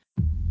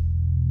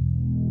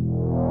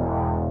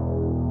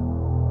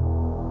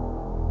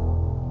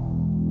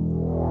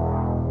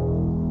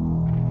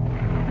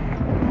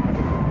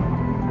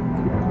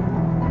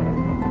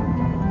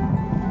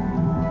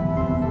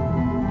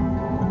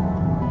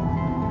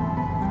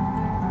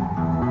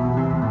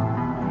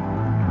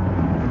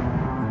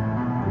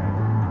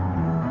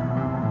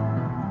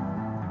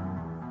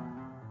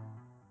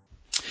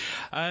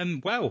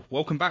Well,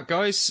 welcome back,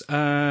 guys.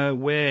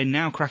 We're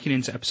now cracking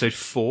into episode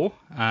 4.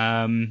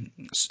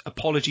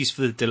 Apologies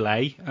for the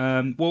delay.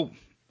 Well,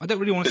 I don't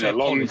really want to say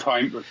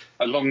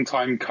a long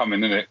time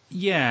coming, isn't it?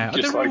 Yeah,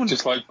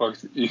 just like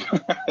both. I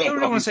don't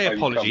really want to say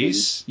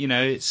apologies. Coming. You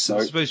know, it's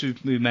I suppose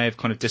we may have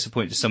kind of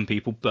disappointed some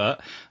people,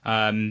 but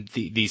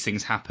these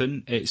things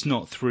happen. It's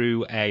not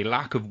through a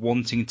lack of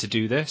wanting to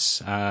do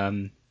this.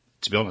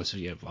 To be honest,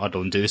 I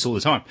don't do this all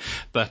the time.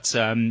 But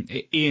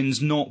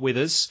Ian's not with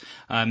us,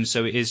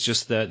 so it is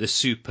just the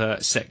super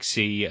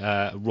sexy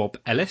Rob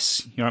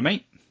Ellis. You all right,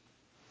 mate?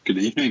 Good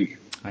evening.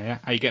 How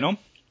you getting on?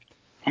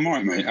 I'm all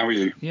right, mate. How are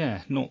you?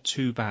 Yeah, not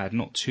too bad,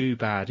 not too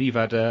bad. You've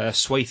had a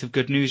swathe of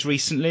good news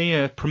recently,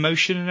 a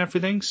promotion and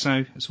everything,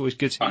 so it's always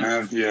good to hear. I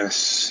have,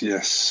 yes.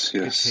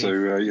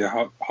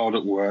 So, hard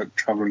at work,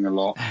 travelling a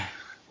lot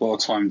of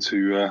time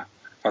to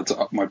had to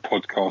up my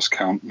podcast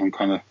count. I'm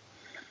kind of,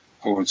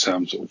 I won't say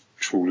I'm sort of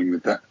trawling the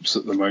depths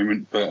at the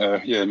moment,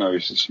 but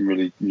it's some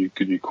really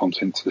good new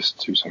content to listen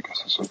to, so I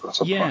guess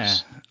that's a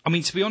plus. I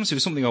mean, to be honest, it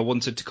was something I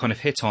wanted to kind of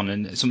hit on,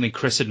 and something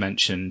Chris had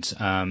mentioned,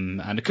 and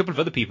a couple of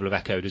other people have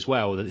echoed as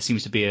well, that it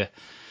seems to be a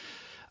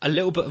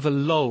little bit of a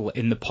lull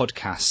in the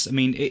podcasts. I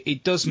mean,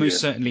 it does most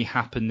certainly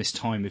happen this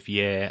time of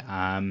year,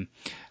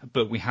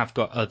 but we have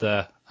got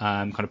other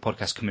kind of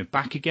podcasts coming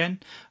back again.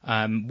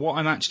 What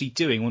I'm actually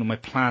doing, one of my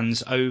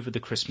plans over the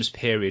Christmas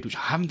period, which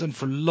I haven't done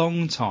for a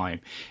long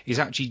time, is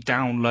actually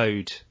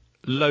download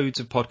loads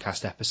of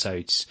podcast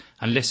episodes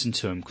and listen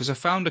to them, because I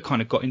found I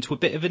kind of got into a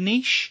bit of a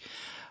niche.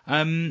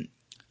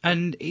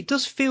 And it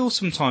does feel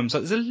sometimes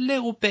like there's a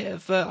little bit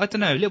of a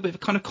little bit of a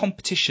kind of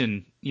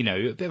competition,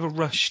 a bit of a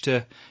rush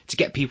to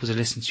get people to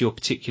listen to your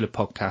particular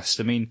podcast.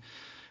 I mean,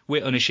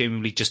 we're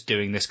unashamedly just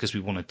doing this because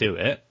we want to do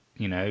it.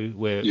 We're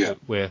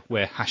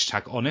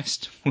hashtag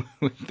honest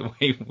with the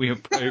way we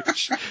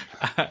approach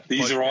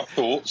these are our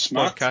thoughts,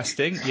 Matt.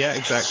 Podcasting. Yeah,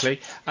 exactly.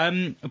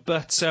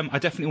 But I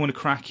definitely want to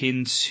crack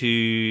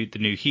into the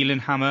new Healing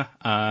Hammer,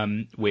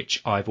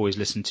 which I've always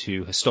listened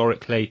to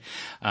historically.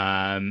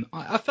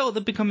 I felt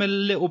they've become a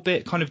little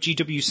bit kind of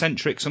GW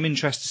centric, so I'm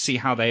interested to see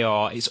how they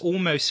are. It's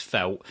almost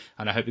felt,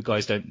 and I hope you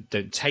guys don't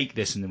take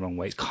this in the wrong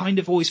way, it's kind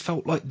of always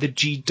felt like the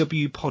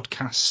GW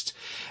podcast,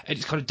 and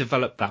it's kind of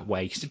developed that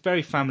way. It's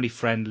very family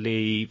friendly,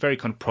 very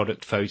kind of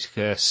product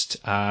focused.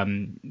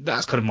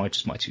 That's kind of my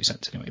 2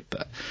 cents anyway,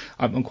 but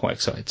I'm quite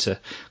excited to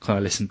kind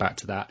of listen back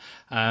to that.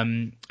 I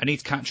need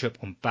to catch up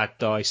on Bad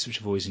Dice, which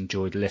I've always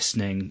enjoyed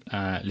listening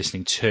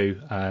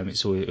to.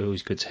 It's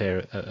always good to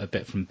hear a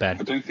bit from Ben.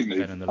 I don't think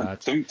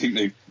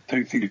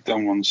they've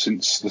done one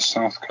since the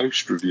South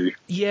Coast review.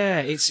 Yeah,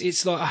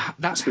 it's like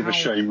that's a bit of a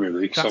shame,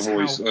 really, because I've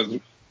always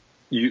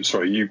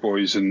you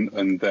boys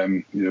and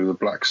them, the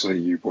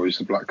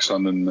Black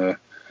Sun and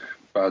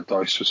Bad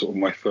Dice were sort of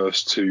my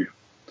first 2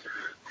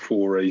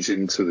 forays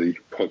into the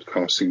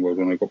podcasting world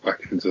when I got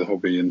back into the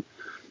hobby. And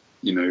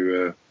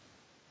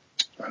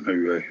I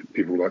know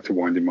people like to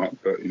wind him up,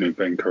 but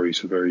Ben Curry's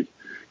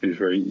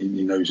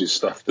he knows his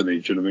stuff, doesn't he?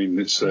 Do you know what I mean?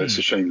 It's a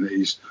shame that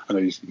he's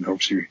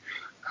obviously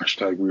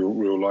hashtag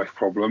real life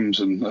problems,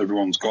 and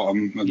everyone's got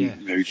them, and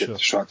you get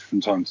distracted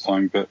from time to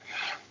time. But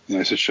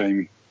it's a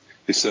shame.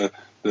 It's the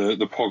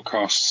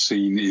podcast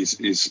scene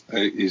is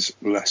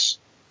less.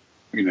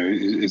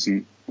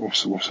 Isn't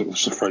what's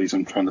the phrase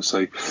I'm trying to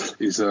say?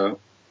 Is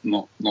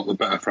not the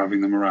better for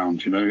having them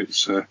around.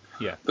 It's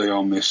they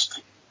are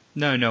missed.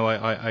 No,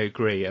 I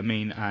agree. I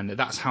mean, and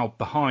that's how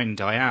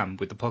behind I am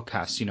with the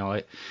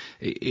podcast.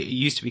 It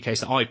used to be a case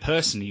that I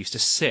personally used to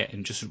sit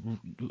and just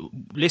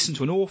listen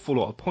to an awful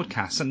lot of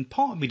podcasts, and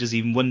part of me does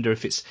even wonder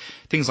if it's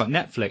things like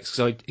Netflix,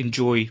 because I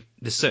enjoy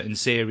the certain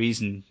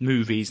series and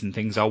movies and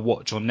things I'll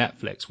watch on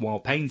Netflix while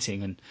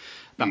painting, and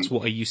that's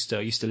what I used to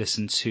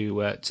listen to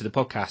the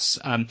podcasts.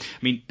 I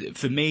mean,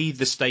 for me,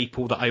 the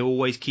staple that I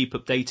always keep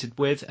updated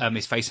with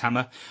is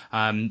Facehammer.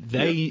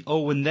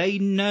 They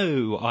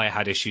know I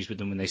had issues with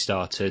them when they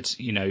started,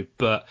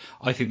 but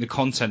I think the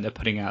content they're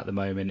putting out at the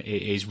moment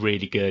is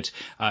really good.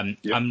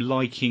 I'm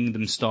liking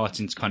them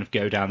starting to kind of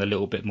go down a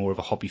little bit more of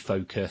a hobby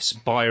focus.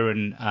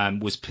 Byron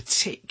was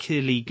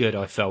particularly good,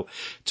 I felt,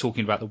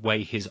 talking about the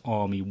way his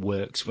army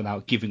works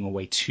without giving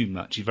away too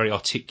much. He's very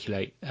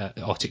articulate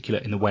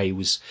in the way he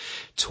was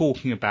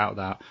talking about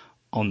that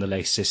on the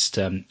latest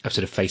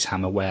episode of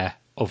Facehammer, where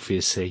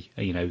obviously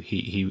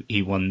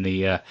he won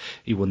the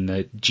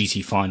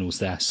GT finals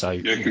there.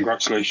 So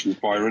congratulations,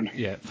 Byron.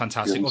 Yeah,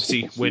 fantastic.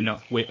 Obviously,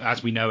 we're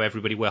as we know,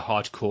 everybody, we're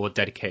hardcore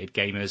dedicated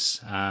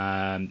gamers.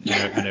 I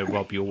know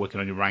Rob, you're working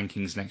on your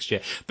rankings next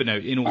year, but no,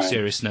 in all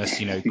seriousness,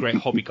 great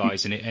hobby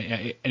guys, and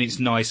it's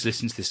nice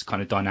listening to this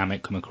kind of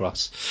dynamic come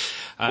across.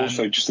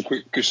 Also, just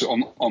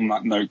on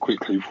that note,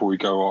 quickly before we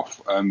go off,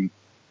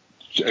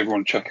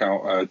 everyone check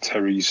out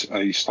Terry's.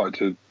 He started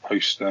to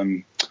post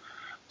painting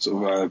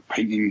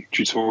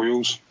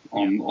tutorials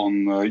on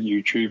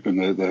YouTube,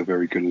 and they're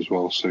very good as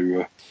well.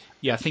 So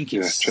I think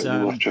it's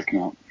worth checking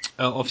out.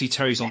 Obviously,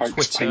 Terry's on Pike's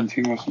Twitter.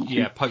 Painting or something.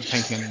 Yeah, Pike's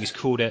Painting, I think he's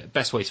called it.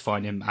 Best way to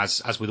find him,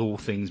 as with all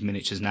things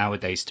miniatures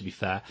nowadays, to be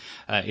fair,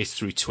 is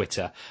through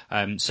Twitter.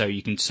 So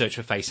you can search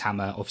for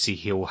Facehammer. Obviously,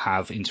 he'll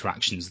have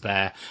interactions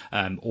there,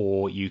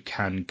 or you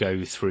can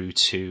go through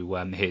to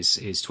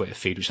his Twitter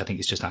feed, which I think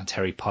is just at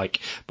Terry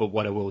Pike. But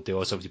what I will do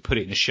is obviously put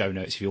it in the show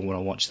notes if you want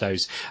to watch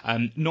those.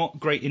 Not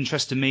great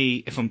interest to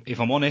me, if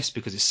I'm honest,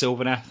 because it's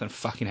Sylvaneth and I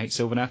fucking hate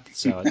Sylvaneth,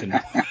 so I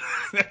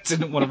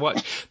didn't want to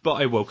watch. But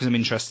I will, because I'm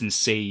interested to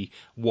see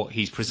what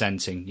he's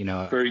presenting. You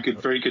know, very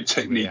good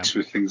techniques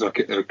with things like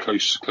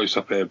close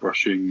up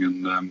airbrushing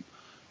and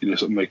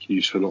sort of making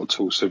use of a lot of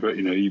tools. So, but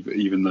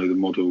even though the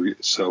model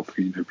itself,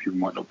 people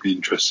might not be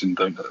interested in,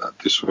 don't let that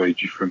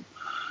dissuade you from.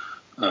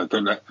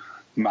 Don't let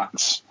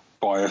Matt's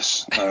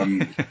bias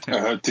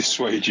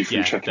dissuade you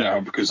from checking it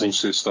out, because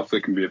also there's stuff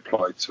that can be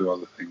applied to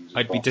other things.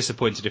 I'd be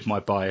disappointed if my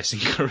bias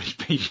encouraged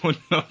people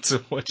not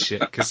to watch it,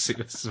 because it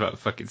was about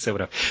fucking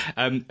silver.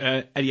 And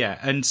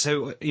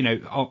so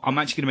I'm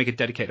actually going to make a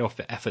dedicated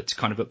effort to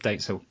kind of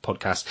update the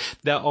podcast.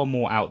 There are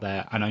more out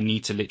there, and I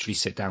need to literally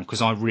sit down,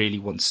 because I really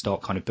want to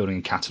start kind of building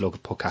a catalogue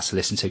of podcasts to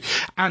listen to.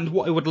 And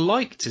what I would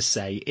like to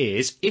say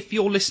is, if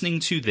you're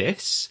listening to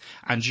this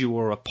and you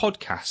are a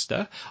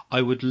podcaster,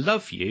 I would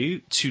love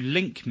you to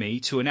link me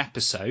to an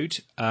episode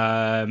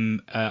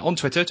on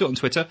Twitter, do it on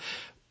Twitter,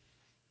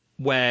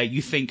 where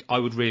you think I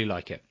would really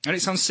like it. And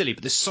it sounds silly,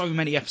 but there's so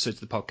many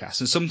episodes of the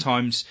podcast, and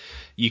sometimes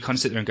you kind of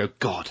sit there and go,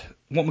 God,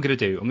 what am I going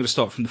to do? I'm going to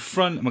start from the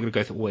front, am I going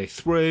to go all the way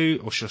through,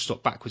 or should I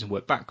start backwards and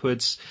work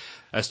backwards?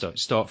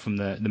 Start from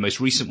the most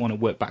recent one and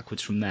work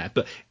backwards from there.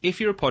 But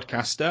if you're a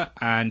podcaster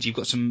and you've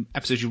got some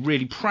episodes you're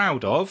really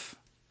proud of,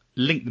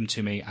 link them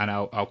to me, and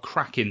I'll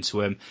crack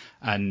into them,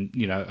 and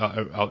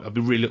I'll be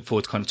really look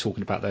forward to kind of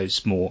talking about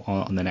those more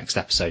on the next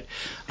episode.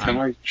 Can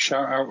I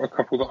shout out a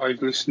couple that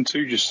I've listened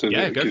to, just so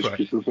that it gives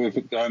people a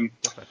bit of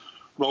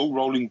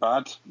Rolling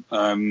Bad,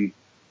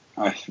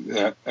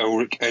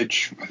 Elric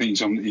Edge, I think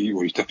he's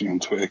definitely on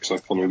Twitter, because I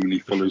follow him and he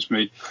follows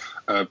me,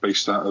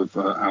 based out of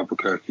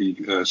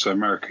Albuquerque, so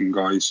American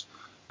guys,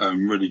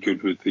 really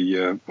good with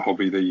the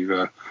hobby.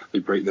 They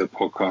break their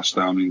podcast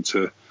down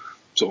into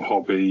sort of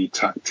hobby,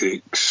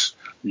 tactics,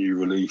 new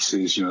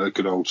releases, a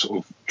good old sort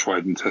of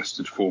tried and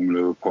tested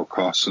formula of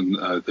podcasts, and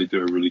they do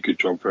a really good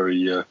job,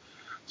 very sort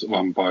of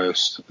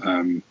unbiased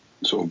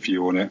sort of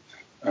view on it,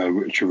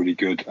 which are really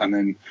good. And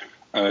then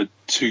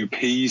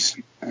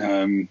 2Ps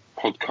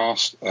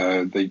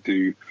podcast, they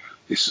do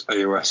this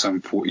AOS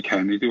and 40k,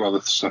 and they do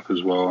other stuff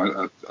as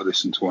well. I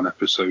listened to one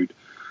episode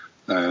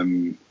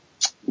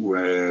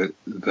where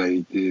they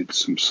did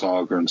some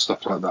saga and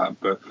stuff like that,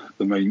 but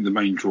the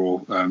main draw,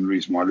 the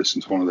reason why I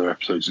listened to one of their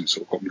episodes and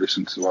sort of got me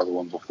listening to the other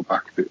ones off the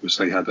back of it, was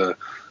they had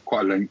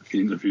quite a lengthy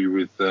interview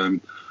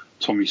with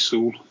Tommy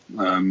Sewell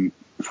from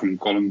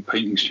Gollum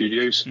Painting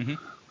Studios,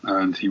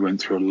 and he went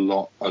through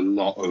a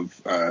lot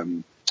of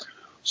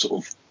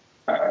sort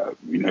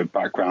of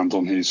background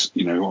on his,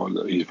 he's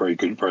a very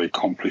good, very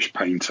accomplished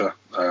painter,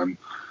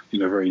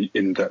 very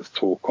in-depth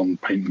talk on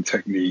painting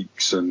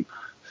techniques and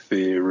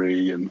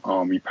theory and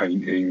army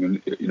painting,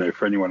 and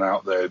for anyone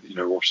out there,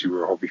 obviously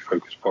we're a hobby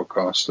focused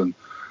podcast, and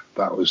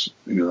that was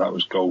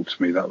gold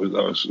to me. That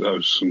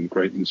was some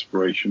great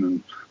inspiration,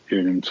 and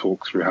hearing him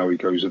talk through how he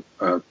goes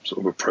sort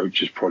of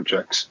approaches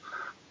projects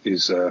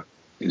was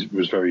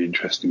very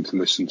interesting to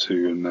listen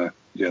to, and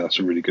that's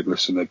a really good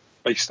listen. They're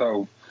based out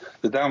of,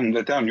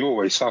 they're down your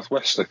way,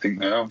 southwest, I think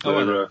they are.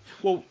 Bristol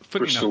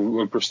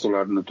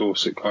lad and a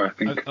Dorset guy, I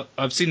think.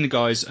 I've seen the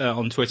guys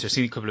on Twitter. I've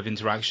seen a couple of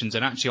interactions,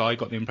 and actually I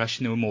got the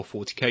impression they were more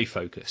 40k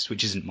focused,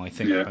 which isn't my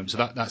thing. Yeah. So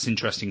that's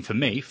interesting for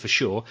me, for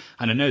sure.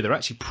 And I know they're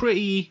actually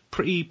pretty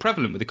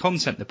prevalent with the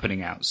content they're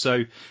putting out. So,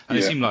 and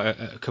they seem like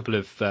a couple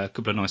of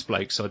nice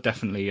blokes. So I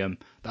definitely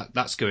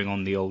that's going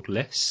on the old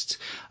list.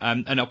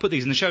 And I'll put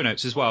these in the show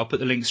notes as well. I'll put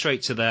the link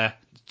straight to their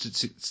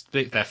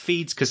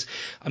feeds, because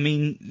I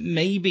mean,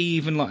 maybe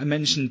even like I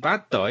mentioned,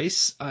 Bad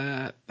Dice,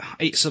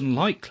 it's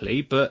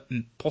unlikely, but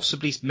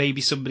possibly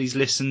maybe somebody's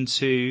listened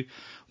to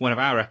one of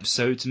our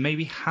episodes and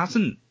maybe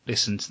hasn't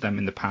listened to them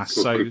in the past.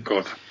 So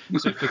for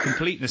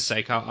completeness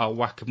sake, I'll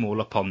whack them all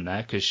up on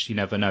there, because you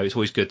never know. It's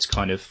always good to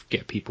kind of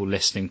get people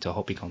listening to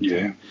hobby content.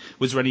 Yeah.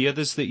 Was there any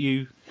others that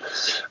you?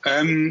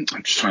 I'm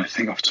just trying to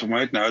think off the top of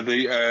my head now.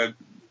 It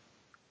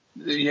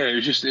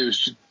was just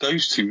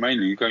those two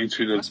mainly, going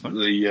through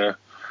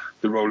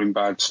the Rolling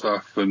Bad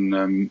stuff, and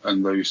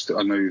those.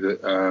 I know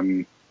that.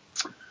 I'm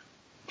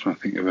trying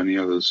to think of any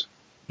others.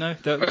 No,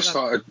 that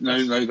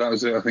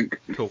was it, I think.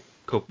 Cool.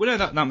 Well, no,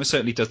 that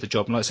certainly does the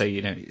job. And like I say,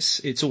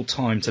 it's all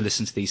time to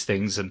listen to these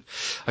things, and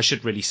I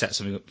should really set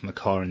something up for my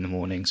car in the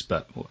mornings,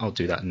 but I'll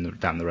do that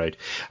down the road.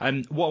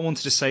 What I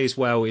wanted to say as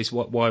well is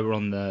why we're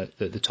on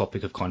the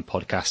topic of kind of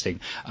podcasting.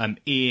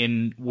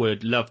 Ian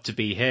would love to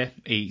be here.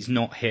 He's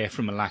not here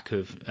from a lack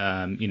of,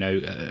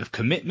 of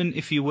commitment,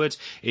 if you would.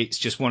 It's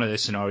just one of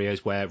those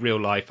scenarios where real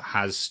life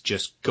has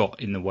just got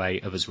in the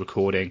way of us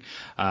recording.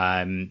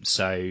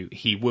 So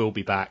he will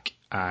be back.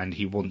 and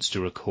he wants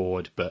to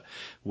record, but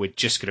we're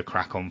just going to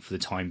crack on for the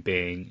time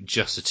being,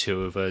 just the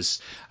two of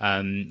us.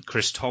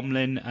 Chris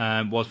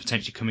Tomlin was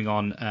potentially coming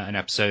on an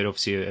episode,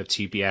 obviously, of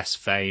TBS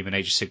fame and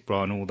Age of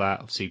Sigmar and all that,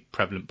 obviously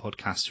prevalent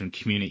podcaster and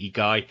community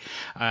guy.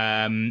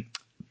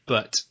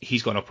 But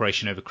he's got an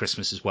operation over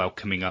Christmas as well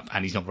coming up,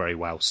 and he's not very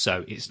well,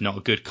 so it's not a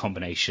good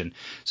combination.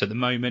 So at the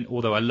moment,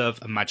 although I love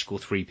a magical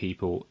three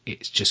people,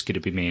 it's just going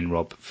to be me and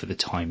Rob for the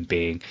time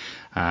being.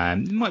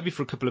 It might be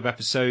for a couple of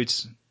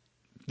episodes.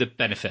 The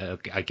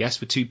benefit, I guess,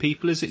 with two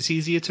people is it's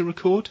easier to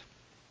record.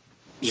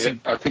 Yeah,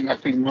 I think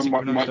might be. I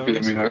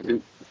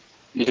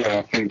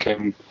think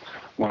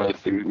one of the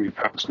things that we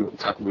perhaps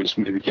looked at was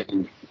maybe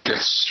getting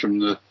guests from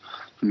the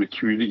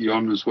community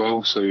on as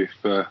well. So if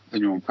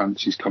anyone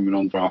fancies coming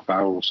on for half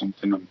hour or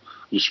something, I'm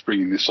just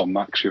bringing this on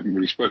Max. You haven't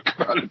really spoken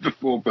about it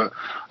before, but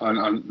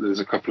there's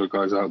a couple of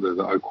guys out there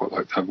that I quite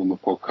like to have on the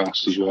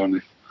podcast as well.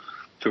 And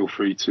feel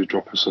free to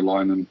drop us a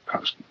line and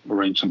perhaps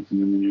arrange something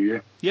in the new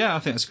year. Yeah, I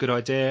think that's a good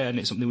idea, and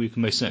it's something we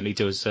can most certainly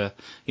do as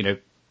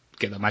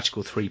get that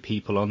magical three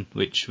people on,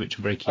 which I'm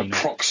very keen on.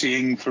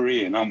 Proxying for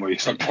Ian, aren't we?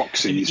 So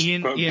proxies.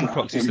 Ian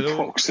proxies.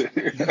 They'll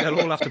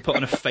all have to put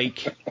on a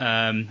fake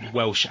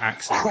Welsh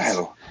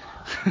accent.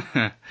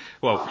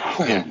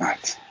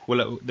 Matt.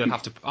 Well, they'll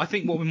have to. I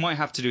think what we might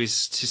have to do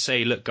is to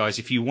say, look, guys,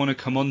 if you want to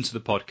come onto the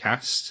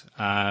podcast,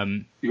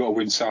 you got to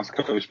win South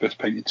Coast Best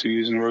Painted 2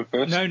 years in a row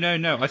first.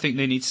 No. I think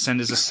they need to send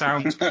us a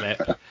sound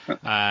clip,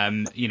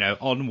 on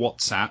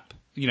WhatsApp.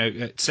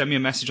 Send me a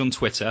message on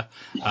Twitter.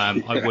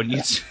 I want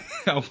you to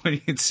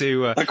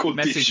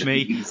message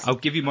me. I'll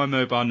give you my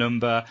mobile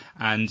number,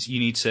 and you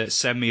need to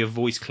send me a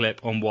voice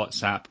clip on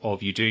WhatsApp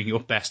of you doing your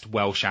best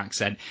Welsh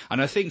accent.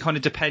 And I think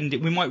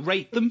we might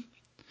rate them.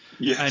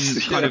 Yes, and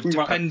kind of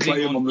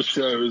depending on the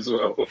show as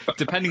well.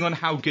 Depending on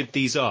how good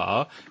these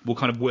are, will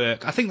kind of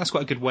work. I think that's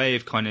quite a good way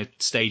of kind of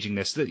staging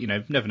this. That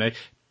never know.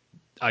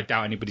 I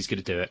doubt anybody's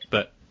going to do it,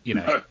 but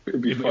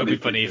it'd be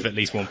funny if at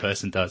least one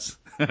person does.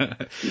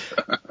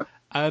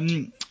 I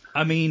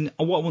mean,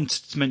 what I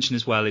wanted to mention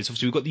as well is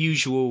obviously we've got the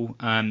usual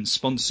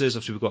sponsors.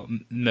 Obviously we've got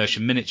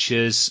Mercia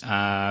Miniatures.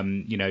 They're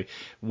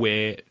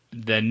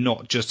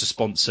not just a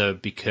sponsor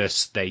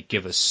because they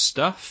give us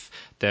stuff.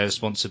 They're a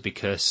sponsor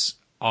because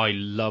I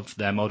love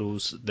their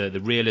models. The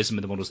realism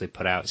of the models they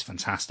put out is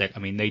fantastic. I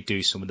mean, they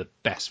do some of the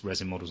best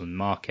resin models on the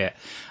market.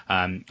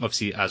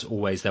 Obviously, as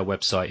always, their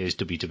website is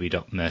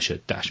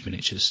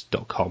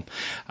www.mercia-miniatures.com.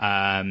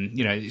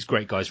 It's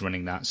great guys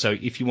running that. So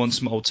if you want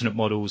some alternate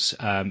models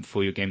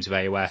for your games of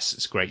AOS,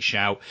 it's a great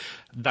shout.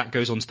 That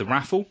goes on to the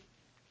raffle,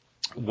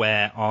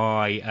 where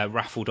I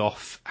raffled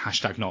off,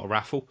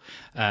 #NotARaffle,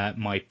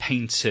 my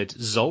painted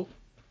Zol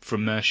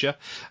from Mercia.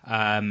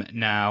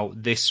 Now,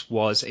 this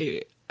was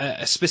a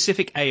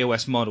specific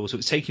AOS model, so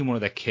it's taking one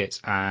of their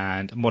kits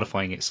and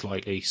modifying it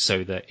slightly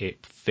so that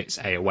it fits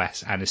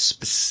AOS and is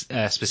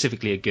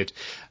specifically a good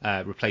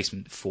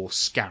replacement for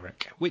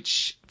Scarrick,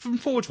 which from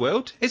Forge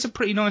World is a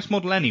pretty nice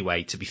model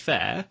anyway, to be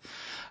fair.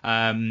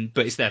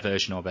 But it's their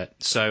version of it.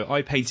 So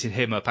I painted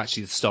him up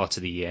actually at the start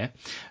of the year.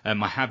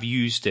 I have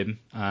used him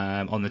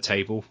on the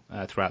table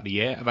throughout the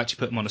year. I've actually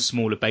put him on a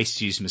smaller base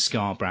to use him as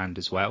Scar brand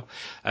as well.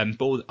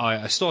 But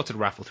I started a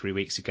raffle 3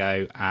 weeks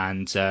ago,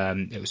 and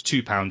it was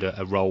 £2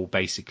 a roll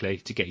basically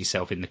to get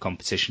yourself in the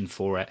competition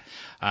for it.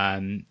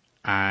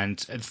 And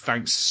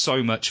thanks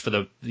so much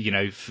for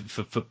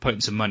for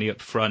putting some money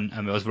up front.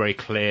 It was very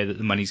clear that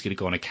the money's going to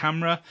go on a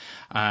camera.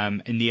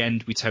 In the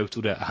end, we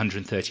totaled at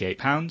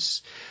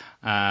 £138.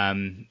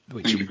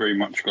 Thank you very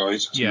much,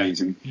 guys. It's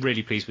amazing.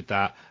 Really pleased with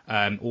that.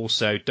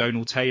 Also,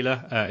 Donald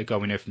Taylor, a guy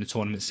we know from the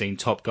tournament scene,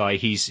 top guy.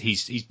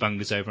 He's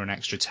bunged us over an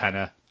extra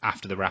tenner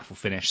after the raffle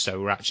finished,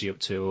 so we're actually up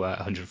to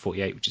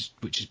 148,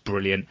 which is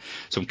brilliant.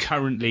 So I'm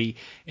currently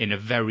in a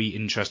very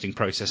interesting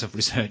process of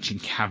researching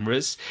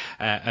cameras,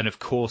 and of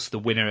course the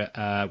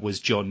winner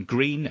was John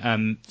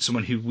Green,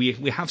 someone who we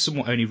have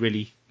somewhat only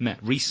really met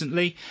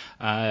recently.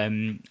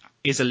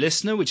 Is a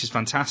listener, which is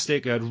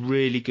fantastic. I had a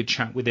really good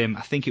chat with him.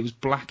 I think it was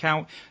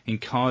Blackout in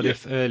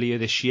Cardiff earlier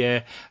this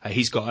year.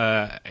 He's got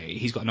a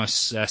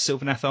nice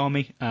Sylvaneth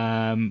army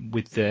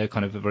with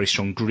kind of a very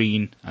strong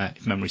green,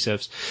 if memory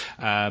serves.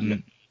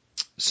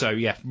 So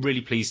yeah,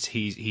 really pleased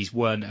he's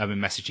won. I've been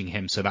messaging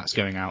him, so that's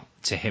going out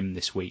to him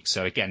this week.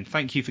 So again,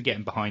 thank you for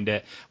getting behind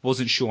it.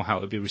 Wasn't sure how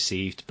it would be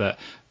received, but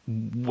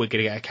we're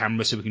going to get a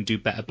camera so we can do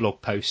better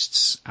blog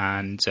posts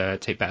and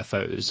take better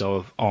photos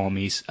of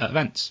armies at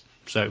events.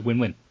 So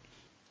win-win.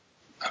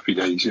 Happy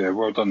days, yeah.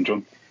 Well done,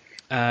 John.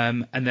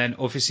 And then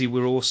obviously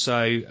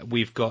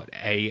we've got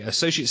a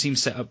associate team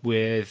set up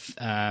with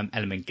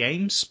Element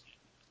Games.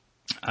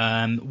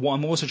 What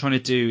I'm also trying to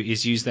do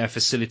is use their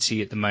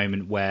facility at the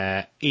moment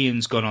where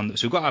Ian's gone on.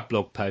 So we've got our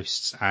blog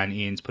posts, and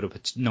Ian's put up a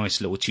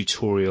nice little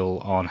tutorial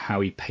on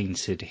how he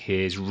painted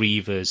his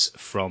Reavers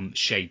from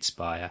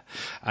Shadespire.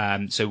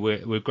 So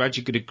we're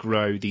gradually going to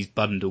grow these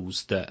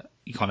bundles that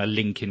you kind of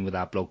link in with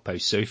our blog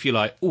post. So if you're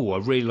like, I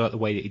really like the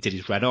way that he did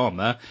his red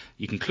armor,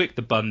 you can click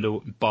the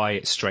bundle, buy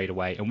it straight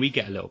away, and we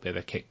get a little bit of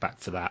a kickback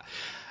for that.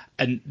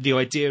 And the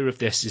idea of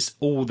this is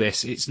all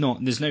this. It's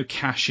not. There's no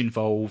cash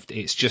involved.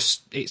 It's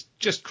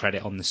just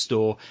credit on the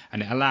store,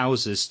 and it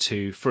allows us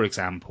to, for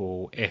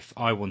example, if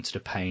I wanted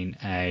to paint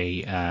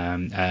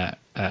a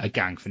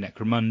gang for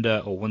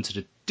Necromunda or wanted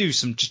to do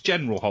some just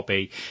general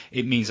hobby,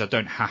 it means I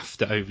don't have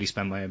to overly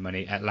spend my own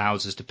money. It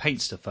allows us to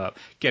paint stuff up,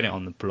 get it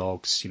on the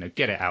blogs,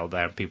 get it out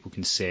there and people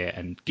can see it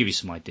and give you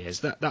some ideas.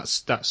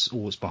 That's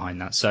all that's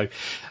behind that. So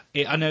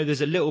I know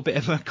there's a little bit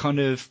of a kind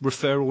of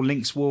referral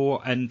links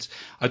war, and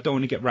I don't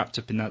want to get wrapped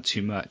up in that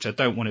too much. I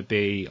don't want to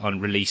be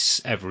on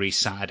release every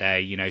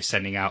Saturday,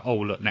 sending out, oh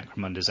look,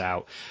 Necromunda's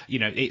out.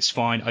 It's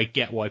fine. I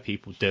get why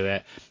people do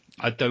it.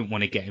 I don't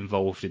want to get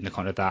involved in the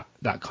kind of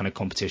that kind of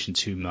competition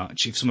too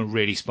much. If someone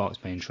really sparks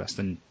my interest,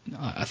 then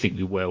I think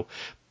we will.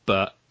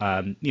 But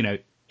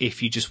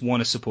if you just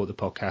want to support the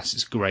podcast,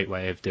 it's a great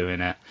way of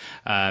doing it.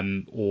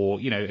 Or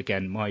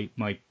again, my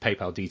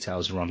PayPal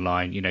details are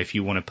online. If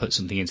you want to put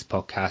something into the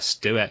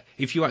podcast, do it.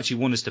 If you actually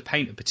want us to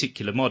paint a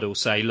particular model,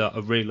 say, look,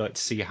 I'd really like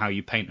to see how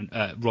you paint.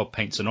 Rob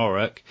paints an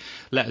Auric.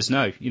 Let us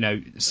know.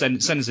 Send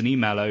us an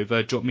email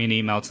over. Drop me an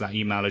email to that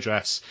email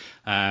address.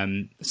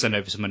 Send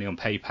over some money on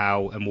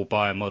PayPal, and we'll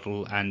buy a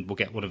model and we'll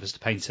get one of us to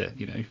paint it.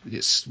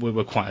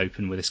 We're quite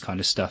open with this kind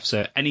of stuff.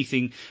 So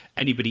anything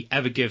anybody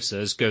ever gives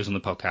us goes on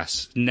the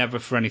podcast. Never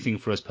for anything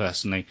for us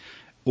personally.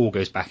 All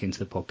goes back into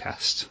the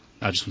podcast.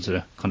 I just wanted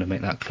to kind of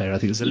make that clear. I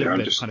think there's a little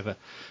bit of kind of a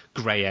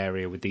grey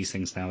area with these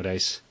things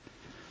nowadays.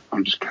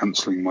 I'm just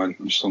cancelling I'm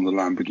just on the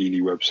Lamborghini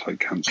website,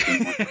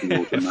 cancelling my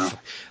pre-order now.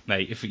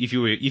 Mate, if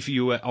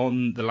you were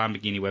on the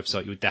Lamborghini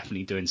website, you were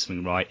definitely doing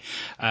something right.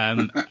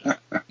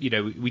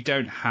 We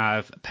don't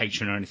have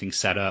Patreon or anything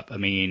set up. I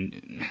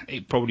mean,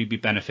 it'd probably be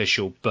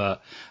beneficial,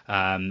 but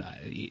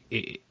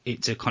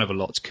it's a kind of a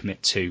lot to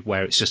commit to,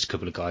 where it's just a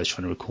couple of guys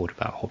trying to record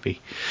about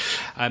hobby.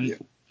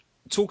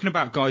 Talking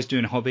about guys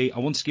doing a hobby, I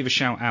want to give a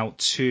shout out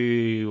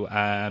to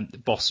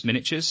Boss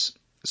Miniatures.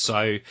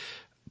 So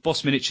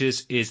Boss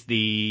Miniatures is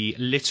the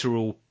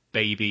literal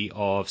baby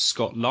of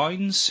Scott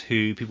Lines,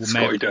 who people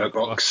may have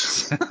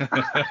Dirtbox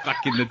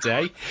back in the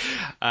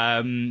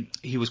day.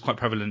 He was quite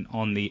prevalent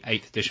on the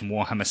 8th edition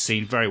Warhammer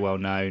scene, very well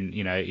known.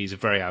 He's a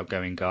very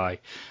outgoing guy.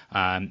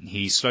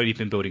 He's slowly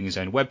been building his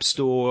own web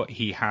store.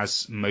 He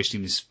has mostly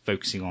been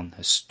focusing on the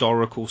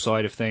historical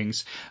side of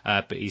things,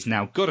 but he's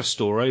now got a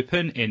store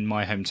open in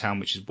my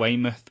hometown, which is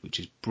Weymouth, which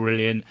is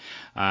brilliant.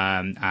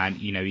 And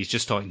he's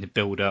just starting to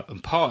build up,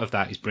 and part of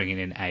that is bringing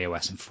in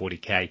AOS and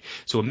 40k.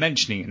 So we're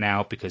mentioning it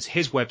now because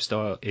his web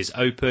store is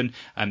open.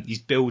 He's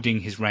building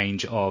his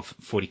range of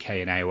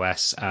 40k and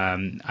AOS,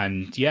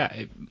 and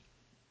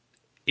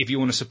if you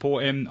want to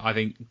support him, I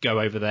think go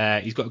over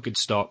there. He's got a good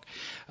stock.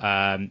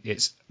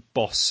 It's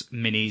Boss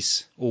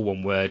Minis, all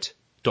one word,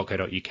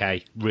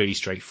 .co.uk, really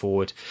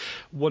straightforward.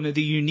 One of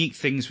the unique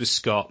things with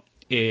Scott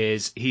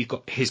is he's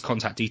got his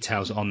contact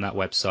details on that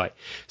website.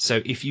 So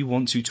if you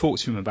want to talk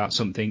to him about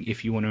something,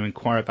 if you want to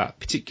inquire about a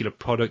particular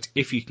product,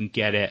 if you can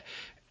get it,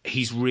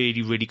 he's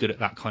really, really good at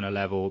that kind of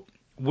level.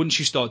 Once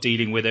you start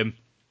dealing with him,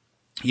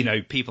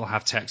 people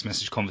have text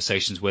message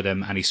conversations with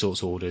him and he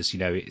sorts orders.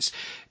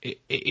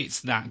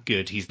 It's that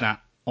good. He's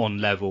that on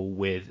level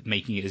with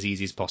making it as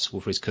easy as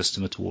possible for his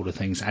customer to order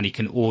things, and he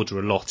can order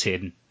a lot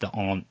in that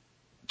aren't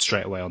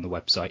straight away on the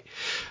website.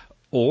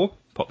 Or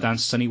pop down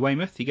to sunny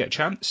Weymouth, you get a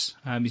chance.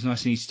 He's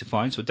nice and easy to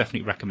find, so I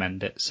definitely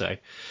recommend it. So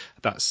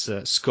that's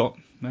Scott,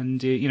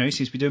 and he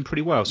seems to be doing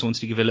pretty well. So I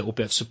wanted to give a little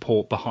bit of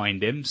support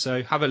behind him.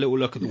 So have a little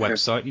look at the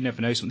website. You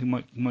never know, something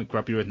might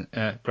grab your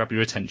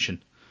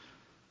attention.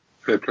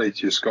 Fair play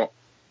to you, Scott.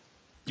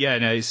 Yeah,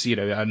 no, it's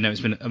I know it's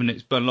been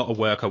a lot of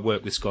work. I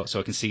work with Scott, so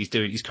I can see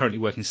he's currently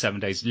working 7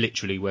 days,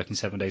 literally working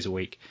 7 days a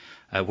week,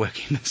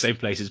 working in the same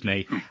place as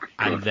me,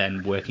 and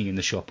then working in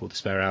the shop all the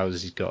spare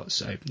hours he's got.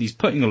 So he's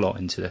putting a lot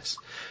into this.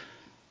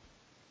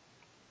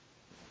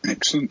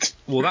 Excellent.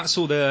 Well, that's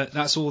all the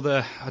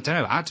I don't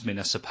know, admin,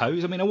 I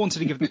suppose. I mean, I wanted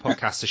to give the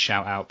podcast a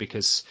shout out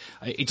because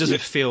it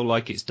doesn't feel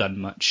like it's done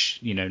much,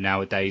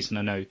 nowadays. And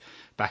I know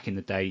back in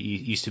the day it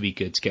used to be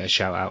good to get a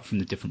shout out from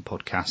the different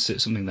podcasts.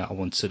 It's something that I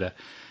wanted to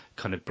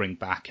kind of bring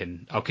back,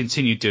 and I'll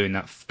continue doing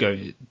that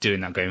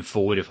going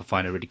forward. If I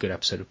find a really good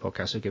episode of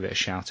podcast, I'll give it a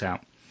shout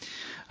out.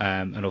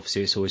 And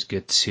obviously it's always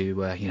good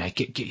to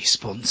get your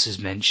sponsors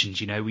mentioned.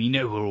 We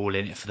know we're all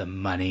in it for the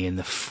money and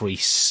the free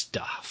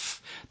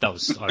stuff. That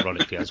was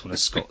ironically as one of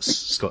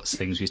Scott's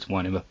things. We used to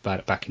wind him up about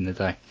it back in the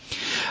day.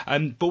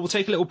 But we'll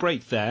take a little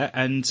break there,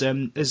 and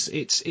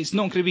it's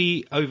not going to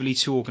be overly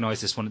too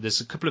organised, this one. There's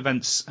a couple of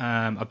events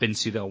I've been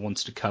to that I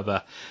wanted to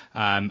cover,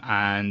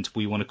 and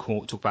we want to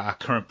talk about our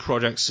current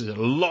projects. There's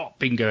a lot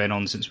been going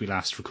on since we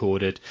last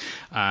recorded,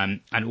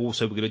 and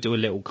also we're going to do a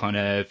little kind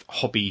of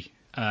hobby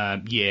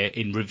year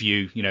in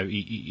review,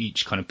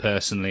 each kind of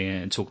personally,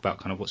 and talk about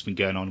kind of what's been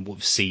going on, what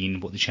we've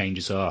seen, what the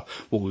changes are,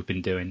 what we've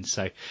been doing.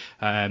 So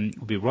we'll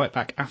be right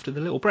back after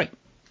the little break.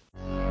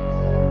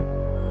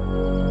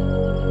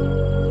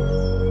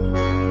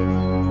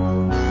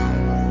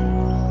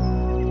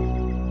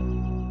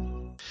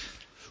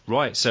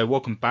 Right, so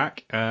welcome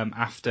back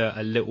after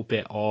a little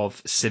bit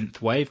of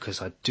synthwave,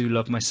 because I do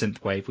love my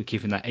synthwave. We're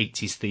keeping that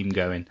 80s theme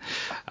going.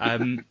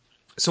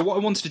 So what I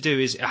wanted to do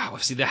is,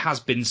 obviously there has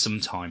been some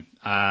time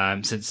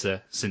since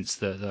the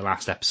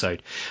last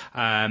episode.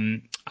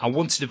 I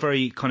wanted to,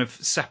 very kind of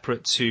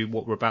separate to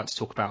what we're about to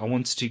talk about, I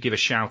wanted to give a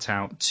shout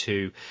out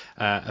to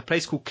a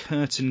place called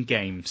Curtain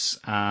Games.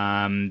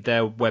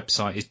 Their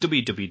website is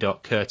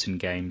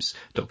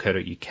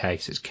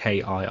www.curtaingames.co.uk, so it's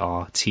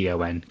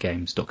KIRTON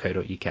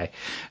games.co.uk.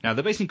 Now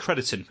they're based in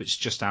Crediton, which is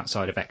just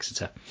outside of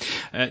Exeter.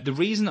 The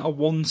reason I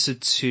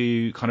wanted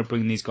to kind of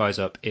bring these guys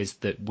up is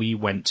that we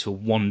went to a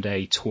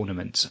one-day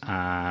tournament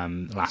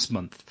last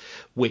month,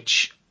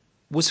 which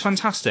was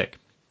fantastic.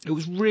 It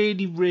was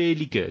really,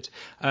 really good.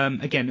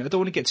 Again, I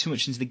don't want to get too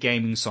much into the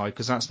gaming side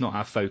because that's not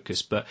our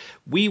focus, but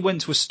we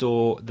went to a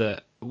store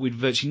that we'd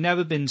virtually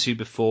never been to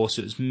before.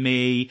 So it was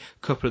me, a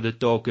couple of the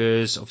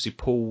doggers, obviously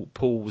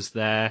Paul was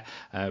there,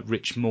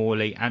 Rich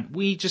Morley, and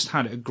we just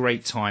had a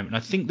great time. And I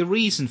think the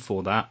reason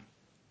for that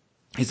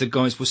is the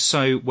guys were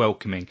so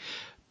welcoming,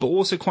 but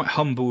also quite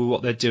humble with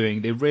what they're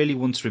doing. They really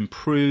wanted to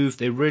improve.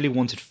 They really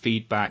wanted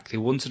feedback. They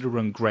wanted to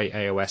run great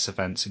AOS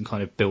events and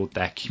kind of build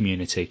their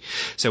community.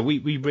 So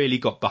we really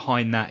got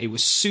behind that. It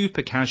was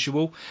super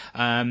casual.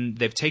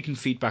 They've taken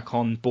feedback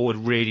on board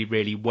really,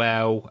 really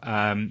well.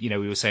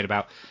 We were saying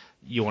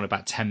you want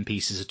about 10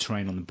 pieces of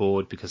terrain on the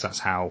board because that's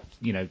how,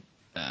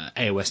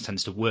 AOS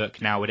tends to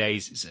work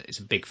nowadays. It's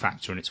a big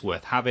factor and it's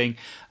worth having.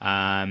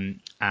 And,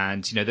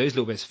 those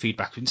little bits of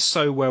feedback have been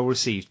so well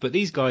received. But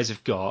these guys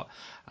have got,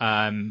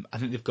 I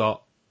think they've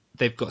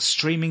got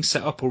streaming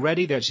set up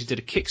already. They actually did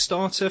a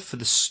Kickstarter for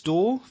the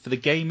store, for the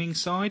gaming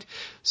side.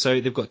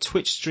 So they've got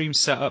Twitch stream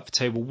set up for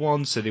Table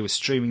 1, so they were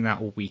streaming that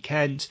all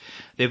weekend.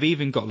 They've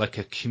even got like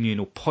a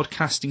communal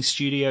podcasting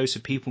studio, so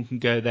people can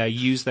go there,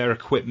 use their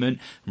equipment,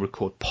 and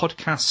record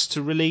podcasts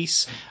to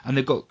release. And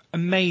they've got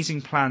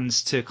amazing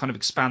plans to kind of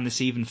expand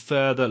this even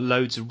further,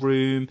 loads of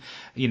room.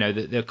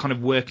 They're kind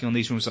of working on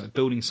these rooms like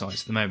building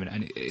sites at the moment,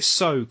 and it's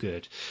so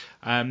good.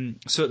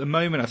 So at the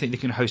moment, I think they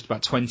can host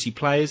about 20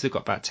 players. They've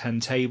got about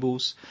 10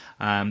 tables.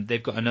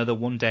 They've got another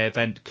one-day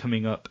event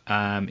coming up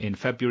in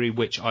February,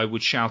 which I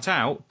would shout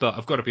out, but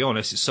I've got to be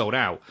honest, it's sold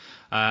out.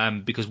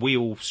 Because we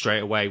all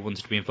straight away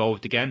wanted to be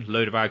involved again. A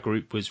load of our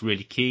group was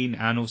really keen,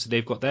 and also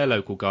they've got their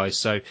local guys,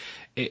 so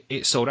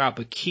it sold out.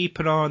 But keep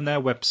an eye on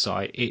their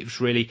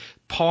website.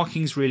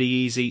 Parking's really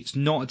easy. It's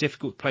not a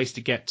difficult place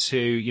to get to.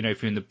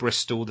 If you're in the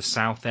Bristol, the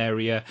South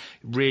area, it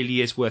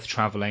really is worth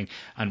travelling.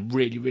 And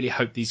really, really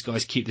hope these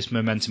guys keep this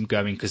momentum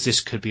going, because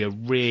this could be a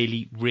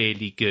really,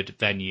 really good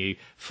venue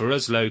for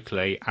us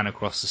locally and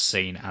across the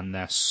scene. And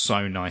they're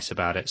so nice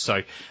about it.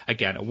 So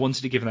again, I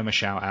wanted to give them a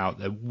shout out.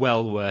 They're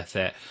well worth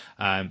it.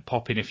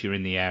 Pop in if you're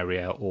in the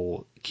area,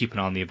 or keep an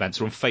eye on the events.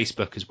 Or on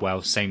Facebook as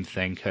well, same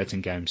thing, Curtain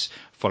Games.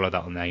 Follow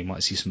that on there. You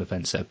might see some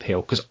events that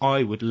appeal. Because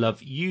I would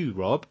love you,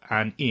 Rob,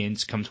 and Ian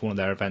to come to one of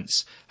their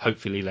events,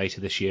 hopefully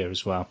later this year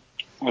as well.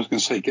 I was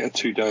going to say, get a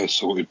 2-day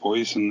sorted,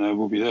 boys, and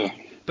we'll be there.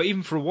 But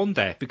even for a 1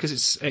 day, because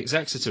it's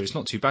Exeter, it's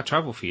not too bad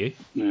travel for you.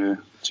 Yeah,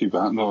 too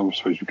bad. No, I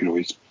suppose we could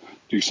always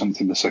do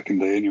something the second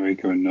day anyway,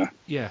 go and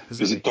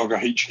visit Dogger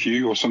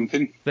HQ or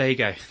something. There you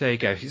go.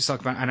 It's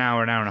like about an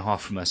hour and a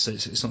half from us, so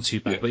it's not too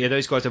bad. Yeah. But yeah,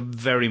 those guys are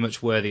very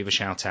much worthy of a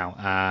shout out.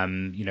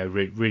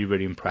 Really,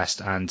 really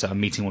impressed. And I'm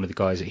meeting one of the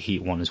guys at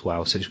Heat 1 as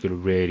well, so it's going to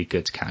be really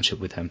good to catch up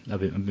with him.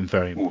 I've been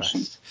very impressed.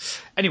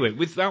 Awesome. Anyway,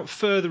 without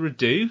further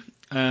ado,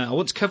 I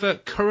want to cover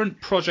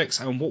current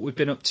projects and what we've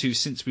been up to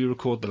since we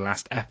recorded the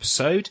last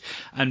episode.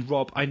 And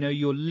Rob, I know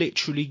you're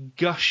literally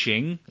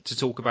gushing to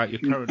talk about your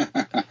current,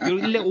 your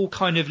little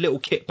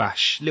kit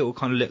bash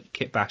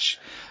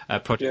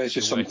project. Yeah, it's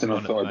just something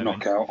I thought I'd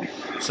knock out.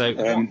 So,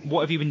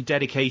 what have you been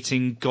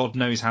dedicating God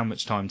knows how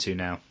much time to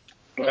now?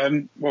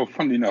 Well,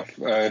 funnily enough,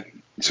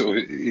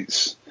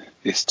 it's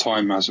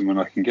time as and when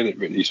I can get it,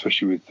 really,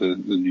 especially with the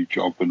new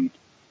job and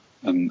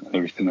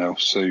everything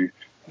else. So.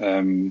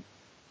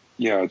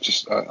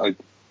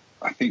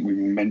 I think we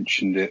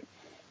mentioned it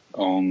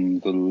on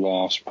the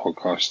last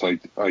podcast.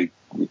 I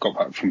got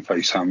back from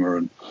Facehammer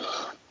and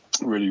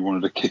really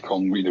wanted to kick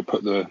on,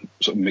 put the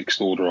sort of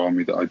mixed order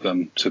army that I'd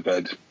done to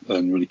bed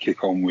and really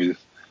kick on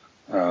with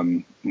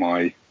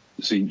my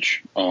Tzeentch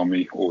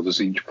army, or the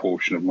Tzeentch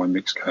portion of my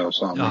mixed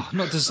chaos army. Oh,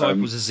 not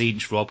Disciples of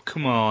Tzeentch, Rob.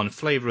 Come on,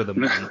 flavour of the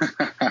month.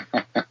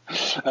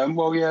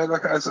 Well, yeah,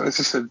 like as I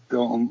said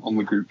on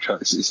the group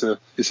chat, it's an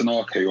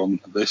Archaon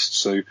list,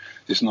 so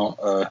it's not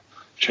a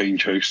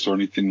change host or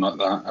anything like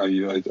that.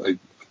 I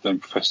don't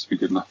profess to be a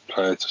good enough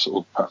player to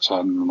sort of perhaps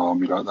harden an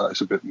army like that.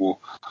 It's a bit more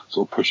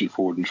sort of push it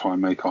forward and try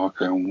and make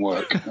Archaon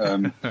work.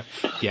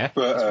 Yeah,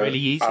 but it's really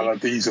easy. A la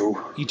Diesel.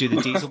 You do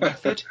the Diesel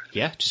method.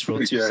 Yeah, just roll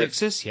 2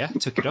 sixes. Yeah,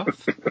 took it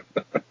off.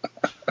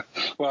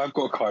 Well, I've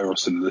got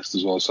Kairos in the list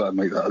as well, so that'll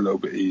make that a little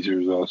bit easier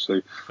as well.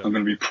 So I'm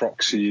going to be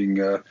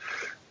proxying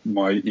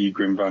my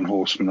Egrim Van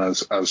Horseman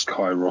as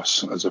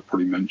Kairos, as I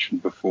probably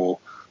mentioned before.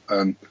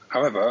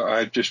 However,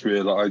 I just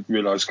realised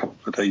a couple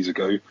of days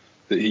ago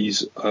that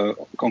he's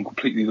gone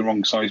completely the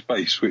wrong size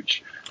base,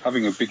 which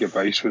having a bigger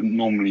base wouldn't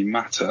normally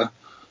matter,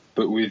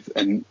 but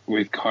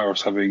with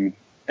Kairos having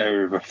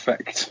area of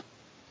effect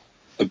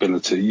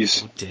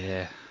abilities, Oh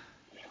dear.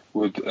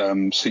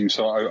 would seem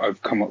so.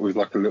 I've come up with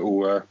like a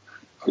little.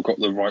 I've got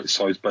the right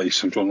size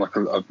base.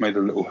 I've made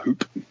a little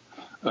hoop,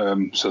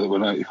 so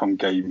that if I'm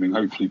gaming,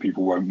 hopefully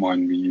people won't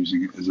mind me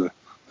using it as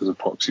a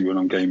proxy. When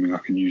I'm gaming, I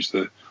can use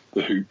the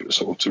hoop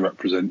sort of to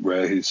represent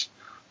where his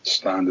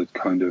standard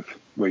kind of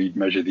where you'd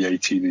measure the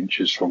 18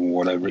 inches from or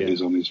whatever it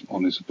is on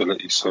his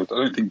abilities. So I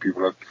don't think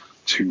people have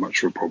too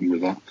much of a problem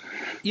with that.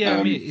 Yeah,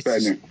 I mean,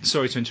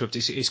 sorry to interrupt.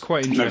 It's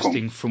quite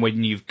interesting from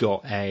when you've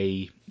got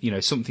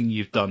something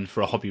you've done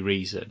for a hobby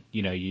reason.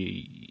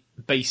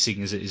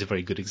 Basing is a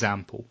very good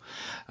example.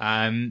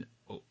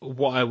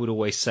 What I would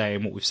always say,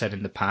 and what we've said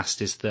in the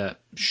past, is that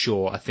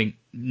sure, I think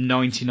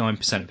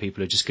 99% of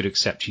people are just going to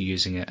accept you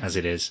using it as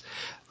it is.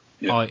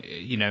 Yeah.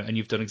 And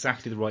you've done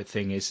exactly the right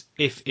thing. Is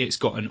if it's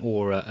got an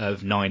aura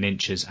of 9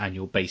 inches and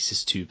your base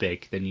is too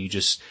big, then you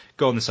just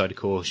go on the side of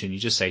caution. You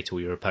just say to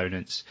all your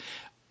opponents,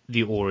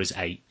 the aura is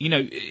 8.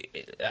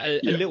 A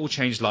little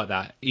change like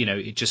that,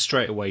 it just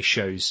straight away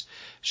shows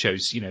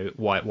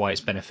why it's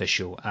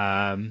beneficial.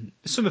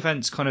 Some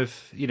events kind of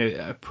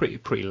are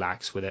pretty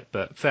lax with it,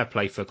 but fair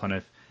play for kind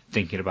of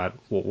thinking about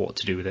what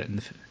to do with it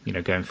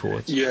and going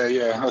forward.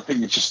 Yeah. I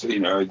think it's just you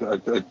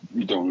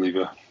don't leave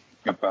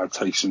a bad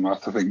taste in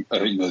mouth. I think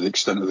the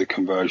extent of the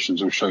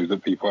conversions will show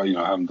that people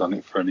haven't done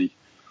it for any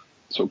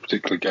sort of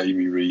particular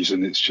gamey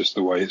reason. It's just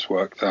the way it's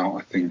worked out.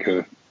 I think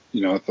I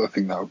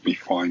think that would be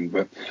fine.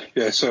 But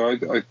yeah, so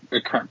I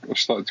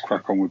started to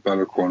crack on with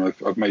Be'lakor, and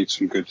I've made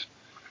some good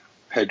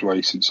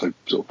headway since I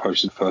sort of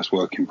posted the first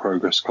work in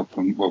progress about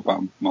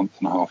a month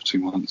and a half, 2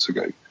 months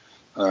ago.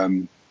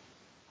 I've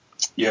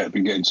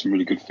been getting some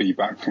really good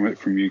feedback from it,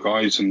 from you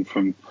guys and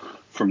from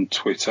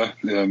Twitter.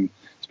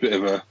 It's a bit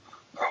of a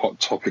hot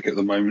topic at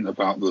the moment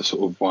about the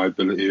sort of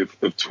viability of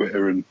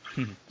Twitter and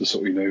the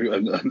sort of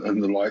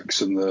and the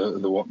likes and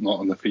the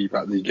whatnot and the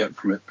feedback that you get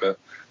from it, but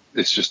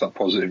it's just that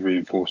positive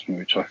reinforcement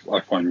which I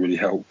find really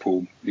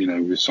helpful,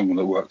 with someone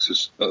that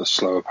works at a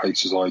slower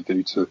pace as I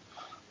do to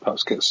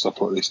perhaps get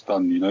stuff like this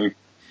done,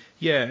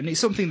 Yeah, and it's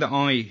something that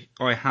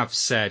I have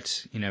said,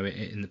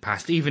 in the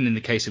past, even in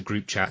the case of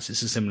group chats,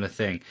 it's a similar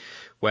thing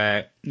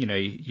where,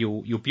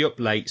 you'll be up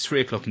late,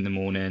 3 o'clock in the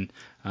morning,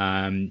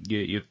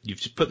 you've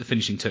just put the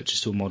finishing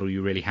touches to a model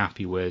you're really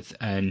happy with,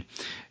 and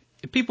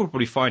people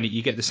probably find it,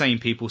 you get the same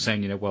people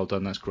saying, well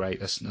done, that's great,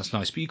 that's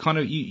nice, but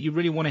you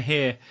really want to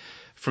hear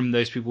from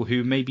those people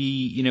who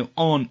maybe,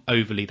 aren't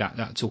overly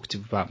that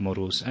talkative about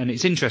models. And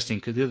it's interesting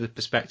because the other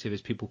perspective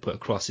is people put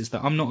across is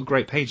that I'm not a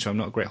great painter, I'm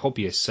not a great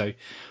hobbyist, so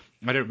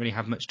I don't really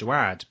have much to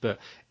add, but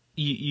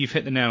you've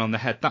hit the nail on the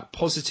head. That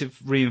positive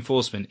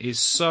reinforcement is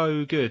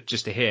so good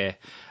just to hear.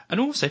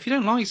 And also, if you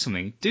don't like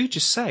something,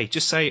 just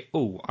say,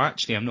 oh,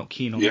 actually, I'm not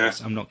keen on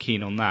this, I'm not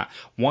keen on that.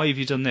 Why have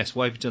you done this?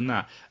 Why have you done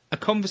that? A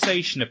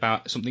conversation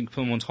about something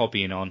someone's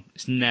hobbying on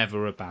is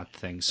never a bad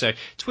thing. So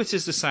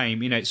Twitter's the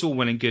same. It's all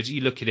well and good. You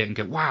look at it and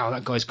go, wow,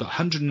 that guy's got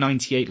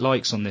 198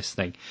 likes on this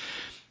thing.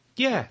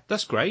 Yeah,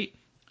 that's great.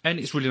 And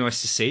it's really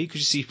nice to see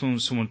because you see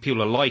from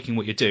people are liking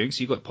what you're doing,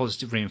 so you've got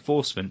positive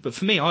reinforcement. But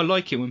for me, I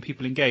like it when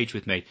people engage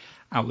with me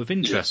out of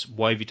interest. Yeah.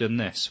 Why have you done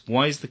this?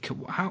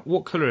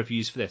 What colour have you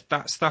used for this?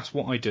 That's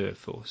what I do it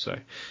for. So,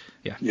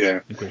 yeah. Yeah,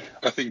 agreed.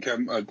 I think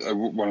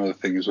one of the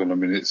things,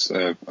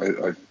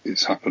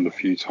 it's happened a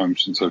few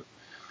times since it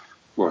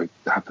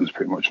happens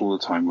pretty much all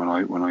the time when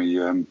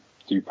I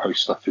do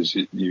post stuff. Is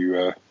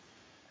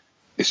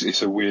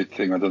it's a weird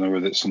thing. I don't know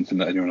whether it's something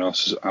that anyone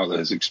else out there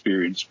has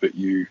experienced, but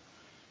you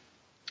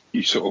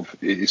sort of,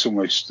 it's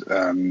almost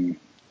that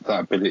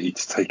ability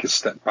to take a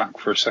step back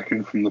for a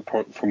second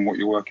from what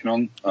you're working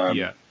on.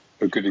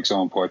 A good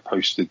example, I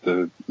posted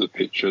the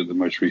picture, the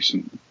most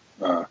recent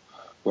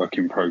work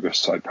in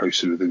progress I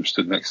posted with him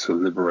stood next to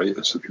the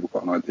Liberator, so people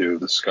got an idea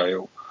of the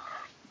scale.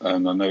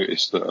 And I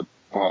noticed that a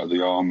part of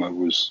the armour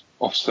was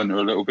off centre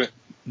a little bit.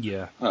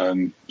 Yeah.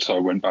 So I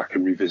went back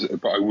and revisited,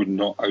 but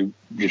I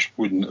just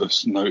wouldn't have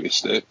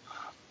noticed it,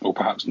 or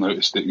perhaps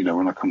noticed it,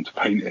 when I come to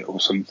paint it or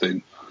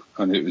something.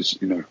 And it was,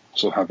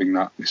 sort of having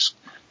that. It's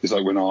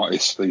like when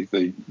artists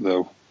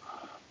they'll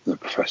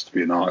profess to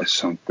be an artist,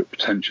 sound a bit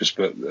pretentious,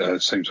 but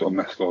same sort of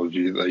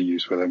methodology that they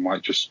use, where they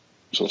might just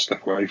sort of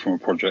step away from a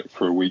project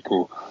for a week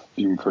or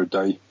even for a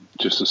day,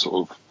 just to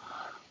sort of,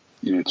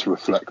 to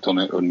reflect on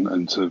it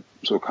and to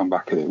sort of come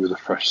back at it with a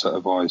fresh set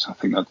of eyes. I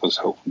think that does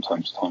help from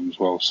time to time as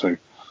well. So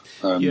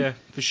yeah,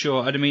 for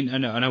sure. I mean,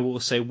 and I will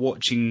say,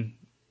 watching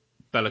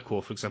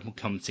Be'lakor, for example,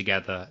 come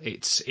together,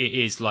 it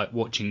is like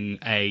watching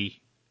a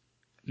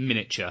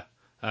miniature,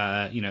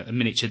 a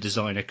miniature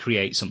designer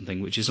create something,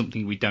 which is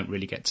something we don't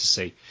really get to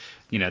see.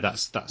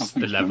 That's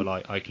the level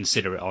I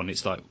consider it on.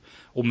 It's like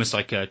almost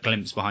like a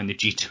glimpse behind the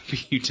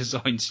GW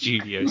design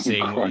studio,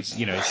 seeing what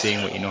you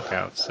knock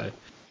out. So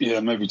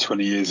yeah, maybe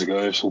 20 years ago,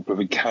 it's all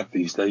bloody CAD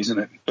these days, isn't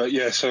it? But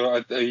yeah,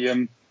 so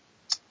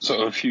sort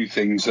of a few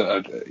things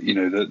that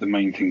the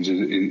main things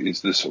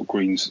is the sort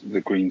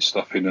of green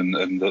stuffing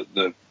and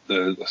the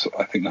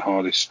I think the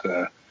hardest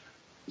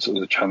sort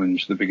of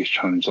the biggest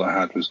challenge that I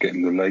had was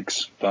getting the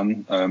legs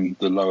done.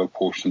 The lower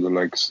portion of the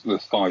legs, the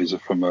thighs are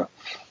from a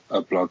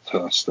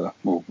bloodthirster,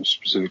 more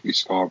specifically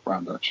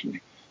Scarbrand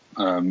actually.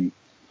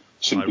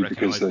 Simply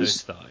because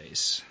those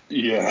thighs.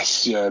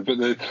 Yes, yeah, but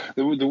the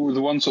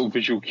one sort of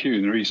visual cue,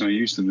 and the reason I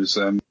used them is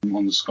on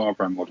the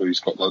Scarbrand model,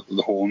 he's got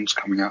the horns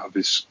coming out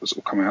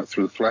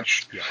through the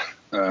flesh. Yeah.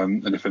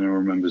 And if anyone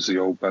remembers the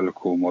old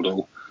Be'lakor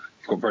model,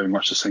 he's got very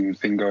much the same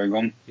thing going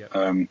on. Yep.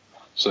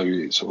 So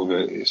it's a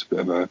bit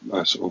of a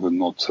sort of a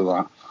nod to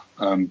that.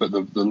 But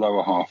the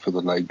lower half of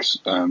the legs,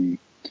 I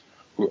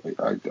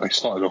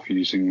started off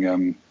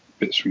using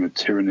bits from a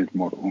Tyranid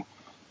model.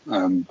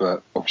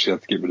 But obviously I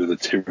had to get rid of the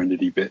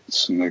Tyranidy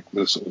bits and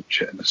the sort of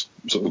chitinous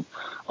sort of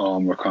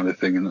armour kind of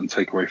thing and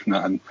take away from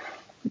that, and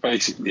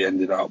basically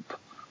ended up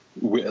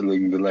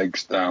whittling the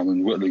legs down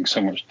and whittling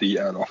so much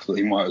detail off that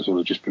they might as well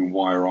have just been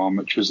wire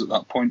armatures at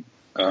that point.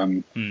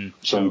 So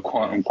I'm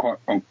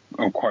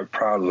quite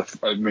proud of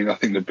I mean, I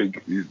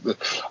think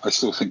I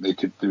still think they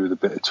could do with a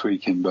bit of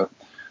tweaking, but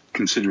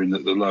considering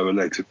that the lower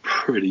legs are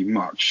pretty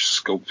much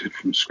sculpted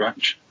from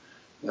scratch,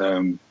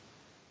 obviously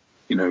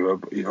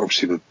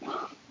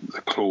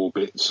the claw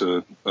bits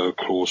are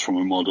claws from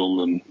a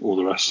model and all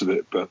the rest of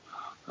it, but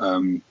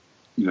that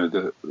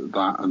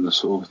and the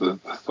sort of the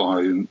thigh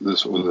and the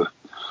sort of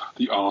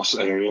the arse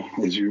area,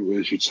 as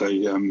you'd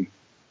say,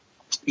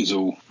 is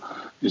all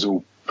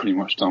pretty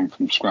much done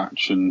from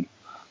scratch, and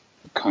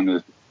kind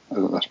of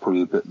that's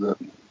probably the bit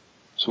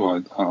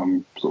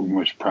I'm sort of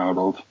most proud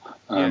of.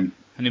 And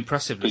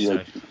impressively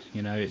so.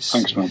 It's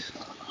thanks, man.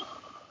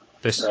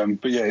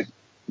 But yeah.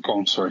 Go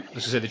on, sorry.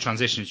 As I said, the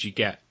transitions you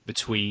get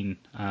between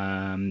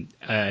an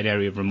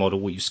area of a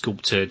model, what you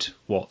sculpted,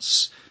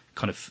 what's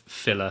kind of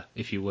filler,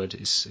 if you would,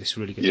 it's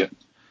really good. Yeah.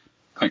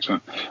 Thanks,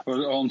 man.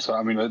 Well, on to that,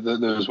 I mean,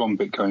 there was one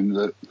bit going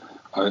that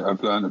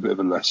I've learned a bit of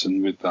a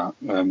lesson with that.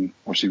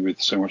 Obviously, with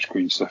so much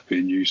green stuff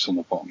being used on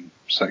the bottom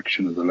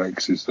section of the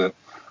legs, is that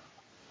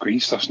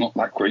green stuff's not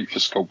that great for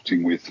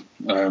sculpting with.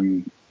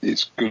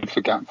 It's good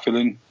for gap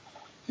filling.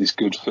 It's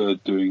good for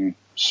doing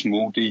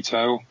small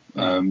detail.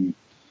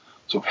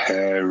 Sort of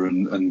hair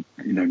and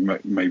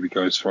maybe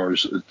go as far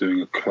as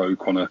doing a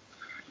cloak on a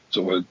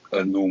sort of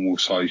a normal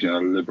size,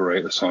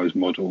 Liberator size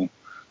model.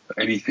 But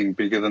anything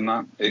bigger than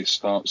that, it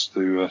starts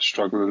to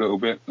struggle a little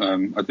bit.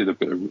 I did a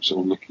bit of sort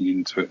of looking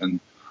into it,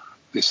 and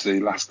it's the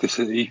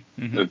elasticity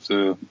of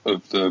the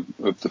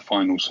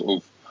final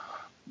sort of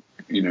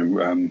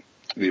the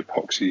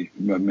epoxy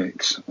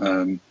mix.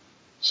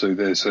 So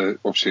there's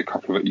obviously a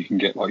couple of it you can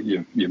get, like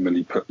your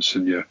milliputs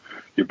and your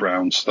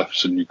brown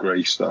stuffs and your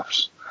grey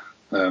stuffs.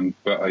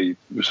 But I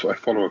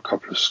follow a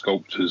couple of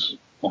sculptors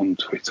on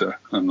Twitter,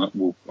 and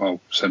I'll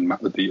send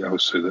Matt the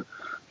details so that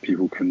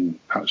people can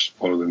perhaps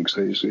follow them,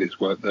 because it's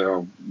work. They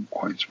are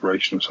quite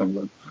inspirational. Some of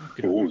them,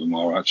 all of them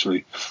are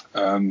actually.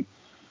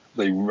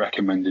 They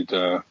recommended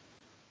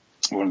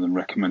one of them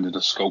recommended a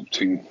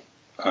sculpting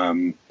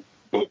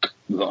book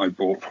that I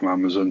bought from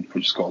Amazon,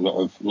 which has got a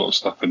lot of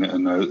stuff in it,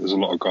 and there's a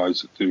lot of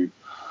guys that do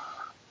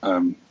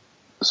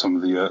some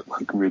of the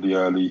like really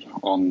early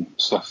on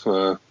stuff.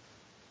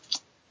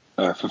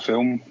 For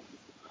film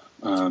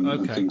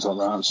and things like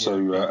that.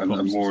 So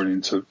and more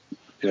into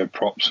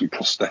props and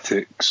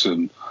prosthetics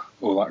and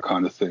all that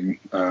kind of thing.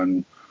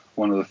 And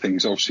one of the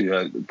things, obviously,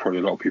 probably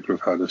a lot of people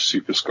have heard of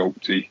Super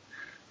Sculpty,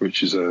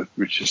 which is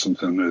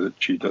something I know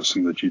that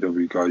some of the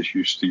GW guys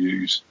used to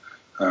use.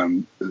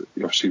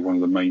 Obviously, one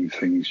of the main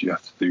things you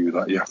have to do with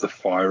that, you have to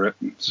fire it,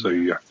 so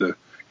you have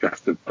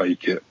to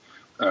bake it.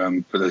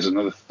 But there's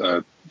another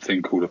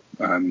thing called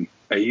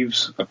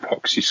AVES,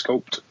 Epoxy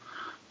Sculpt.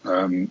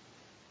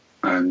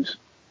 And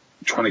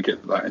trying to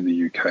get that in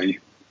the UK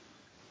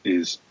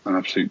is an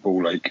absolute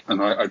ball ache. And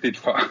I did,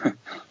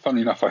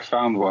 funnily enough, I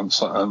found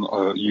once a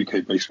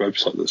UK-based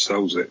website that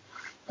sells it.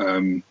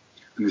 And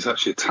it's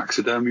actually a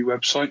taxidermy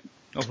website.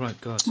 Oh, right,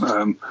 God.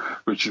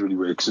 Which is really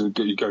weird, because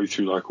you go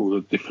through like all the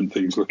different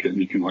things, look at,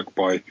 and you can like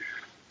buy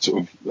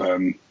sort of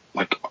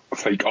like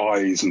fake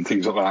eyes and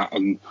things like that.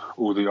 And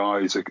all the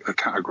eyes are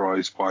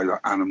categorized by like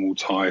animal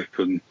type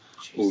and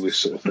all this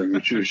sort of thing,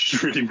 which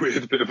was really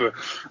weird. A bit of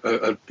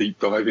a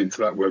deep dive into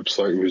that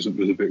website was a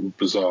bit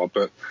bizarre,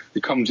 but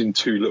it comes in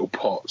two little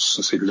pots.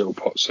 I see little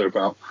pots, so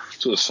about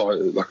sort of size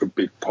like a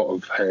big pot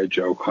of hair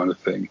gel kind of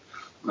thing.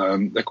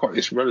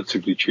 It's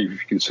relatively cheap if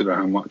you consider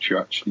how much you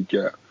actually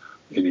get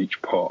in each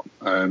pot.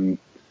 A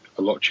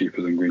lot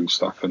cheaper than green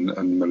stuff and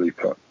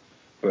milliput,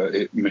 but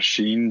it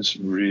machines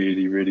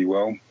really, really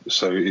well.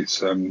 So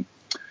it's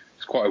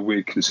quite a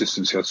weird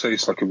consistency. I'd say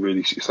it's like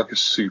a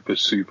super,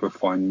 super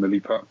fine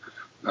milliput.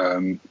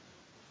 And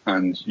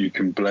you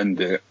can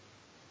blend it,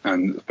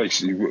 and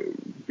basically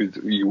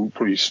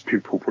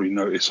people probably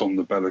notice on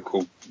the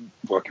Be'lakor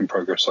work in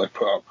progress I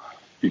put up,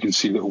 you can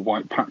see little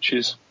white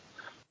patches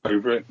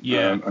over it.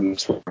 And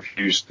that's what I've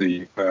used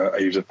the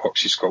AVES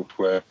Epoxy Sculpt,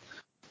 where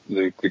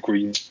the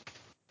green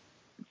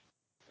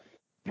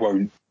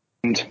won't,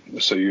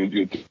 so you're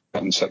doing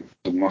certain sections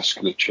of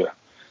musculature,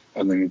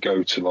 and then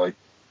go to like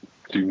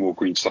do more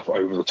green stuff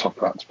over the top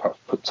of that to perhaps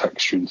put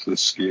texture into the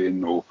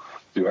skin or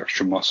do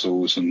extra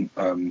muscles. And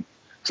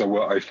so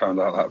what I found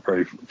out that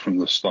very from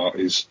the start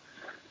is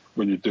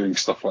when you're doing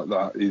stuff like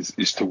that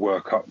is to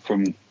work up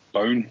from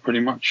bone pretty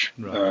much,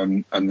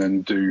 Right. and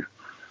then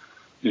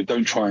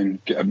don't try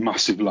and get a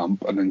massive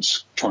lump and then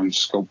try and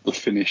sculpt the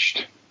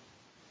finished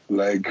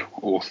leg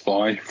or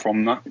thigh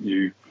from that.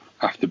 You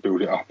have to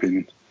build it up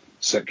in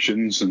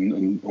sections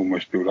and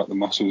almost build up the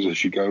muscles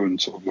as you go and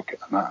sort of look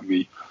at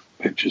anatomy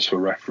pictures for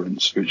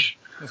reference, which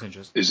That's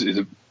interesting. is it's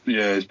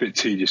a bit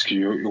tedious because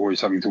you're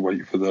always having to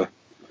wait for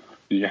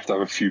you have to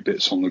have a few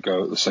bits on the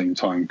go at the same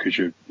time because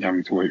you're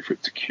having to wait for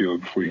it to cure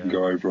before you can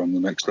go over on the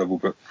next level.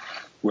 But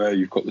where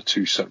you've got the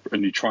two separate,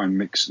 and you try and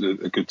mix,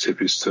 a good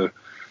tip is to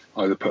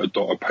either put a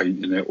dot of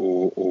paint in it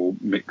or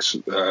mix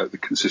the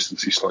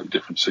consistency slightly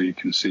different so you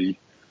can see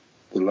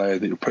the layer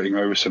that you're putting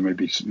over. So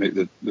maybe make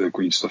the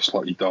green stuff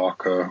slightly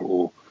darker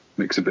or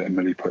mix a bit of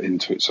milli put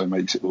into it so it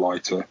makes it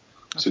lighter.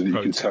 That's so that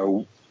you can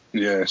tell.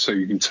 Yeah, so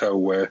you can tell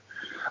where.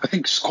 I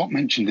think Scott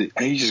mentioned it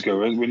ages ago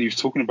when he was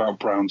talking about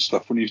brown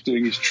stuff when he was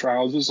doing his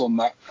trousers on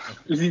that.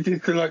 He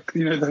did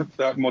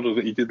that model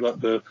that he did like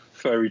the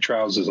furry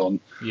trousers on.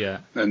 Yeah.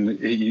 And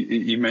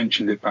he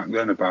mentioned it back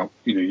then about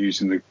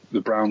using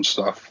the brown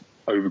stuff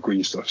over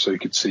green stuff so you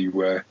could see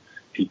where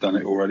he'd done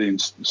it already.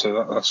 And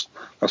so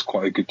that's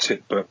quite a good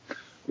tip. But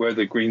where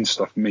the green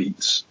stuff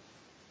meets,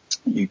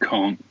 you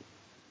can't,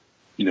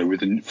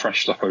 with the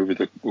fresh stuff over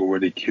the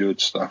already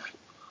cured stuff.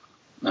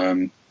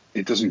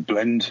 It doesn't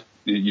blend.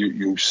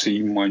 You'll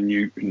see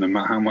minute, no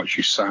matter how much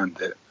you sand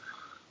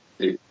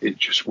it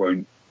just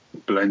won't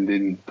blend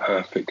in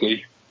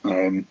perfectly.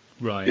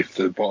 Right. If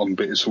the bottom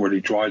bit is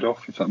already dried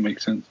off, if that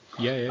makes sense.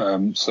 Yeah.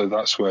 So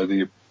that's where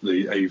the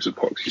Aves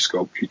epoxy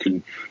sculpt, you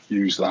can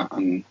use that,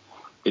 and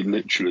it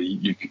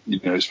literally,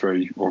 it's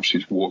very obviously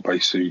it's water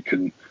based, so you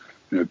can,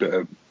 a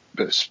bit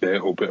of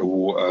spit or a bit of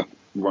water,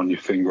 run your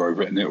finger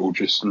over it, and it will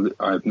just.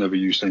 I've never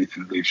used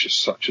anything that leaves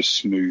just such a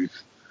smooth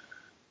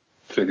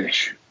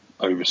finish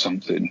over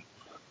something.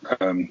 I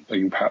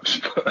can perhaps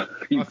put a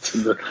link to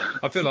the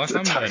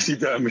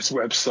taxidermist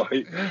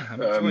website. Yeah,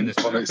 I'm enjoying this.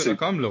 I feel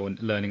like I'm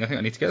learning. I think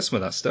I need to get some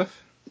of that stuff.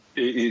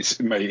 It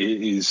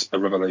is a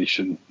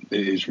revelation.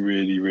 It is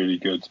really, really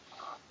good.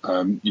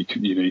 You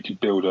could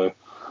build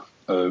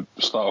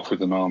start off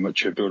with an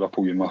armature, build up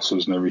all your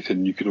muscles and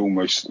everything. You could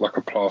almost, like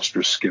a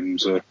plasterer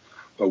skims a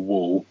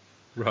wall.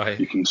 Right.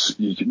 You can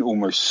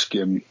almost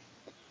skim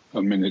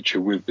a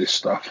miniature with this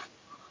stuff,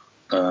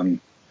 and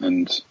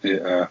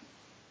it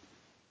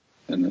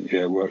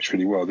works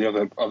really well.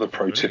 The other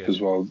pro tip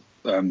as well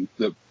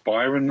that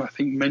Byron I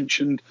think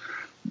mentioned.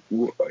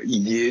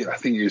 I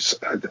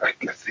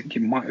think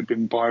it might have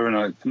been Byron.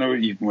 I don't know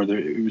even whether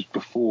it was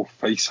before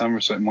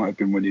Facehammer, so it might have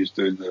been when he was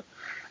doing the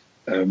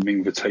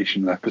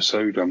Mingvitation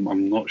episode.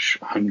 I'm not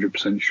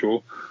 100%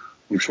 sure.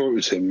 I'm sure it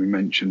was him who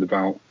mentioned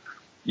about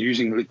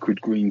using liquid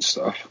green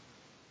stuff,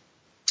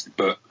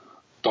 but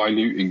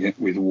diluting it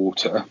with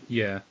water.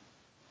 Yeah.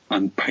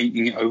 And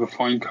painting it over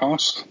fine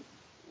cast.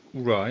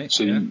 Right.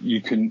 So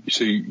you can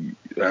so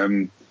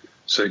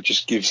it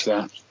just gives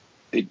that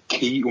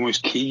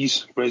almost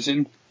keys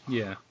resin.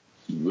 Yeah.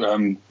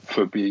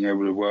 For being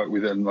able to work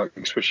with it, and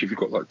especially if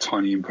you've got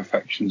tiny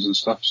imperfections and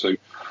stuff. So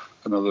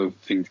another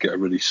thing to get a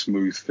really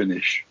smooth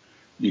finish,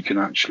 you can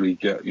actually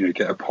get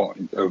a pot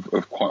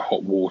of quite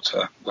hot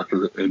water,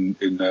 in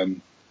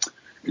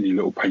your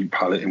little paint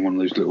palette in one of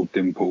those little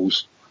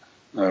dimples.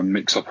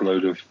 Mix a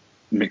little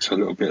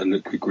bit of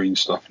liquid green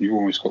stuff, and you've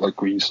almost got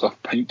green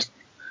stuff paint,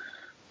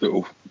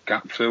 little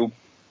gap fill,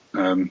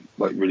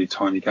 really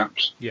tiny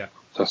gaps. Yeah.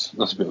 That's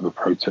a bit of a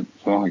pro tip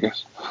as well, I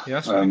guess.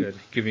 Yeah, that's really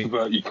good.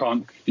 But you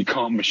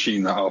can't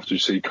machine that after,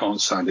 so you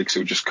can't sand it because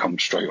it'll just come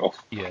straight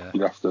off. Yeah.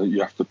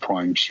 You have to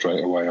prime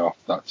straight away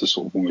after that to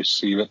sort of almost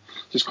seal it.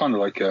 So it's kind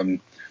of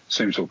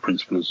same sort of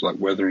principle as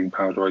weathering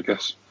powder, I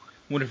guess.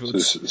 Wonder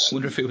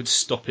if it would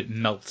stop it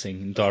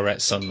melting in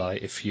direct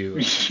sunlight if you.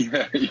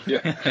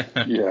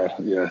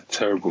 Yeah,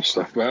 terrible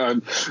stuff.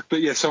 But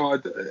yeah, so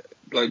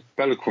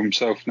Be'lakor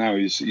himself now,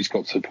 he's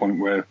got to the point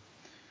where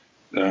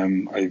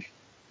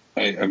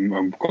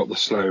I've got the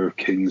Slayer of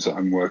Kings that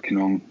I'm working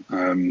on,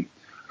 and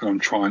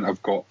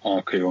I've got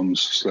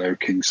Archaon's Slayer of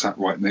Kings sat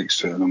right next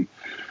to it, and I'm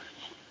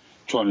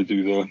trying to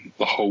do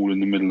the hole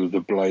in the middle of the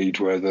blade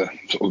where the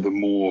sort of the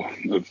more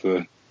of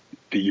the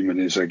demon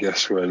is, I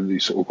guess, where you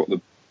sort of got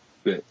the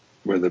bit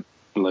where the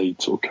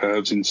blade sort of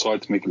curves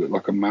inside to make it look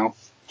like a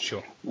mouth.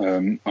 Sure.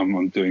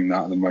 I'm doing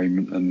that at the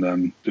moment,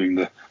 and doing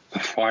the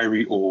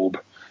fiery orb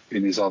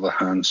in his other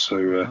hand. So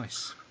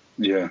nice.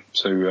 Yeah.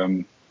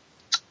 So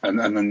and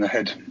then the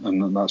head,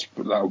 and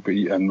that'll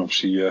be, and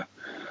obviously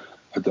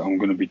I'm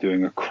going to be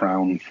doing a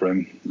crown for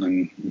him,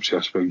 and obviously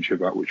I've spoken to you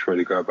about which way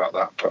to go about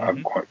that, but I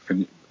haven't quite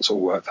sort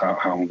of worked out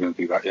how I'm going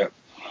to do that yet.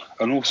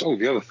 And also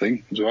the other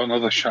thing as well,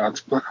 another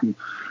shout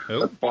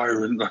out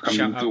Byron, I'm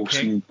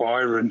endorsing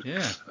Byron.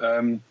 Yeah.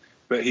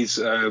 But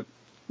his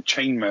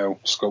chainmail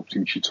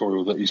sculpting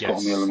tutorial that he's got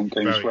on the Element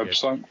Games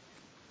website.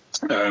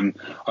 I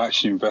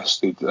actually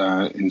invested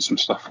in some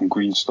stuff from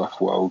Green Stuff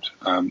World.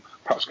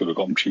 Perhaps could have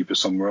gotten cheaper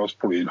somewhere else,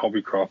 probably in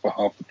Hobbycraft for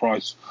half the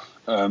price.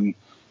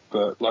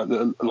 But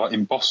like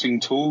embossing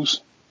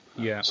tools.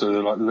 Yeah. So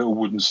they're like little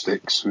wooden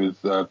sticks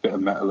with a bit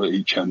of metal at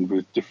each end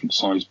with different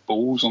sized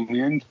balls on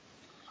the end.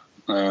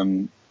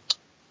 And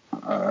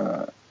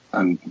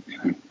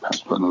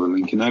perhaps put another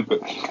link in there,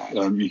 but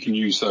you can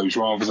use those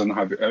rather than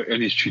have.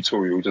 In his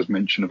tutorial, does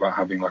mention about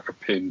having like a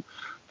pin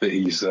that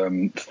he's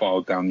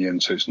filed down the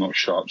end so it's not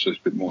sharp, so it's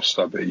a bit more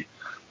stubby,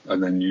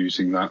 and then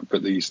using that.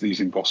 But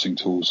these embossing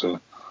tools are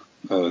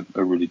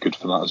really good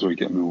for that as well. You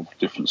get them all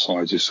different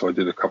sizes. So I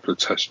did a couple of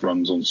test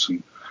runs on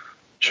some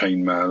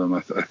chainmail, and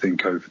I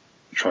think I've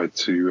tried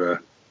to.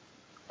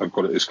 I've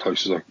got it as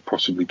close as I could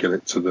possibly get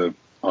it to the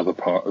other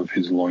part of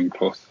his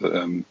loincloth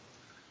that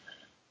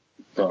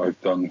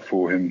I've done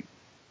for him.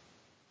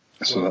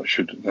 So Well,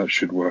 that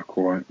should work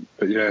all right.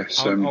 But yes,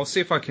 I'll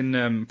see if I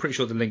can. Pretty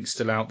sure the link's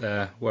still out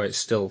there, where it's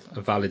still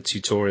a valid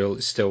tutorial.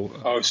 It's still.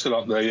 It's still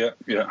up there. Yeah,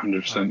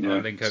 100%. Yeah.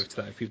 I'll link over to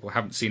that if people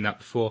haven't seen that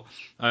before.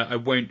 I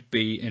won't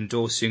be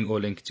endorsing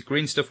or linking to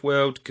Green Stuff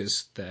World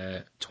because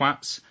they're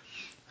twats.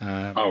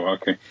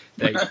 Okay.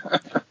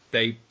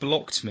 They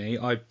blocked me.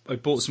 I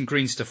bought some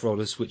Green Stuff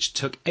rollers, which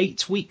took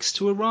 8 weeks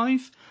to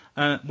arrive.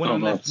 When I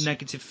left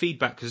negative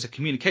feedback because the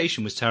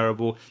communication was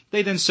terrible,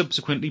 they then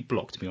subsequently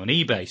blocked me on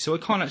eBay, so I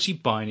can't actually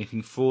buy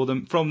anything from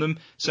them.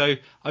 So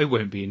I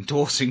won't be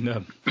endorsing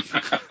them.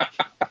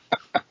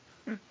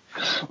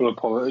 Well,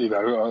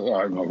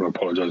 I'm not going to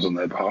apologise on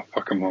their behalf.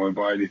 I won't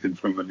buy anything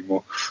from them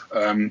anymore.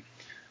 I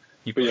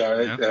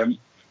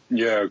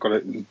got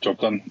it, job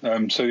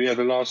done. So yeah,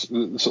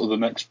 the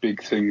next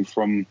big thing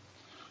from,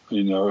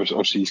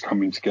 obviously he's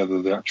coming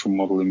together, the actual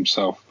model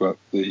himself, but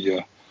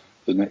the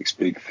next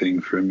big thing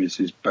for him is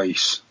his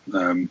base.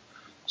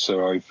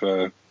 So I've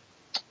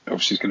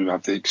obviously he's going to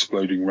have the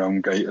exploding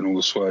realm gate and all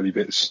the swirly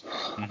bits.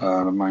 Mm-hmm.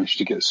 I managed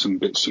to get some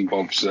bits and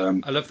bobs. I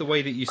love the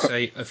way that you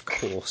say "of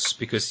course"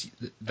 because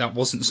that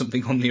wasn't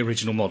something on the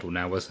original model.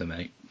 Now, was there,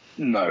 mate?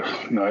 No,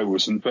 it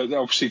wasn't. But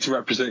obviously, to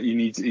represent,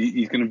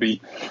 he's going to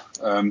be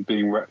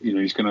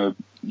he's going to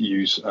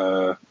use.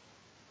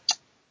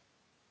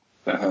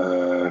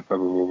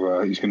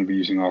 He's going to be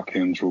using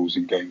Archaon's rules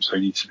in games, so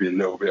he needs to be a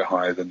little bit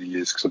higher than he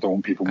is because I don't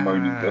want people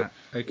moaning that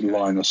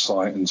line of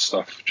sight and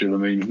stuff. Do you know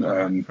what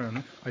I mean? Fair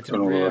enough. I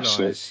didn't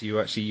realise you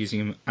were actually using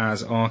him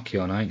as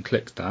Archaon. I ain't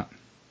clicked that.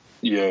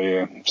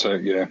 Yeah. So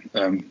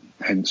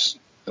hence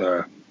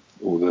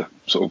all the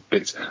sort of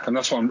bits, and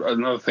that's what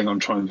another thing I'm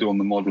trying to do on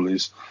the model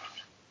is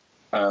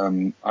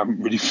I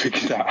haven't really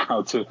figured out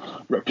how to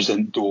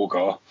represent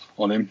Dorgar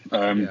on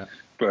him.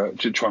 But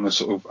trying to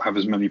sort of have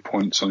as many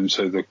points on him,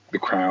 so the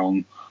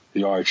crown,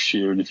 the eye of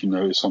Sheeran, if you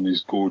notice on his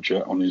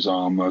gorget, on his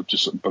armour,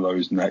 just sort of below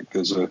his neck,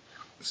 there's a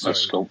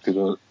sculpted.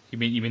 You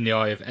mean the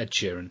eye of Ed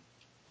Sheeran?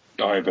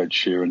 Eye of Ed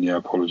Sheeran, yeah.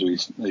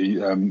 Apologies.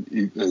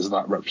 There's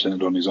that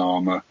represented on his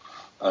armour.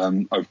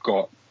 I've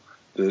got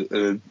I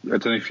don't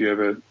know if you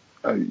ever,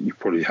 you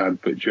probably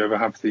had, but do you ever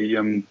have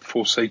the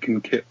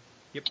Forsaken kit?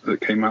 Yep.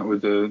 That came out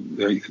with the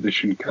 8th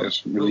edition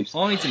release?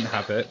 Well, I didn't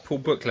have it. Paul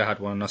Buckler had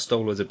one, and I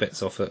stole loads of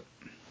bits off it.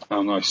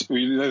 Oh, nice. Well,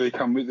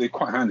 they're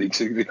quite handy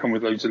because they come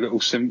with loads of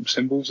little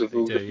symbols of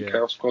all different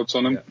Chaos Gods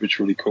on them, which is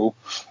really cool.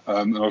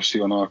 And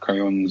obviously on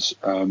Archaon's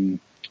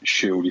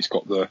shield, he's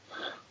got the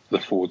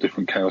 4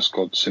 different Chaos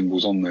God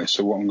symbols on there.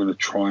 So what I'm going to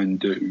try and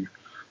do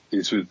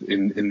is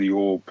in the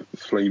orb,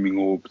 flaming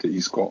orb that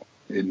he's got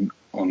holding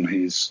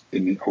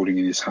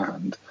in his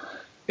hand,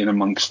 in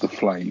amongst the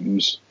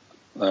flames,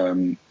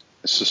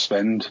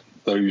 suspend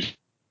those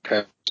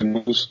Chaos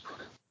symbols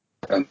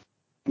and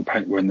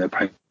paint when they're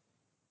painted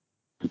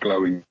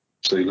glowing,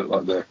 so they look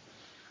like they're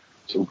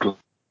sort of glowing.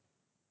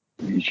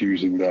 He's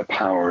using their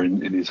power in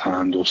his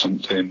hand or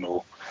something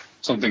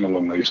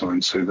along those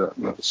lines. So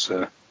that's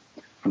I'm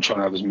trying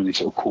to have as many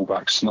sort of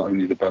callbacks, not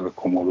only the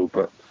Be'lakor model,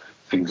 but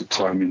things that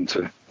tie him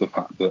into the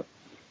fact that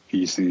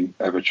he's the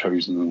ever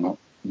chosen and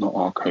not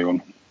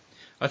Archaon.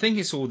 I think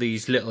it's all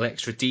these little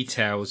extra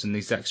details and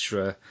these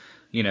extra,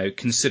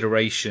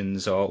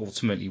 considerations are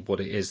ultimately what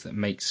it is that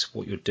makes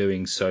what you're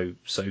doing so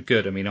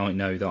good. I mean, I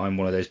know that I'm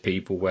one of those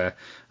people where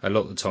a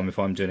lot of the time if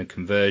I'm doing a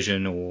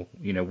conversion or,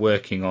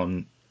 working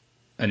on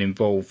an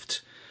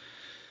involved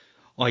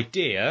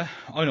idea,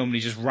 I normally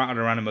just rattle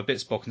around in my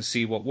Bitsbox and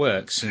see what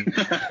works. And,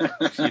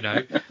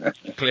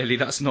 clearly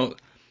that's not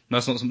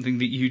something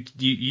that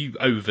you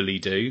overly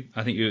do.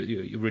 I think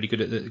you're really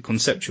good at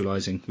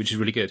conceptualizing, which is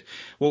really good.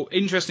 Well,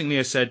 interestingly,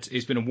 I said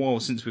it's been a while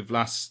since we've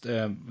last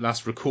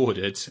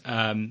recorded,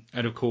 and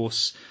of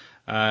course,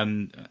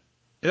 has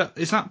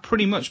that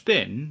pretty much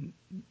been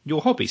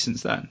your hobby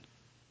since then?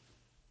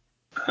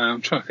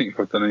 I'm trying to think if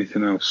I've done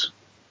anything else.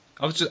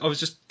 I was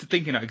just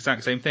thinking that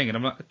exact same thing, and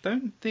I'm like, I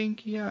don't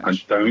think he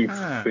actually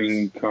has.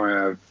 Think I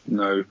have.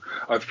 No,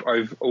 I've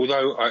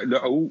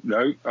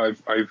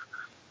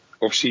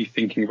obviously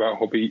thinking about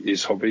hobby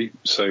is hobby.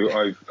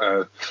 So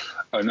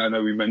I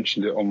know we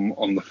mentioned it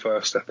on the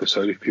first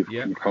episode. If people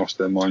can cast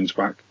their minds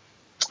back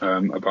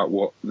about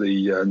what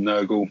the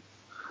Nurgle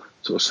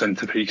sort of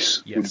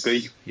centerpiece would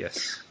be.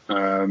 Yes.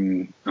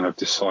 And I've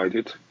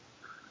decided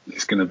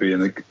it's going to be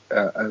an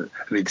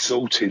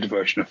exalted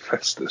version of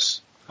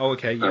Festus. Oh,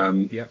 okay.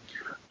 Yeah.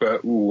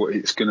 But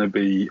it's going to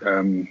be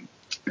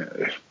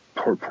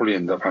probably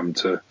end up having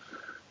to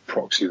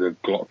proxy the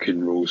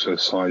Glotkin rules, a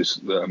size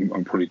that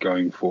I'm probably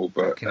going for.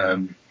 But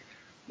so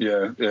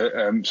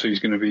he's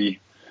going to be,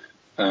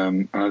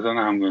 and I don't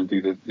know how I'm going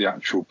to do the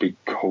actual big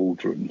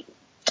cauldron.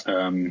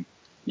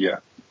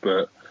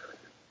 But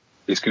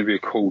it's going to be a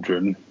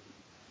cauldron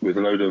with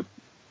a load of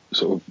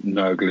sort of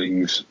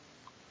nurglings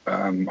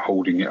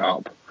holding it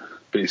up,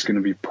 but it's going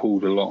to be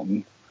pulled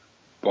along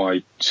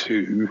by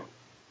 2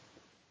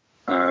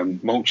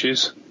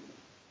 mulches.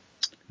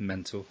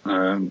 Mental.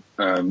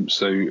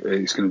 So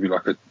it's going to be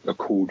like a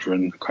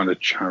cauldron kind of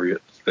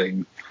chariot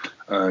thing,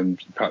 and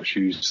perhaps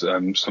use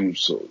some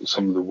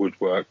of the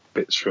woodwork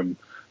bits from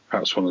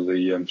perhaps one of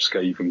the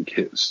Skaven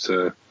kits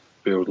to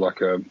build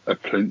like a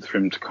plinth for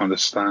him to kind of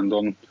stand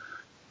on.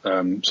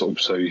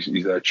 So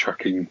he's there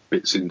chucking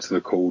bits into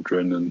the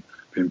cauldron and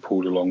being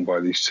pulled along by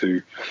these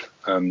 2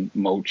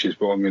 mulches.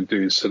 But what I'm going to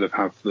do, instead of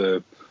have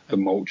the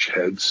mulch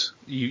heads.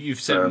 You've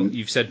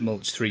said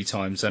mulch 3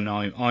 times, and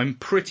I'm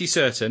pretty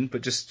certain.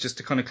 But just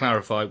to kind of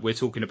clarify, we're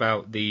talking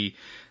about the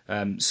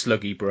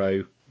Sluggy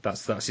Bro.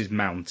 That's his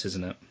mount,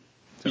 isn't it?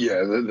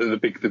 Yeah,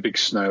 the big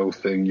snail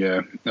thing.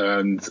 Yeah,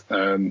 and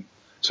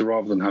so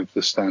rather than have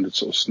the standard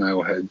sort of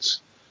snail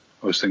heads,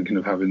 I was thinking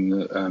of having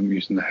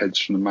using the heads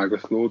from the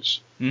Magath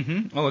Lords.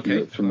 Mm-hmm. Oh,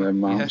 okay. From their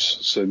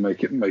mounts, so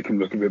make them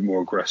look a bit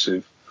more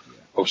aggressive. Yeah.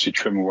 Obviously,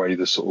 trim away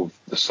the sort of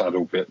the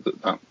saddle bit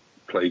that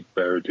plague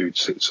bearer dude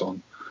sits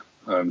on,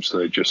 so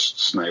they're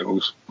just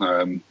snails.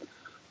 And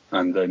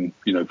then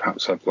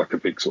perhaps have like a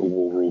big sort of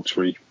war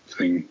altar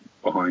thing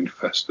behind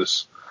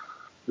Festus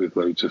with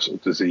loads of sort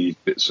of disease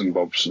bits and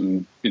bobs,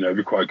 and it'd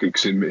be quite good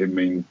because it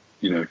mean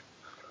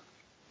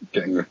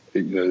getting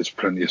there's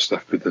plenty of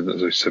stuff with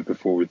as I said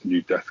before, with the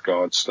new Death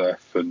Guard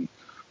stuff, and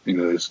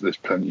there's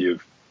plenty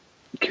of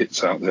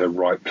kits out there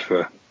ripe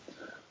for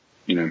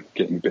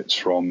getting bits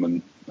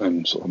from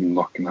and sort of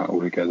knocking that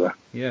all together.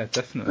 Yeah,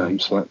 definitely.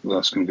 So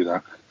that's going to be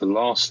that. The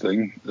last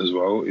thing as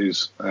well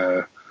is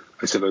I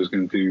said I was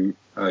going to do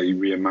a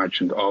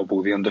reimagined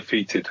Arbor the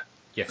Undefeated.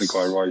 Yes. The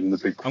guy riding the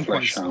big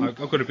flesh hound. I've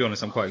got to be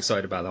honest, I'm quite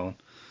excited about that one.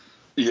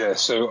 Yeah,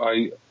 so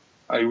I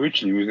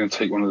originally was going to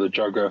take one of the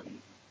Jugger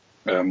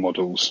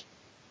models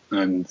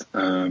and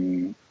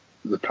the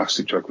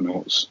plastic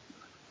Juggernauts.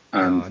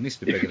 And it needs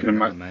to be bigger than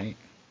that, mate.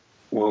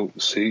 Well,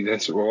 see,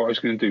 what I was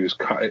going to do is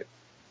cut it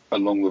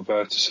along the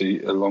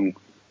vertice, along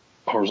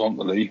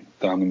horizontally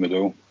down the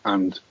middle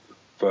and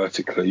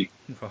vertically,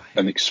 right.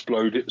 and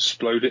explode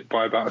it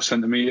by about 1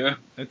 centimetre.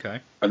 Okay.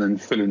 And then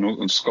fill in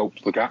and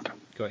sculpt the gap.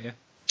 Got you.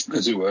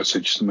 As it were, so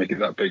just to make it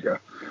that bigger.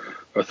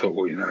 I thought,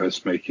 well,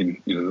 it's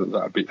making,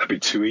 that'd be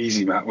too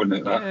easy, Matt, wouldn't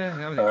it?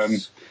 Yeah,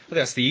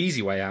 that's the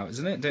easy way out,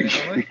 isn't it? Doing it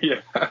that way?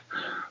 Yeah.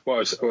 Well,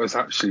 I was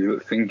actually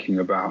thinking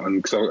about,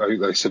 and because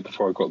I said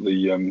before,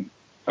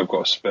 I've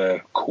got a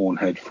spare corn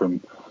head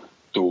from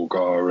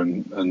Dorgar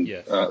and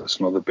yes.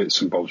 Some other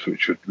bits and bobs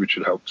which would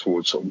help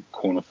towards sort of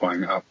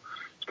cornifying it up.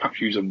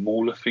 Perhaps use a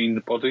Mauler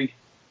Fiend body.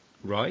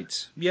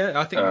 Right. Yeah,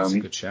 I think that's a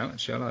good shout.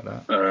 Actually, I like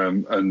that.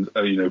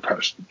 And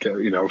perhaps get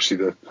obviously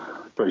the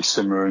very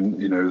similar, and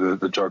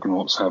the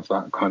Juggernauts have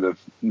that kind of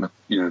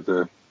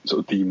the sort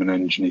of demon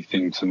engine-y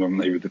thing to them,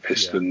 maybe with the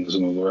pistons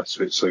and all the rest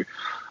of it. So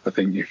I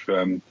think if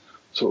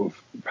sort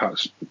of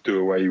perhaps do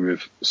away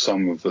with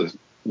some of the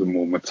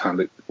more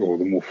metallic or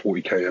the more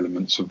 40k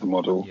elements of the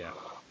model,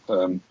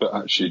 but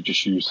actually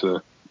just use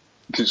because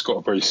it's got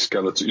a very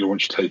skeleton.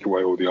 Once you take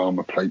away all the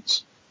armor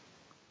plates,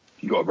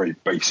 you've got a very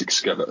basic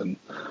skeleton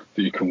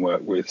that you can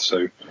work with.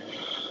 So,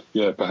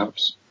 yeah,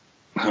 perhaps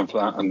have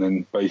that, and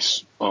then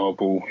base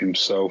Arbor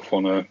himself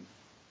on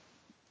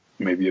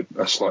maybe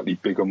a slightly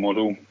bigger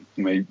model,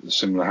 maybe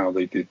similar how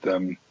they did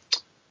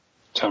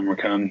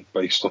Tamrakan,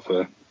 based off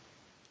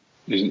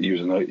he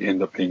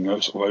ended up being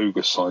a sort of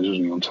ogre size,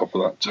 wasn't he, on top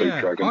of that toad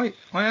dragon?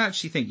 I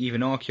actually think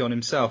even Archeon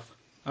himself,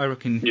 I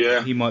reckon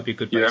he might be a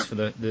good base for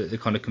the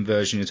kind of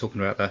conversion you're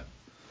talking about there.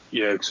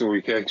 Yeah,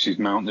 because he's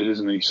mounted,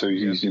 isn't he? So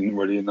he's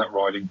already in that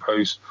riding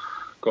pose.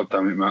 God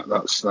damn it, Matt,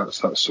 that's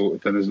that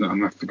sorted then, isn't it? I'm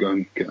going to have to go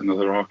and get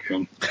another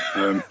Archeon.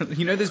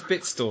 There's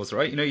bit stores,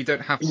 right? You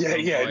don't have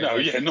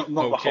to. Not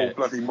the whole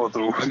bloody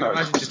model. No.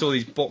 Imagine just all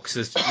these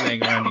boxes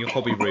laying around your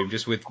hobby room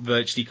just with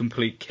virtually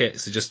complete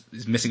kits.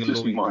 It's missing a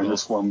loincloth.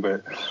 Minus one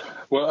bit.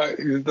 Well,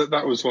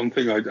 that was one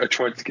thing. I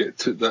tried to get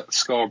to that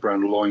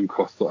Scarbrand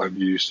loincloth that I've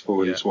used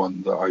for his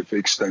one that I've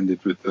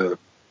extended with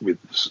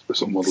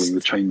sort of modelling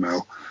the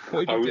chainmail.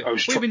 What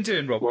have you been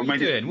doing, Rob? What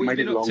have you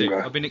been up to?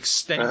 I've been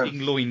extending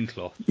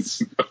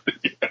loincloths.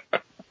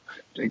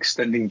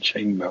 Extending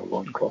chainmail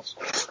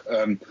loincloths.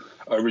 I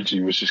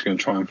originally was just going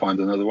to try and find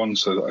another one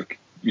so that I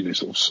could,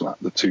 sort of slap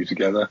the two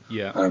together.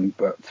 Yeah.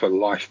 But for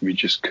life, we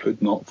just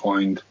could not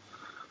find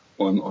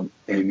one on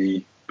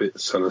any bit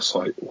seller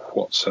site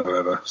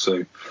whatsoever.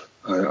 So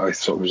I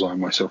sort of resigned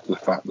myself to the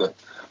fact that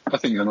I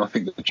think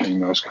the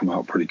chainmail's come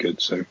out pretty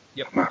good, so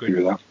Yep, I'm happy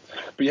with that.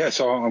 But yeah,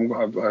 so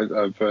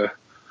I'm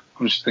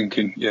just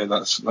thinking, yeah,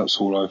 that's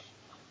all I've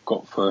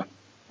got for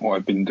what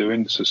I've been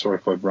doing. So sorry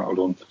if I've rattled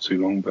on for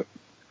too long, but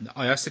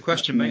I asked the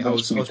question, mate. I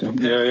was prepared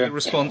for your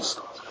response.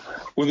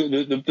 Well,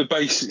 the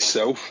base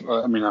itself,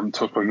 I mean, I haven't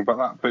spoken about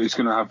that, but it's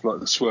going to have like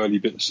the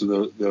swirly bits of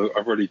the.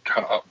 I've already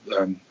cut up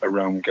a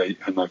round gate,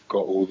 and I've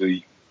got all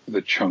the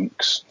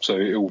chunks, so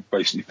it will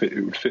basically fit.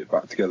 It would fit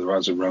back together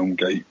as a round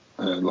gate,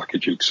 like a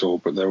jigsaw.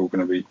 But they're all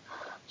going to be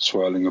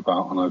swirling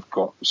about, and I've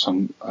got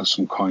some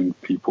kind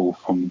people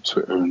from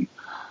Twitter and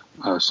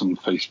some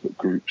Facebook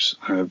groups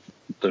have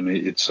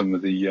donated some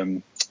of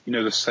the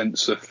the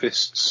sensor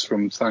fists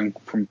from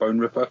Bone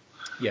Ripper.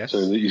 Yes. So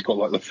he's got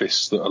like the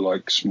fists that are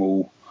like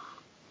small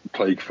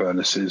plague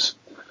furnaces.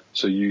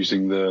 So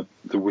using the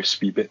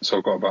wispy bits,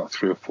 I've got about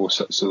 3 or 4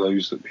 sets of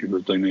those that people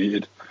have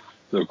donated.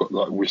 They've got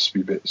like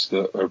wispy bits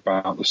that are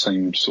about the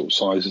same sort of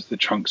size as the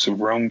chunks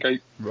of Realm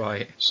Gate.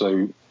 Right.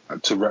 So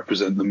to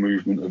represent the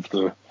movement of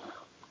the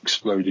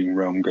exploding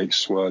Realm Gate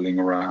swirling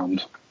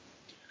around,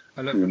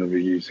 I'm going to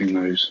be using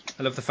those.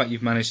 I love the fact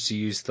you've managed to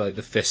use like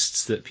the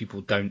fists that people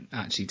don't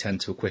actually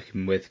tend to equip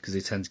them with, because they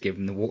tend to give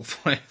them the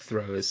waterfire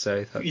throwers.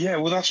 So yeah,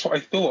 well, that's what I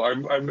thought.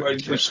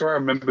 I'm sure I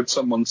remembered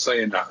someone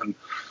saying that, and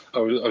I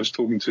was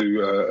talking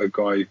to a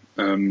guy.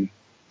 I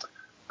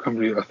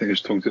think I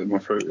was talking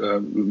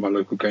to my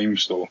local game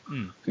store,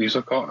 and he's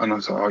like, and I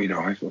was like,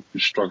 I'm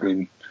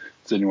struggling.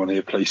 Does anyone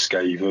here play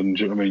Skaven?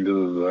 Do you know what I mean?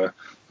 Do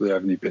they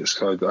have any bits?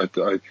 I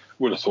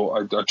would have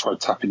thought I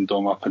tried tapping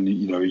Dom up, and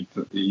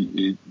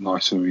he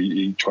nice, and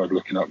he tried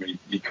looking up me.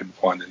 He couldn't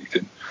find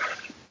anything.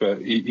 But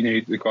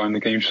the guy in the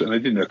game store, and it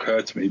didn't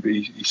occur to me. But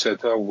he said,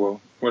 "Oh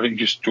well, why don't you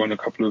just join a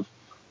couple of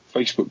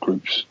Facebook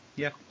groups?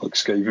 Yeah, like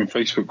Skaven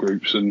Facebook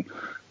groups." And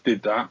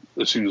did that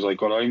as soon as I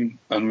got home,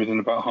 and within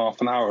about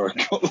half an hour,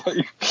 I got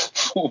like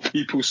 4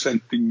 people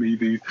sending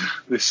me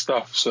this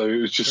stuff. So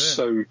it was just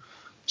so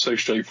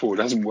straightforward.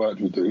 It hasn't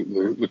worked with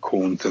the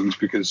corn things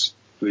because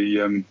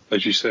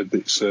as you said,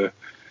 it's a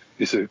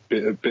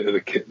bit of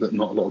the kit that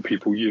not a lot of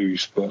people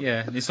use. But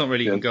yeah, it's not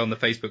really. You can go on the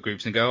Facebook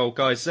groups and go, "Oh,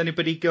 guys, has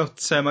anybody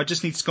got? I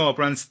just need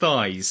Scarbrand's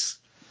thighs."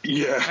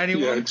 Yeah,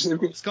 anyone? Yeah.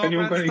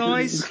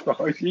 Scarbrand's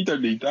thighs? You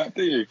don't need that,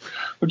 do you?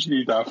 What do you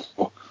need that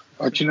for?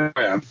 Do you know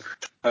I am?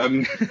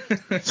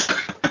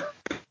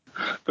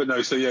 But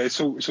no, so yeah, it's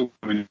all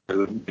coming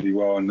together really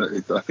well, and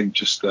I think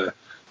just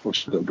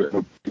watch a little bit of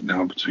a break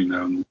now between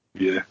now and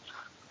the year.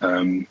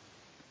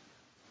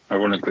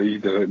 Ironically,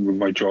 with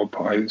my job,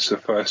 it's the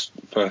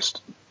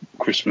first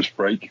Christmas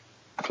break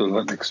for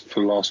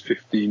the last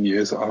 15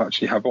 years that I'll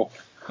actually have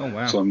off. Oh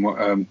wow! So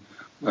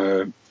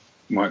I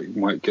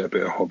might get a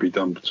bit of hobby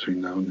done between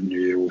now and the new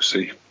year. We'll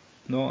see.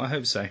 No, I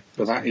hope so.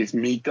 But that is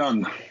me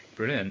done.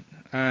 Brilliant.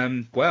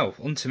 Well,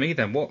 on to me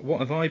then. What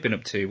have I been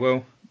up to?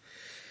 Well,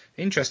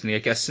 interestingly, I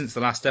guess since the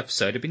last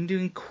episode, I've been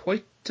doing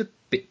quite a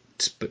bit,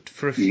 but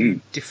for a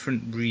few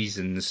different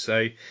reasons.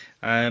 So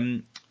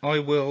I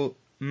will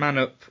man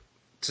up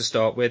to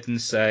start with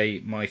and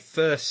say my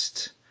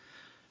first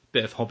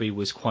bit of hobby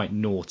was quite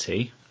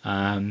naughty,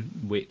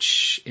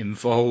 which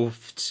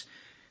involved...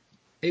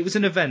 It was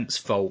an event's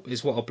fault,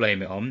 is what I'll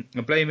blame it on.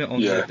 I blame it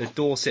on the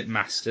Dorset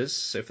Masters.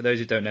 So for those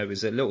who don't know, it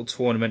was a little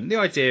tournament. And the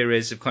idea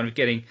is of kind of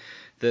getting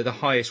the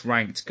highest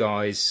ranked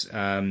guys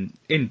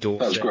in Dorset.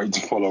 That was great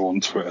to follow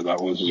on Twitter,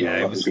 that was.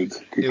 That was good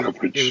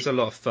coverage. It was a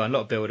lot of fun, a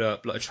lot of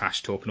build-up, a lot of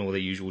trash talk and all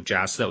the usual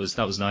jazz. So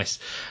that was nice.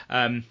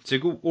 So we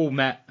all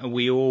met and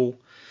we were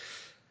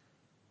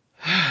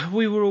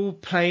all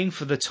playing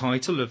for the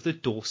title of the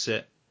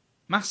Dorset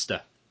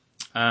Master.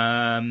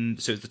 So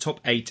it's the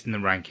top 8 in the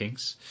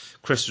rankings.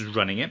 Chris was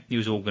running it. He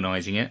was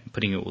organising it,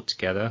 putting it all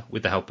together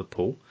with the help of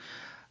Paul.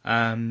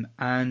 And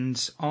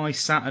I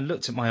sat and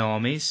looked at my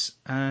armies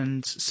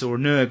and saw a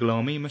Nurgle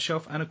army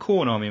myself and a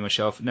Khorne army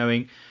myself,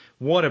 knowing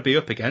what I'd be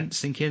up against,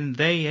 thinking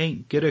they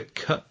ain't gonna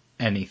cut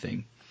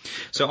anything.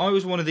 So I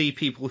was one of the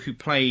people who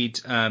played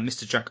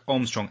Mr. Jack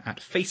Armstrong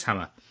at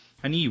Facehammer,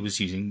 and he was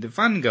using the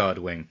Vanguard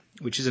Wing,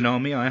 which is an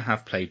army I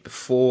have played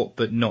before,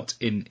 but not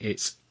in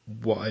its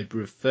what I'd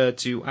refer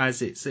to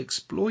as its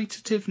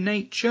exploitative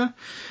nature.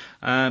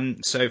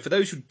 So for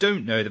those who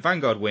don't know, the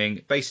Vanguard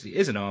Wing basically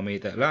is an army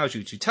that allows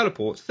you to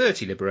teleport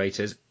 30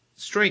 Liberators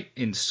straight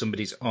into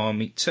somebody's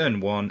army turn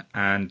 1,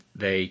 and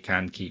they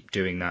can keep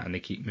doing that and they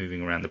keep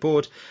moving around the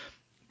board.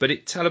 But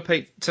it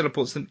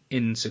teleports them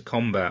into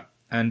combat.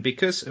 And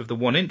because of the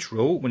 1-inch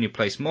rule, when you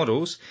place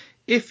models,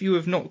 if you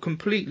have not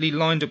completely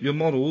lined up your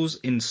models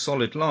in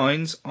solid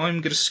lines, I'm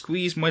going to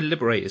squeeze my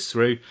Liberators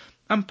through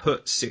and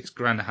put 6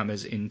 Grand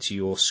Hammers into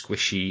your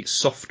squishy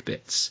soft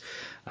bits.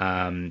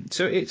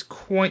 So it's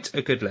quite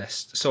a good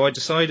list. So I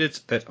decided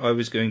that I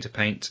was going to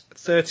paint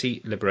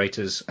 30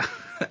 Liberators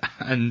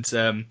and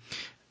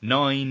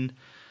 9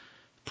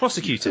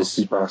 Prosecutors.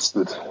 Filthy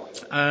bastard.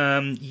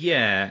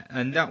 Yeah,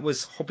 and that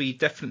was hobby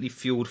definitely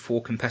fueled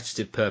for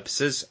competitive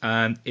purposes.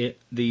 The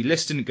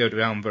list didn't go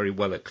down very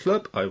well at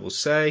club, I will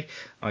say.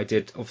 I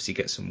did obviously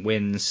get some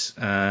wins,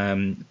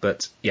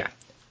 but yeah.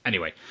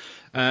 Anyway,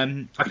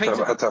 I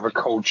had to have a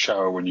cold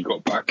shower when you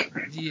got back.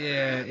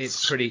 Yeah,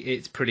 it's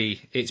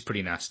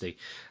pretty nasty.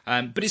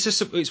 But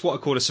it's what I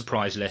call a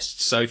surprise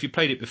list. So if you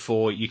played it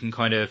before, you can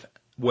kind of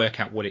work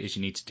out what it is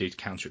you need to do to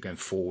counter it going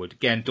forward.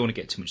 Again, don't want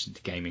to get too much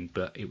into gaming,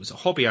 but it was a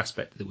hobby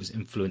aspect that was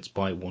influenced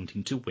by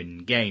wanting to win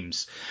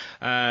games.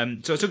 So I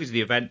took it to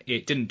the event.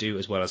 It didn't do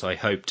as well as I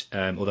hoped,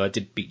 although I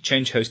did beat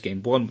Change Host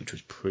Game 1, which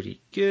was pretty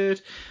good.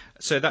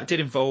 So that did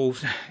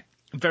involve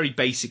very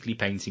basically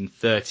painting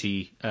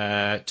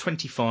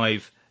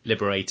 25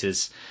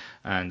 Liberators,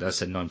 and as I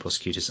said, 9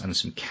 prosecutors and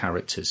some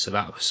characters. So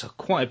that was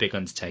quite a big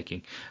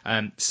undertaking.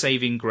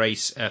 Saving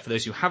grace, for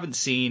those who haven't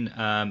seen,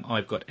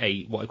 I've got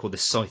what I call the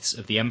Scythes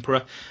of the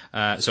Emperor.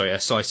 A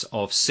Scythe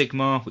of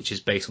Sigmar, which is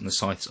based on the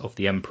Scythes of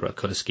the Emperor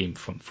colour scheme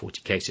from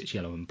 40k, so it's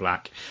yellow and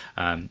black,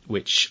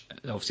 which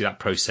obviously that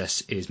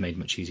process is made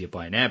much easier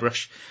by an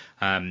airbrush.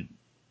 And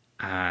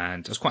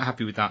I was quite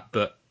happy with that,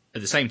 but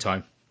at the same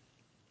time,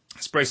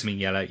 spray something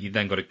yellow, you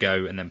then got to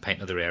go and then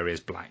paint other areas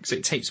black. So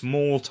it takes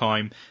more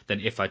time than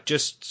if I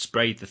just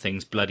sprayed the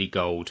things bloody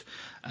gold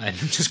and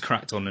just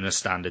cracked on in a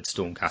standard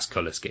Stormcast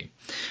colour scheme.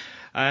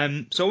 So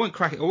I won't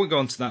go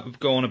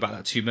on about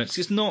that too much.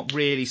 It's not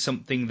really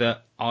something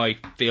that I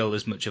feel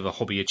as much of a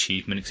hobby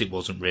achievement, because it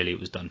wasn't really. It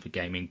was done for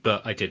gaming,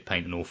 but I did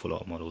paint an awful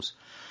lot of models.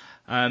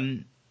 So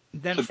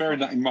bearing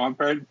that in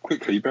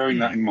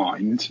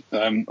mind,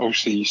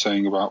 obviously you're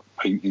saying about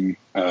painting.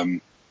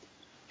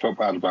 Felt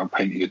bad about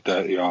painting a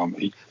dirty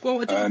army.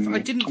 Well, I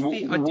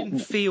didn't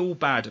feel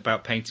bad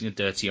about painting a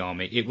dirty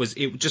army.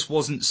 It just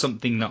wasn't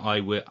something that I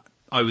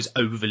was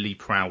overly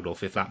proud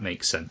of, if that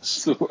makes sense.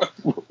 So,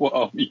 what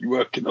army are you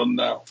working on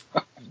now?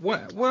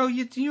 Well,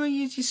 you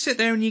sit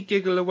there and you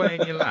giggle away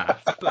and you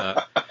laugh,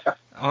 but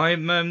I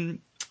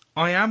am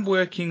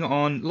working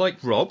on, like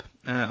Rob,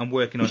 I'm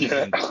working on a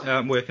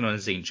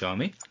Tzeentch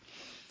army.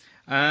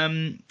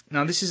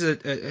 Now, this is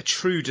a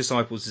true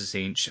Disciples of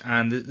Tzeentch,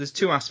 and there's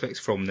two aspects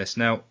from this.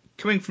 Now,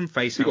 coming from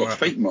Facehammer... You've got a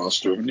Fate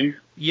Master, haven't you?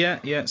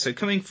 Yeah. So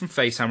coming from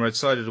Facehammer, I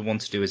decided I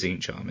wanted to do a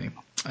Tzeentch army.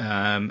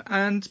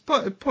 And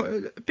a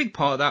big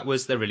part of that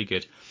was they're really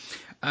good.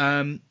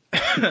 But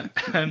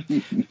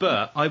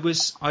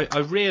I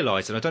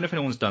realised, and I don't know if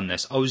anyone's done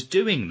this, I was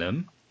doing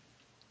them...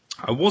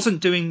 I wasn't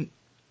doing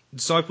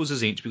Disciples of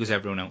Tzeentch because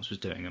everyone else was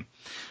doing them.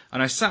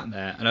 And I sat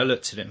there and I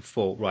looked at it and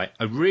thought, right,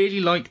 I really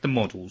like the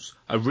models.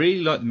 I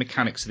really like the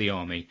mechanics of the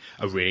army.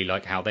 I really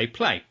like how they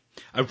play.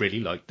 I really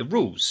like the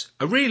rules.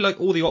 I really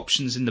like all the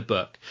options in the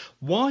book.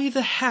 Why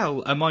the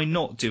hell am I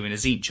not doing a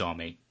Tzeentch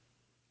army?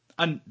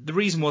 And the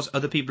reason was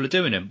other people are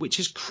doing them, which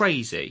is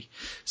crazy.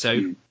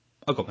 So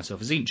I got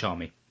myself a Tzeentch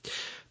army.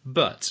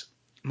 But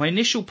my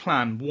initial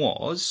plan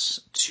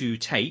was to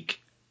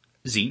take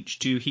Tzeentch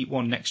to Heat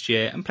 1 next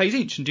year and play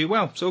Tzeentch and do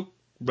well. So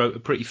wrote a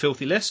pretty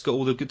filthy list, got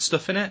all the good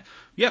stuff in it.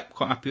 Yep,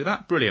 quite happy with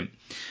that. Brilliant.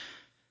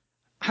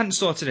 Hadn't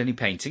started any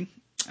painting.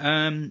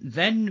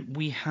 Then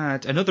we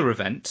had another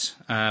event,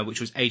 which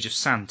was Age of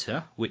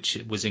Santa,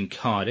 which was in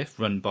Cardiff,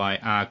 run by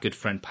our good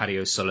friend Paddy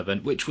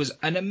O'Sullivan, which was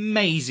an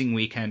amazing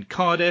weekend.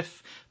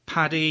 Cardiff,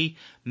 Paddy,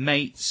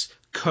 mates,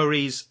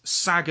 curries,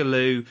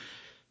 Sagaloo.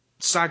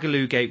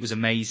 Sagaloo Gate was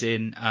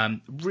amazing.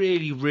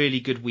 Really,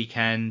 really good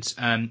weekend.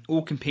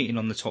 All competing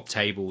on the top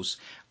tables.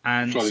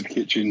 And flooded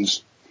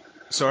kitchens.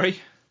 Sorry?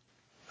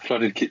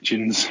 Flooded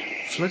kitchens.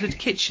 Flooded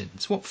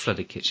kitchens? What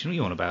flooded kitchen? What are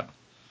you on about?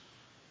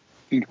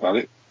 Think about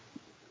it.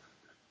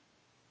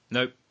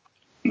 Nope.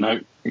 No.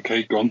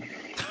 Okay, gone.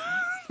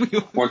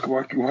 Why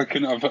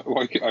couldn't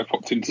I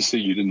popped in to see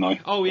you, didn't I?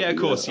 Oh yeah, of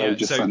course, yeah.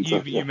 So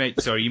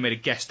you made a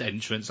guest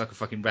entrance like a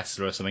fucking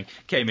wrestler or something.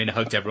 Came in,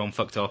 hugged everyone,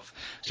 fucked off.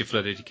 She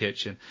flooded your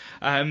kitchen.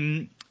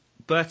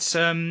 But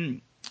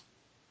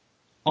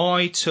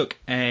I took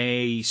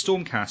a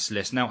Stormcast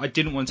list. Now I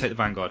didn't want to take the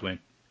Vanguard win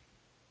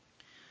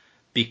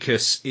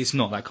because it's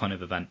not that kind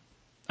of event.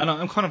 And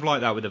I'm kind of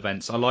like that with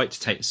events. I like to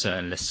take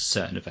certain lists of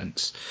certain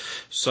events.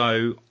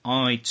 So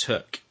I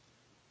took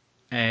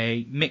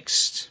a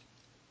mixed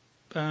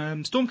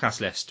Stormcast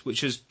list,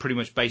 which was pretty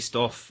much based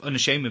off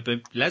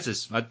unashamedly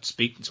Les's. I'd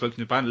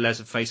spoken about Les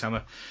of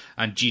Facehammer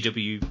and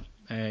GW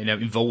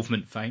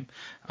involvement fame.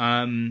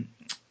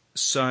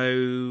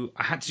 So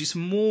I had to do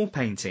some more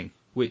painting,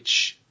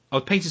 which I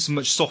was painting some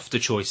much softer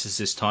choices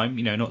this time,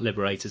 not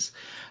Liberators.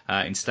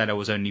 Instead, I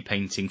was only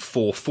painting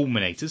 4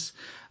 Fulminators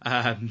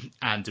and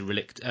a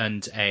Relict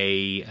and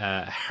a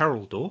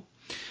Heraldor.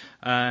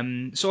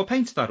 So I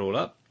painted that all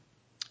up.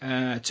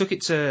 Took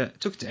it to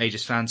Age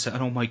of Santa,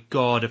 and oh my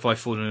god, have I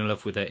fallen in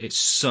love with it. It's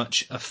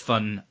such a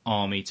fun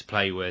army to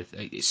play with.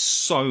 It's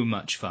so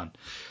much fun.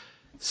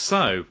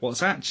 So,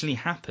 what's actually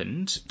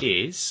happened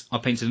is I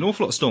painted an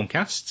awful lot of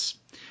Stormcasts.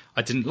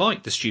 I didn't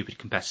like the stupid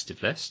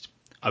competitive list.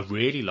 I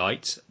really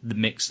liked the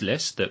mixed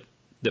list that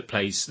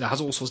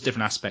has all sorts of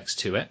different aspects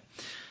to it.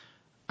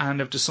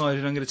 And I've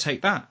decided I'm going to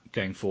take that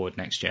going forward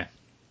next year.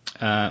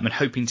 I'm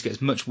hoping to get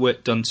as much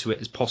work done to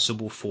it as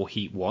possible for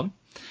Heat 1.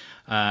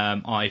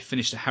 I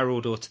finished a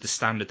Heraldor to the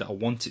standard that I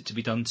want it to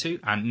be done to,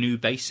 and new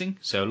basing,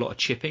 so a lot of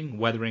chipping,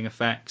 weathering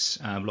effects,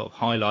 a lot of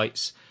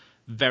highlights.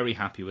 Very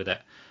happy with it.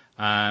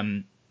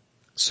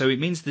 So it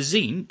means the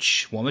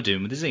Tzeentch. What am I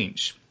doing with the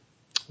Tzeentch?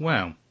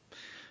 Well,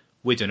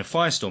 we're doing a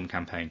Firestorm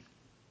campaign.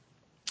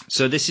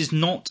 So this is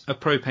not a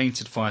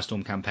pro-painted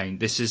Firestorm campaign.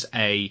 This is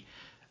a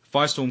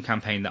Firestorm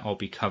campaign that I'll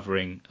be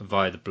covering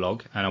via the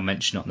blog, and I'll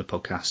mention it on the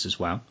podcast as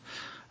well.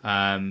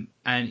 And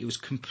it was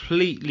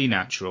completely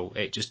natural.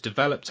 It just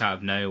developed out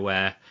of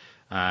nowhere.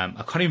 I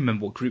can't even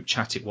remember what group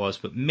chat it was,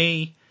 but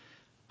me,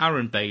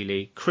 Aaron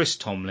Bailey, Chris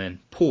Tomlin,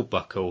 Paul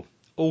Buckle,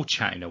 all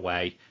chatting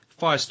away.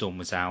 Firestorm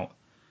was out,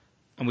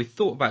 and we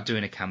thought about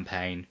doing a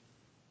campaign.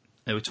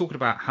 They were talking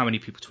about how many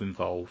people to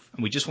involve,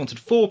 and we just wanted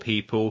 4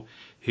 people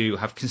who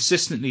have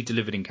consistently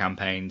delivered in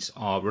campaigns,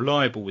 are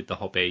reliable with the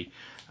hobby,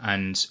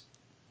 and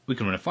we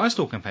can run a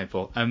Firestorm campaign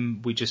for.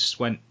 And we just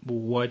went, well,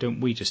 why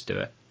don't we just do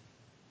it?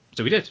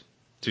 So we did.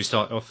 So we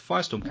started off a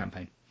Firestorm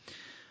campaign.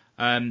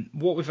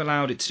 What we've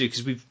allowed it to do,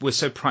 because we're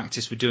so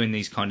practiced with doing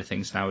these kind of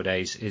things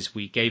nowadays, is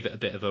we gave it a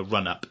bit of a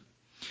run-up.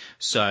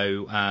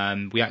 So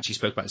we actually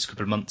spoke about this a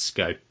couple of months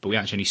ago, but we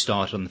actually only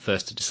started on the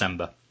 1st of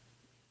December.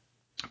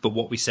 But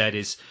what we said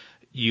is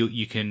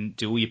you can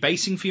do all your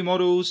basing for your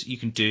models, you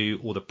can do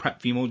all the prep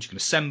for your models, you can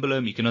assemble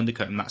them, you can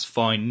undercut them, that's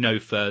fine, no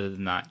further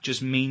than that. It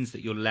just means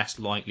that you're less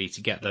likely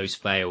to get those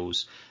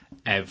fails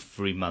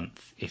every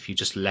month if you're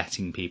just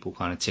letting people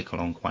kind of tick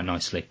along quite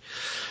nicely.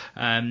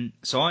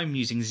 So I'm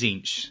using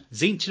Tzeentch.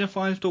 Tzeentch in a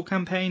Firestorm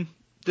campaign,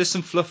 there's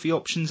some fluffy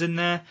options in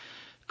there.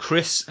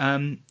 Chris,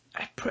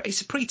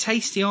 it's a pretty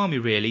tasty army,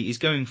 really. He's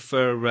going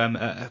for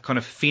a kind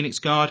of Phoenix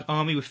Guard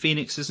army with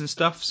phoenixes and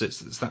stuff, so it's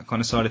that kind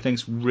of side of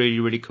things. Really,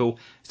 really cool.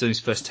 He's done his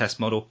first test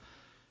model.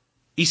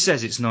 He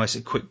says it's nice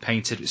and quick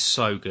painted. It's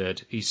so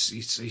good. He's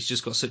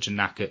just got such a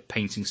knack at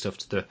painting stuff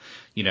to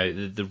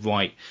the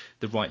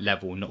right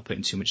level, not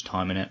putting too much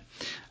time in it.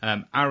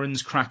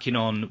 Aaron's cracking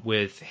on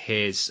with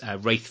his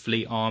Wraith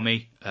Fleet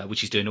army,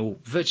 which he's doing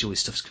virtually all his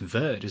stuff's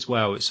converted as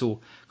well. It's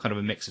all kind of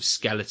a mix of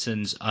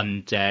skeletons,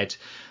 undead,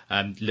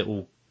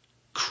 little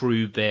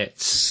crew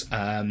bits.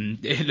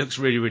 It looks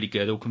really, really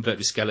good. All converted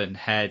with skeleton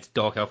head,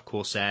 Dark Elf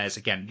Corsairs.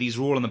 Again, these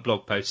are all on the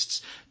blog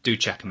posts. Do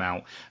check them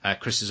out.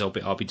 Chris's I'll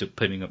be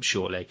putting up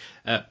shortly.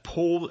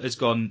 Paul has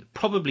gone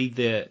probably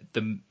the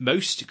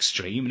most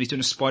extreme, and he's doing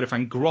a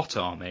Spider-Fan Grot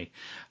army.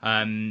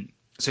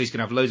 So he's going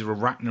to have loads of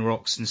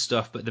Arachnaroks and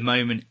stuff, but at the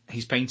moment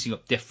he's painting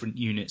up different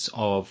units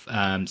of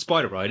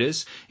Spider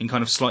Riders in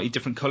kind of slightly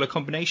different colour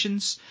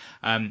combinations.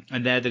 And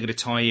they're going to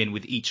tie in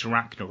with each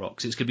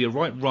Arachnarok. So it's going to be a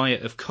right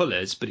riot of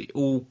colours, but it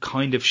all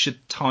kind of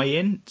should tie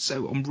in.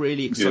 So I'm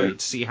really excited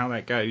to see how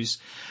that goes.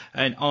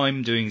 And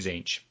I'm doing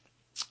Tzeentch.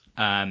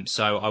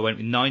 So I went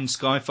with 9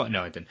 Skyfire.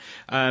 No, I didn't.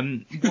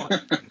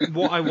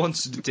 What I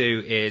wanted to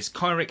do is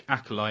Kyric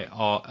Acolytes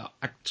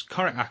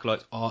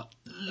are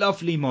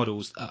lovely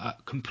models,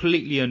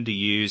 completely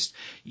underused.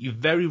 You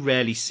very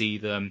rarely see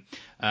them.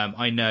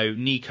 I know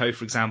Nico,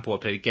 for example, I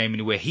played a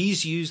game where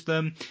he's used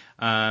them,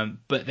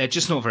 but they're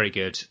just not very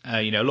good.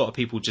 A lot of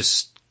people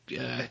just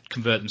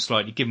convert them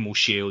slightly, give them all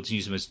shields, and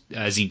use them as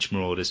Tzeentch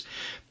Marauders.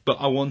 But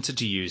I wanted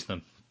to use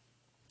them.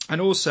 And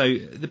also,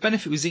 the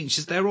benefit with Tzeentch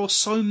is there are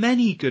so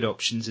many good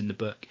options in the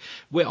book.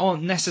 We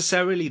aren't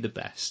necessarily the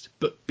best,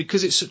 but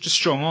because it's such a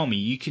strong army,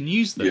 you can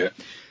use them. Yeah.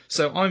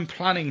 So I'm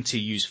planning to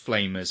use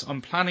Flamers.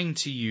 I'm planning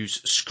to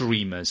use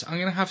Screamers. I'm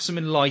going to have some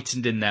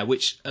Enlightened in there,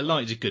 which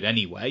Enlightened are good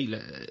anyway,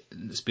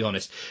 let's be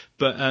honest.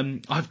 But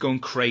I've gone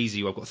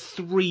crazy. I've got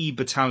 3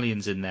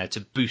 battalions in there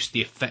to boost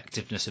the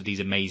effectiveness of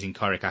these amazing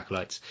Kyric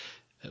Acolytes,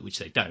 which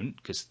they don't,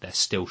 because they're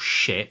still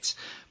shit.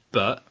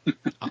 But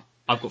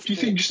I've got 4. Do you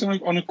think, just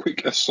on a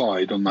quick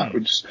aside on that,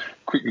 we'll just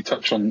quickly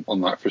touch on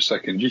that for a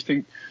second. Do you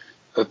think,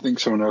 I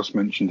think someone else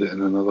mentioned it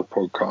in another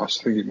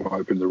podcast, I think it might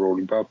have been the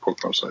Rolling Bad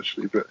podcast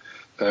actually, but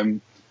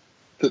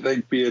that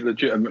they'd be a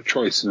legitimate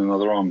choice in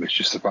another army. It's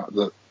just the fact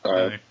that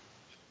No.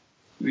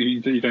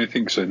 you don't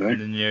think so, no?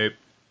 Nope.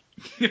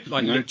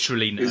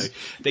 Literally no.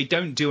 They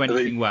don't do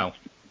anything well.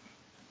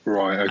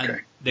 Right, okay.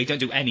 And they don't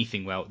do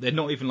anything well. They're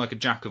not even like a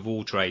jack of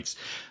all trades.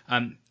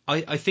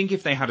 I think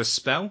if they had a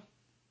spell,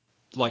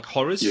 like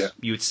Horrors,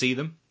 you would see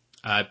them,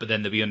 but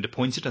then they'll be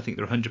underpointed. I think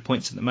they're 100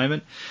 points at the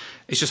moment.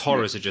 It's just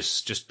Horrors are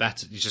just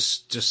better.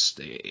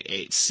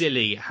 It's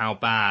silly how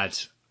bad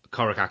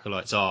Kyric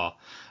Acolytes are.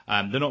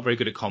 They're not very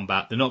good at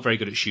combat. They're not very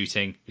good at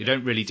shooting. They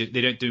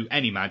don't do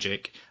any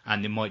magic,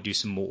 and they might do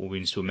some mortal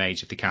wounds to a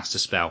mage if they cast a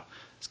spell.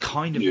 It's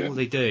kind of all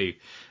they do.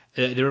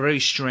 They're a very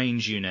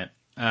strange unit.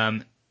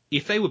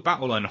 If they were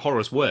battle line and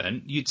Horrors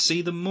weren't, you'd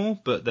see them more,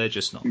 but they're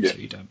just not, so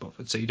you don't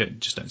bother. So you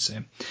don't see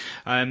them.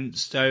 I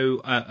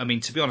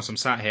mean, to be honest, I'm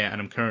sat here and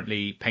I'm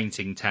currently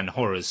painting 10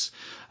 Horrors,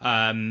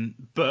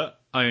 but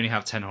I only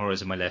have 10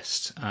 Horrors in my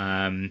list,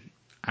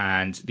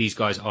 and these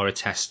guys are a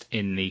test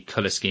in the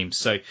colour scheme.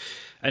 So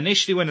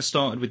initially, when I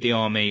started with the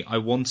army, I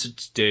wanted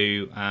to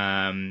do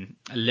a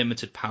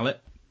limited palette.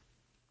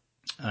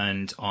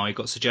 And I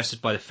got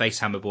suggested by the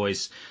Facehammer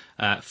boys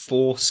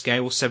 4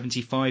 scale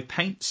 75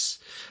 paints.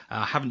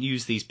 I haven't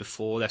used these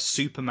before. They're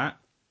super matte.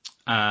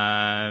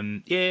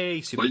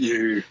 Yay, super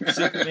you.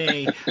 Super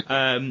me.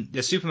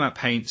 They're super matte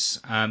paints,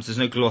 so there's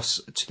no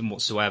gloss to them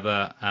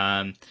whatsoever.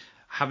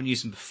 Haven't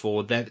used them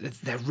before.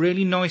 They're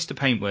really nice to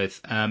paint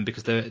with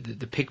because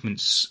the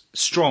pigment's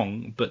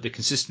strong, but the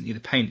consistency of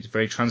the paint is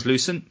very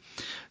translucent.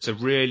 So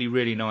really,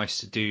 really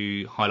nice to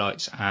do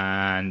highlights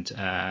and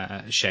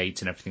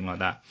shades and everything like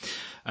that.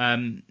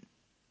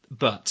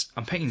 But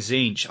I'm painting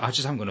Tzeentch. I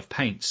just haven't got enough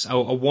paints. I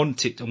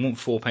want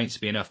 4 paints to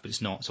be enough, but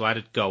it's not. So I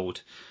added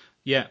gold.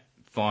 Yeah,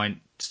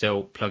 fine.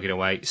 Still plug it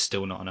away.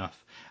 Still not enough.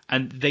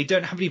 And they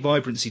don't have any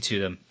vibrancy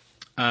to them.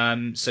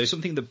 So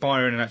something that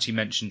Byron had actually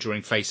mentioned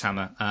during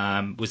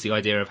Facehammer was the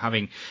idea of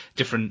having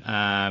different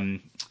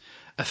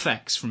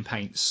effects from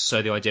paints.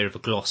 So the idea of a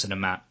gloss and a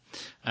matte,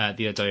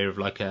 the idea of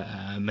like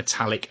a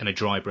metallic and a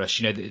dry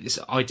brush. This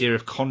idea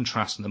of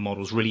contrast in the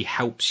models really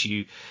helps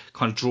you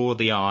kind of draw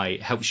the eye,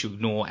 helps you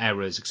ignore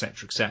errors,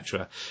 etc.,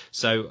 etc.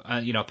 So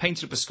I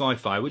painted up a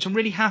Skyfire, which I'm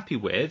really happy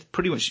with,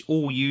 pretty much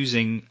all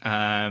using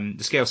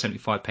the Scale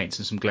 75 paints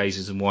and some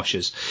glazes and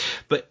washes.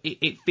 But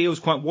it feels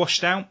quite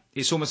washed out.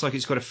 It's almost like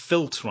it's got a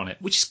filter on it,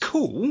 which is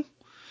cool,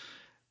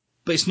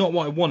 but it's not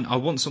what I want. I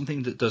want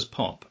something that does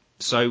pop.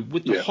 So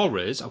with the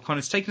horrors, I've kind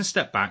of taken a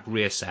step back,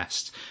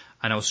 reassessed,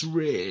 and I was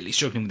really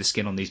struggling with the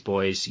skin on these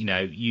boys,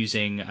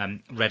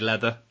 using red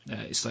leather.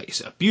 It's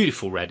a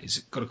beautiful red. It's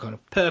got a kind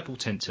of purple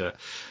tint to it.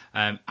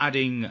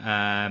 Adding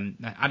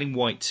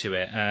white to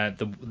it.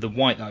 The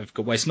white that I've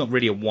got, well, it's not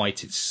really a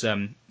white. It's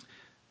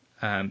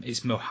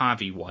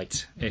Mojave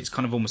white. It's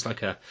kind of almost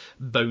like a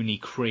bony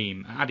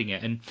cream. Adding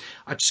it, and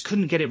I just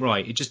couldn't get it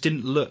right. It just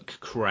didn't look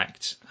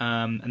correct.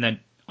 And then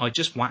I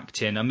just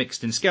I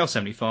mixed in Scale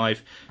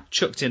 75,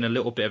 chucked in a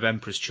little bit of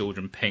Emperor's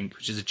Children pink,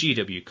 which is a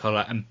GW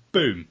colour, and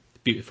boom,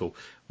 beautiful.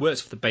 Works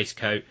for the base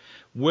coat,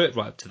 worked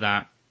right up to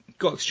that,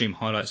 got extreme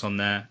highlights on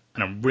there,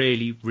 and I'm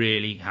really,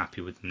 really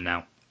happy with them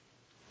now.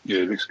 Yeah,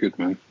 it looks good,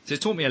 man. So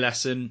it taught me a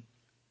lesson.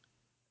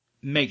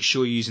 Make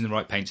sure you're using the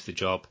right paints for the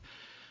job.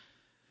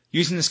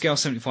 Using the Scale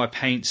 75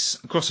 paints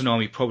across an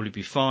army probably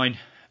be fine,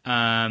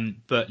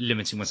 but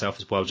limiting myself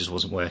as well just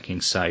wasn't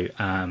working, so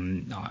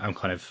I'm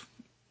kind of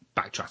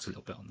backtracked a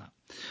little bit on that.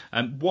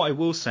 What I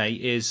will say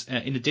is,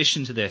 in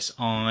addition to this,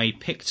 I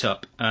picked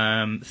up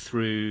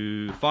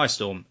through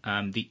Firestorm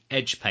the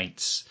edge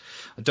paints.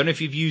 I don't know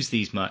if you've used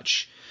these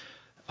much,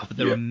 but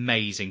they're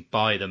amazing.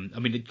 Buy them.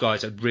 I mean,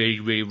 guys, I'd really,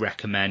 really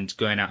recommend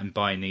going out and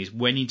buying these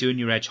when you're doing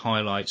your edge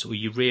highlights, or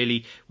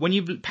when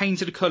you've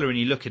painted a colour and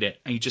you look at it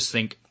and you just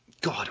think,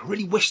 God, I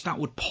really wish that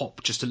would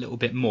pop just a little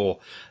bit more.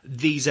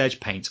 These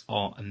edge paints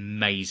are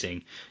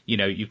amazing.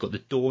 You've got the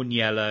Dawn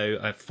Yellow,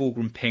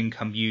 Fulgrim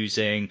Pink I'm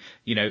using.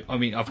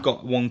 I've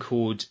got one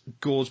called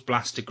Gauze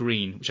Blaster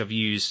Green, which I've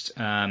used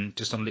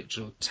just on a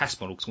literal test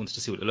model because I wanted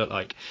to see what it looked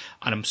like.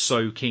 And I'm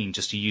so keen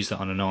just to use that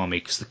on an army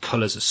because the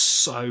colours are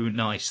so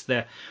nice.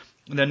 They're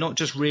not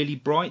just really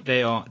bright,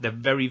 they're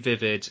very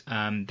vivid.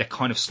 They're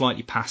kind of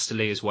slightly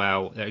pastel-y as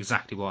well. They're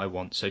exactly what I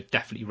want, so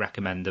definitely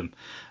recommend them.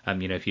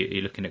 If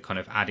you're looking at kind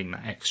of adding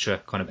that extra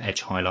kind of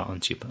edge highlight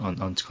onto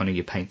kind of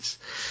your paints.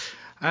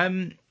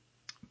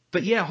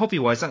 But yeah,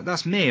 hobby-wise,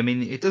 that's me. I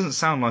mean, it doesn't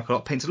sound like a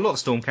lot. Painted a lot of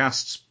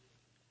Stormcasts.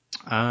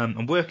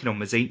 I'm working on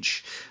my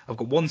Tzeentch. I've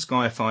got one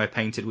Skyfire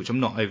painted, which I'm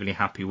not overly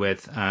happy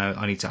with.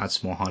 I need to add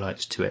some more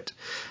highlights to it.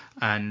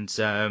 And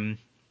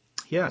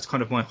yeah, it's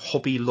kind of my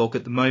hobby log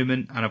at the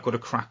moment, and I've got to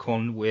crack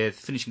on with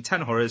finishing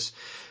 10 horrors,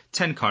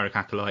 10 Kyric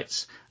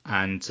Acolytes,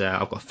 and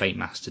I've got a Fate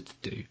Master to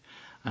do.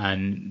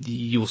 And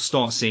you'll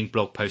start seeing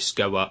blog posts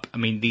go up. I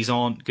mean, these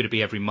aren't going to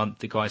be every month.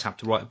 The guys have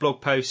to write a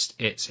blog post.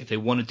 It's if they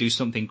want to do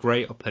something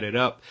great, I'll put it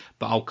up,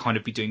 but I'll kind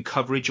of be doing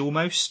coverage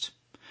almost.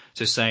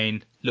 So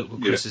saying, look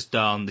what Chris has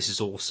done, this is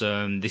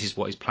awesome, this is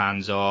what his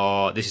plans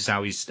are, this is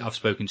how I've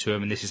spoken to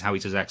him, and this is how he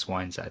does X,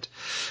 Y, and Z.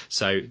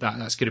 So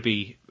that's going to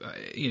be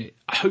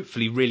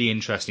hopefully really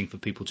interesting for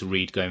people to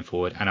read going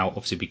forward, and I'll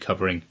obviously be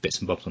covering bits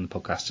and bobs on the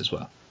podcast as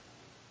well.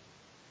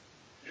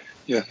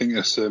 Yeah, I think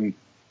that's it's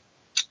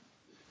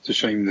a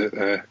shame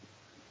that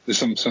there's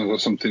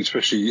something,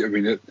 especially, I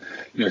mean,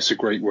 it's a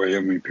great way, I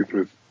mean, people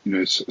have,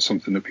 it's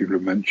something that people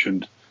have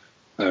mentioned,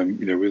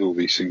 with all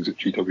these things that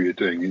GW are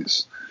doing,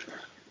 it's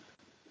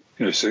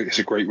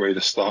a great way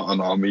to start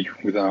an army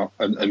without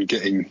and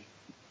getting,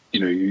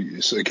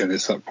 it's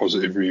that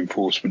positive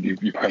reinforcement.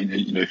 You paint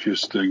it, if you're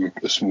just doing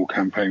a small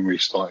campaign where you're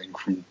starting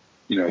from,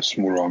 a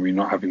small army,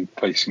 not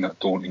facing that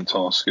daunting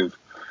task of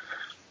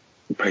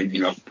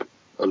painting up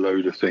a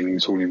load of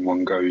things all in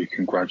one go. You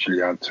can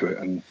gradually add to it,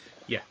 and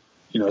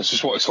it's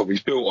just what this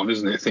hobby's built on,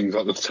 isn't it? Things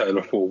like the Tale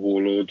of Four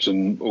Warlords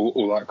and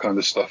all that kind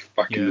of stuff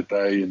back in the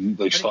day, and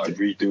they started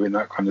redoing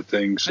that kind of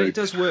thing. So it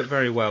does work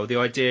very well. The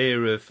idea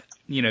of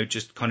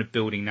just kind of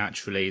building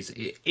naturally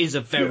is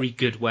a very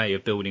good way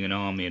of building an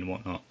army and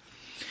whatnot.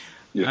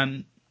 Yeah.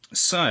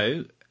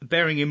 So,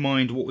 bearing in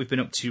mind what we've been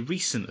up to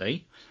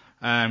recently,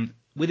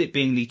 with it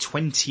being the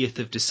 20th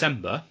of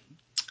December,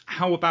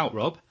 how about,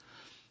 Rob,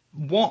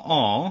 what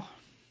are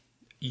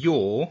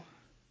your...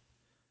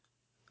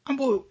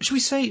 should we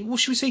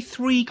say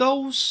 3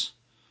 goals?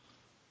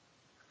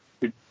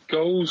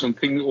 Goals and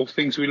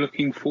things we're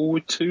looking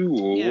forward to,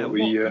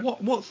 or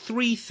what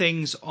 3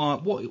 things are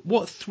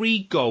what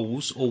 3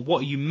 goals, or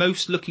what are you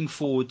most looking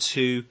forward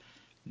to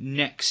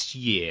next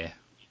year?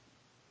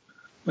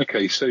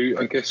 Okay, so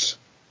I guess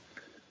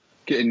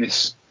getting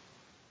this,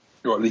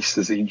 or at least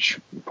the Zinch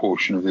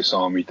portion of this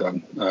army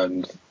done,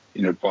 and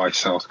by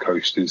South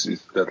Coast is the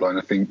deadline.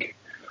 I think.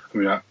 I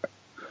mean,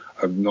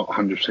 I'm not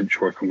 100%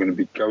 sure if I'm going to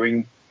be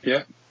going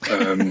yet.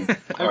 Okay.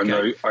 I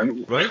know,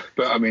 right?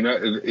 But I mean,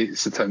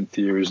 it's the 10th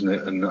year, isn't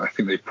it? And I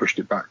think they pushed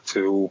it back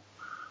till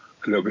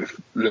a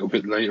little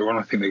bit later on.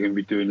 I think they're going to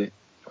be doing it.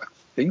 I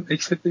think they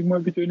said they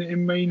might be doing it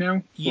in May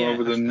now,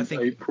 rather than I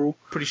think April.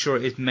 Pretty sure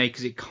it is May,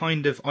 because it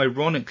kind of,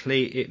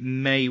 ironically, it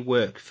may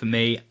work for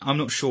me. I'm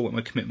not sure what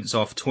my commitments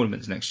are for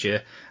tournaments next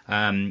year,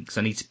 because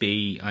I need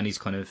to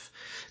kind of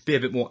be a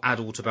bit more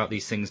adult about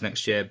these things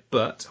next year.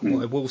 But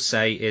what I will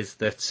say is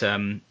that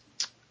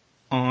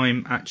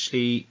I'm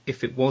actually,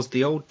 if it was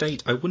the old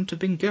date, I wouldn't have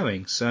been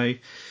going. So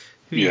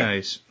who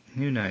knows?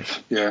 Who knows?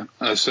 Yeah.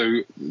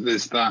 So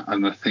there's that,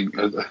 and I think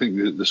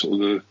the sort of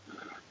the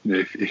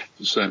if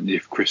certainly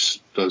if Chris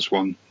does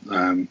one,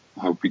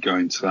 I'll be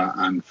going to that,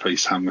 and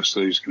Face Hammer. So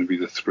those are going to be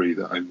the three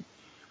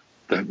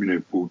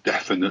that will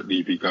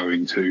definitely be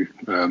going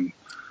to.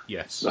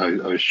 Yes. I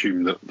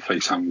assume that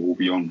Face Hammer will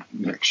be on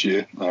next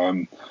year.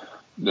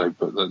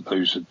 But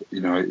those are,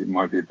 it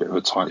might be a bit of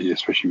a tight year,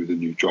 especially with the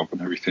new job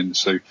and everything.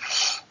 So,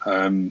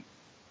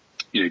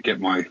 get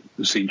my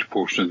siege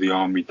portion of the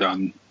army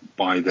done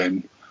by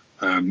then,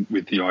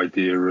 with the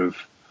idea of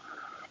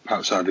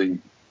perhaps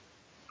adding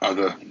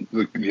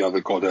the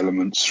other god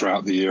elements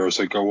throughout the year as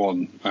I go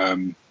on.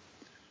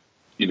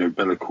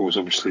 Be'lakor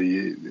obviously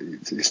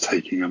it's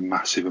taking a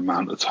massive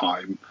amount of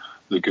time.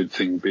 The good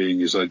thing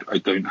being is I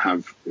don't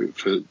have,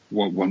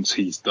 once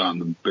he's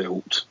done and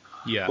built.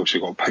 Yeah. Obviously,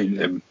 I've got to paint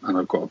him, and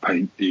I've got to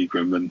paint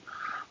Egram, and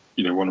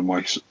one of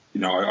my,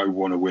 I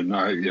want to win.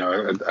 I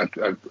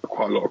had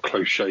quite a lot of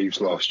close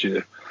shaves last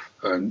year,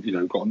 and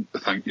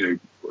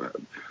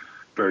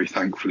very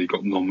thankfully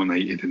got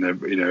nominated in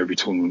every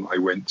tournament I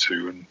went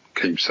to, and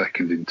came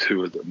second in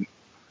two of them.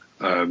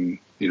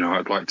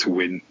 I'd like to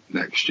win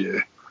next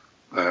year.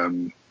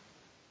 An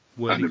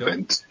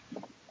event.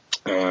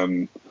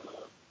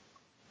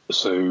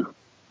 So.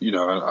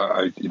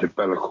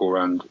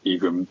 Be'lakor and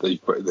Egram,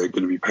 they're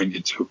going to be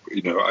painted to,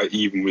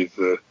 even with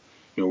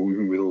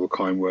all the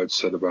kind words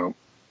said about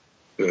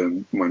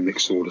my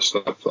mixed order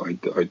stuff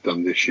that I'd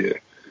done this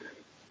year,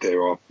 there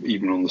are,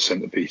 even on the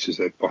centerpieces,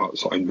 there are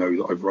parts that I know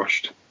that I've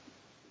rushed,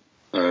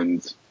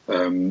 and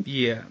I am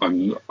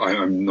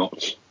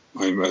not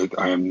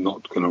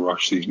going to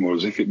rush these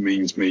models if it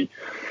means me.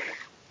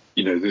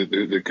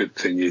 The good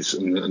thing is,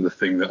 and the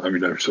thing that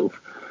sort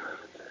of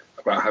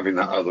about having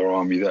that other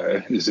army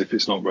there is, if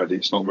it's not ready,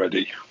 it's not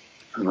ready.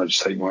 And I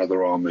just take my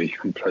other army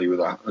and play with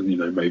that,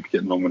 and maybe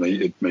get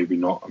nominated, maybe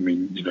not. I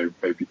mean,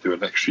 maybe do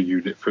an extra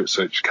unit for it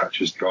so it just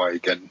catches the eye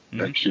again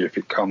next year if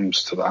it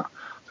comes to that.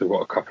 So I've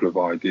got a couple of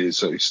ideas.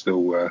 So he's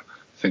still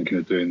thinking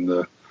of doing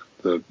the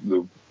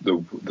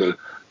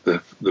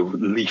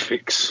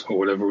Leafix, or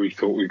whatever we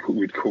thought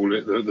we'd call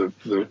it,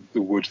 the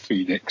Wood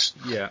Phoenix.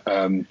 Yeah.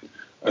 And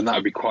that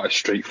would be quite a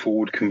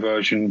straightforward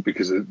conversion,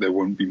 because there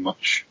won't be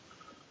much.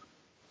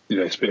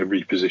 It's a bit of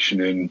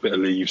repositioning, a bit of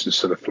leaves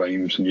instead of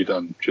flames, and you're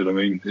done. Do you know what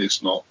I mean?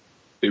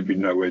 It'd be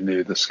nowhere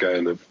near the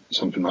scale of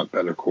something like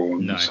Be'lakor,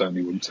 and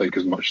certainly wouldn't take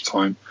as much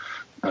time.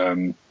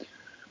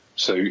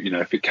 So,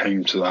 if it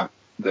came to that,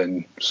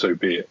 then so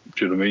be it.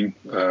 Do you know what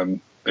I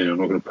mean? I'm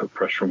not going to put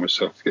pressure on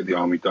myself to get the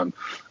army done.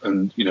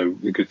 And,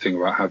 the good thing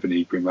about having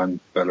Egram and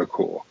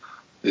Be'lakor,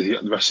 the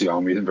rest of the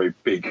army isn't very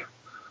big.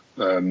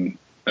 And,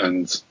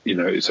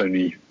 it's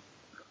only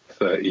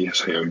 30, I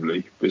say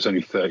only, but it's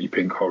only 30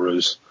 pink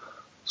horrors,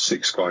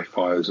 6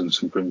 Skyfires, and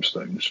some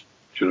Brimstones.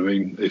 Do you know what I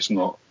mean? It's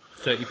not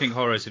 30 pink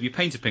horrors. Have you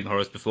painted pink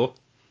horrors before?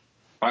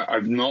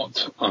 I've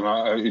not, and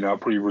I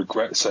probably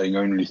regret saying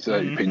only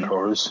 30 pink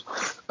horrors.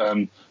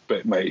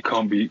 But mate, it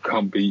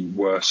can't be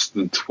worse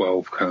than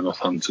 12 Kurnoth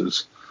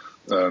Hunters.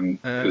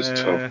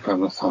 Because 12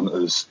 Kurnoth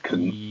Hunters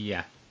can.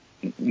 Yeah.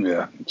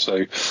 Yeah.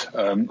 So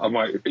I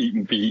might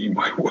even be eating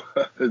my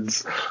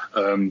words.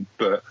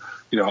 But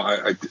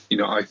I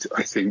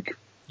think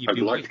I'd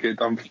like to get it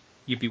done.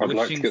 You'd be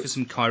wishing for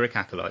some Kyric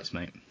acolytes,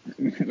 mate.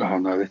 Oh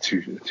no, they're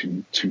too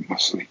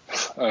muscly.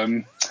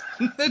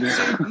 They're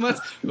too much.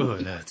 Oh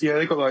no. Yeah,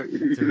 they got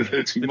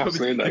they're too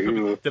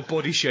muscly. They're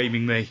body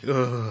shaming me.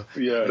 Ugh.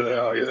 Yeah, they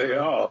are. Yeah, they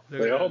are.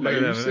 They are,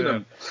 mate. You've seen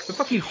them. The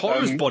fucking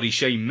horrors body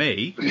shame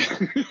me.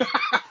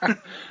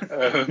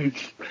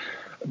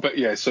 But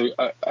yeah, so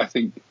I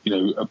think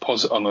a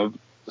positive on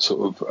a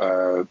sort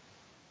of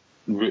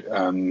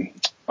an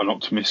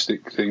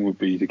optimistic thing would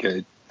be to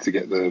get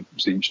the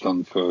Zinch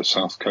done for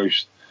South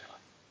Coast.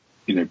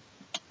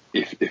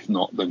 If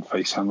not, then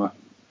Face Hammer.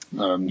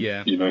 And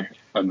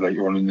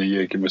later on in the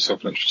year, give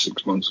myself an extra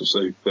 6 months or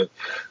so. But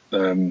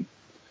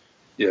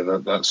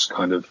that's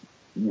kind of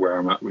where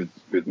I'm at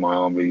with my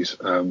armies.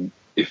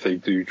 If they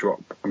do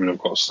drop, I mean, I've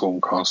got a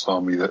Stormcast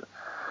army that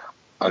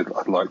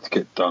I'd like to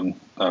get done.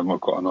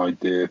 I've got an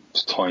idea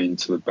to tie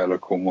into the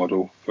Be'lakor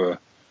model for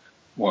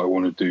what I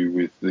want to do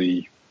with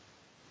the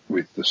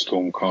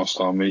Stormcast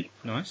army.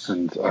 Nice.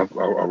 And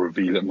I'll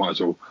reveal it. Might as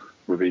well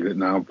reveal it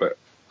now. But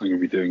I'm going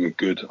to be doing a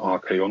good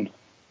Archaon.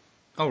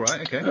 Oh,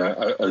 right, okay.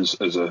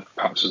 As a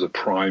perhaps as a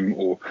prime,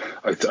 or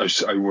I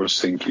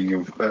was thinking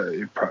of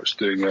perhaps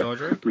doing a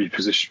Stardrake?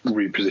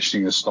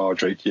 repositioning the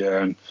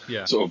Stardrake, and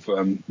Yeah. sort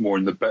of more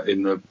in the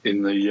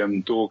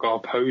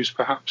Dorgar pose,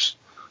 perhaps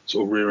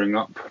sort of rearing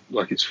up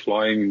like it's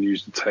flying, and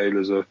use the tail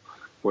as a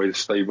way to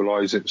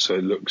stabilize it, so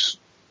it looks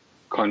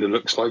like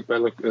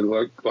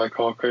like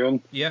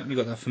Archaon. Yeah, you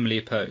got that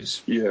familiar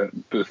pose. Yeah,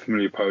 but a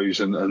familiar pose,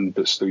 and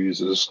but still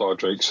used as a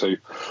Stardrake. So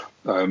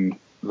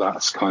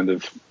that's kind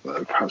of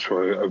perhaps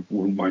where I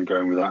wouldn't mind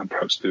going with that, and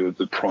perhaps do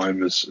the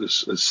Prime as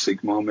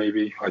Sigmar,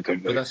 maybe. I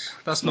don't know. But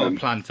that's not a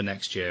plan for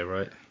next year,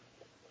 right?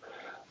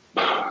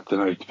 I don't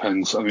know. It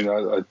depends. I mean,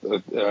 I'd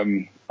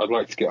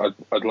like to get.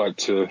 I'd like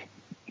to.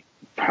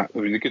 I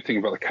mean, the good thing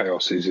about the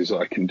Chaos is that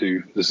I can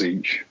do the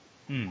Tzeentch.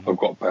 I've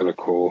got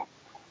Be'lakor,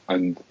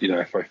 and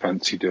if I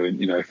fancy doing,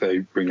 if they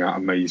bring out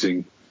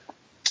amazing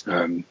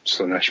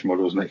Slaanesh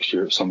models next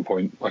year at some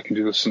point, I can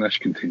do the Slaanesh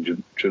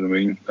contingent. Do you know what I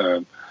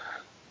mean?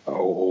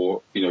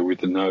 Or with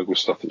the Nurgle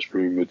stuff that's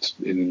rumoured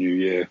in the new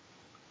year,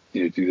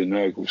 do the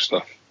Nurgle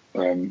stuff.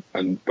 But I'm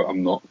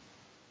not,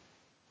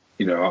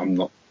 I'm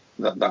not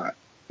that.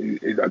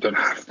 I don't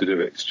have to do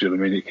it. Do you know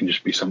what I mean? It can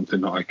just be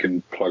something that I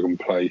can plug and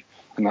play.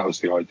 And that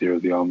was the idea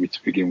of the army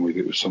to begin with.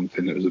 It was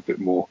something that was a bit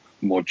more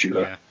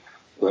modular. Yeah.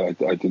 I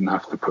didn't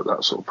have to put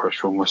that sort of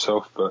pressure on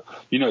myself. But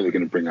they're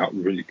going to bring out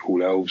really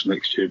cool elves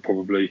next year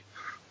probably,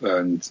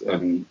 and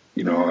I'm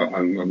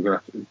going to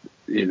have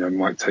to,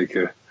 might take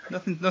a.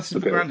 Nothing for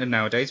granted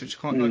nowadays, which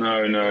I can't.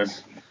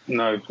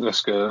 No.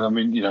 That's good. I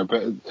mean,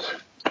 but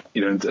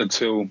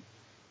until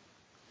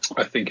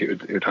I think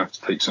it would have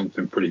to take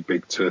something pretty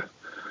big to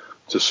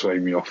sway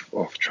me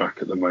off track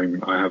at the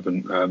moment. I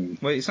haven't.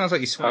 Well, it sounds like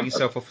you're swaying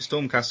yourself off a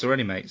Stormcast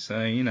already, mate. So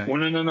Well,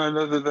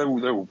 no.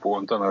 They're all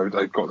bought. I don't know.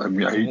 They've got them.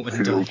 They're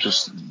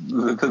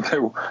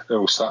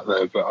all sat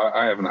there. But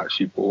I haven't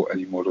actually bought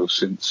any models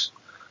since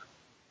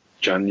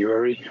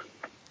January.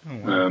 Oh,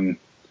 wow.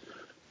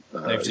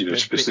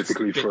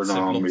 Specifically bits for an of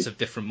army. Lots of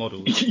different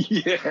models.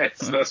 Yes,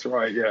 that's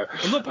right. Yeah.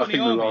 I'm not buying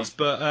armies,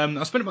 but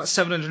I spent about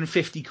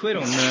 750 quid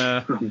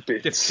on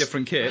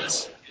different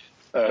kits.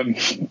 I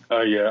think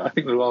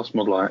the last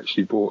model I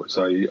actually bought was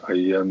a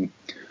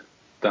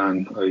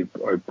Dan. I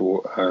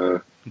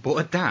bought. Bought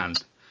a Dan?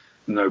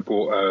 No,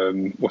 bought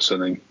what's her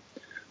name?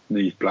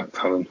 Neve Black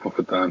Talon off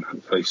of Dan at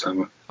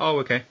Facehammer. Oh,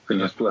 okay. I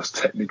think that's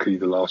technically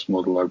the last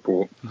model I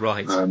bought.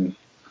 Right.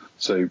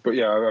 But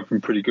yeah, I've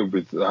been pretty good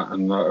with that,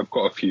 and I've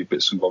got a few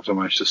bits and bobs. I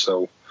managed to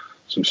sell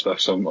some stuff,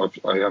 so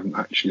I haven't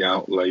actually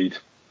outlaid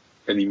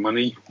any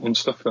money on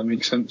stuff. If that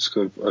makes sense,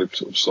 because I've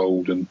sort of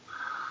sold and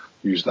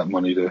used that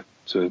money to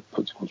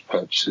put towards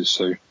purchases.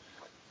 So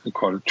I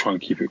kind of try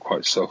and keep it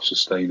quite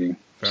self-sustaining.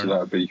 Fair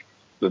enough. That'd be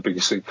the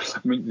biggest thing. I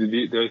mean,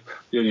 the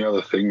only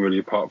other thing really,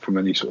 apart from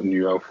any sort of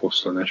new Elf or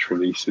Slaanesh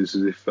releases,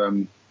 is if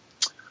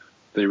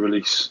they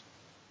release.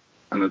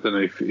 And I don't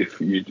know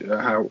if you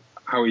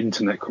how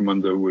into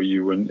Necromunda were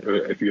you, and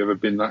have you ever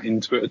been that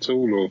into it at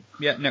all? Or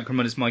yeah,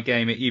 Necromunda's my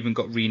game. It even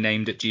got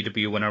renamed at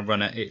GW when I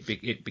run it.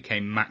 It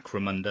became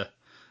Macromunda.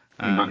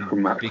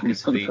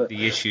 Because of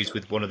the issues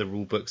with one of the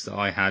rule books that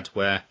I had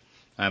where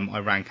I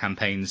ran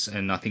campaigns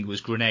and I think it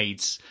was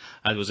grenades.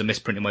 There was a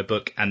misprint in my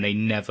book and they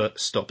never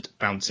stopped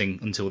bouncing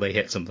until they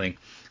hit something.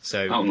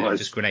 So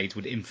just grenades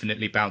would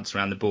infinitely bounce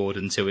around the board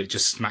until it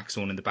just smacked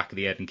someone in the back of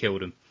the head and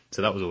killed them.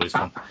 So that was always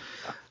fun.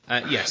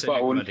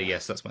 Necromunda,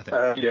 yes, that's my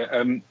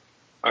thing.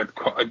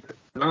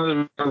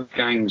 None of the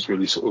gangs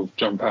really sort of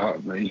jump out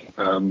at me.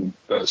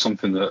 But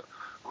something that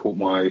caught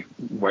my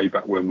way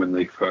back when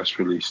they first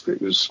released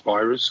it was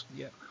Spirers.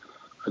 Yeah.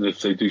 And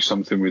if they do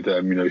something with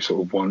them,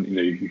 sort of one,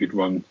 you could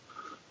run,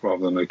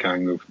 rather than a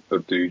gang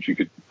of dudes, you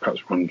could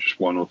perhaps run just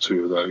one or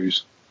two of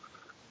those.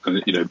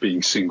 And,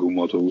 being single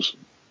models,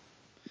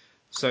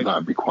 so that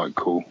would be quite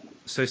cool.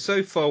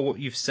 So far what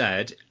you've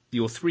said,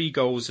 your 3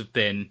 goals have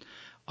been,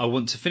 I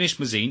want to finish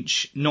my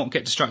Tzeentch, not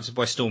get distracted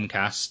by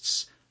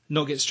Stormcasts,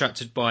 not get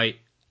distracted by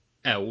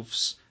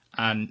elves,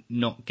 and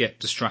not get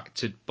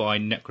distracted by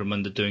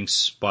Necromunda doing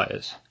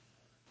spires.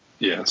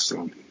 Yeah, that's the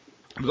one.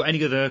 Have you got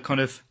any other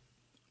kind of...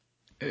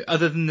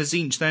 Other than the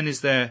Tzeentch then,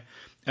 is there...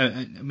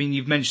 I mean,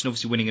 you've mentioned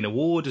obviously winning an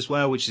award as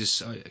well, which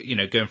is,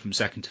 going from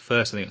second to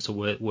first. I think that's a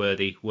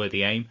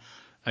worthy aim.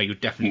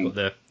 You've definitely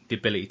got the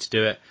ability to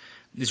do it.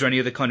 Is there any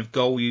other kind of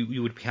goal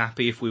you would be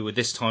happy if we were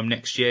this time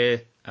next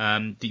year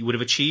that you would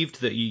have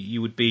achieved that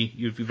you'd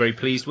be very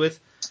pleased with?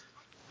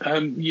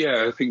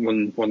 Yeah, I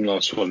think one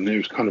last one. It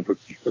was kind of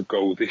a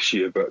goal this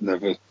year, but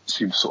never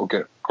seemed to sort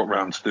of got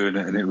round to doing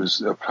it. And it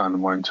was a plan of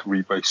mine to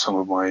rebase some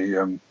of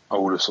my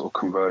older sort of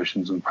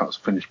conversions and perhaps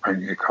finish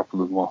painting a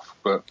couple of them off.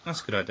 But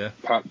that's a good idea.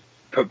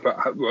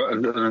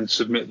 And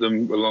submit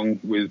them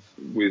along with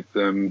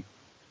the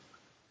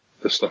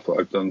stuff that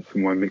I've done for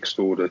my mixed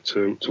order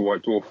to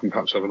White Dwarf, and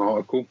perhaps have an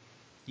article.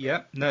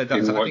 Yeah, no,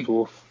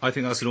 I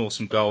think that's an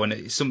awesome goal, and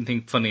it's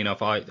something. Funny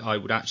enough, I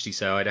would actually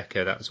say I'd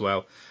echo that as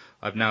well.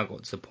 I've now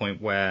got to the point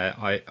where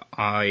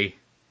I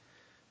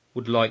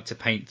would like to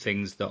paint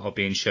things that are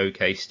being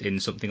showcased in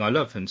something I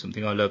love, and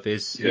something I love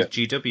is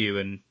GW,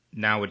 and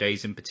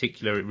nowadays in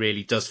particular, it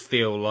really does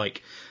feel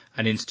like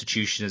an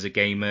institution as a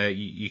gamer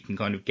you can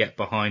kind of get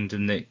behind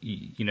and that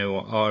you know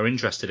are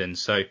interested in.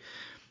 So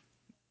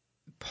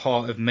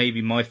part of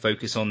maybe my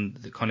focus on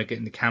the kind of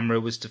getting the camera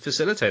was to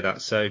facilitate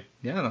that. So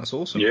yeah, that's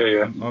awesome.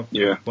 I'm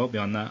well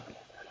beyond that.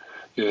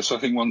 Yeah, so I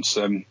think once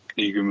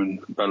Egum and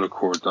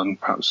Be'lakor are done,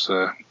 perhaps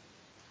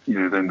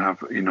then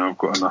have I've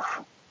got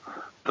enough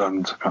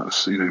done to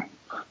perhaps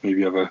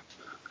maybe have a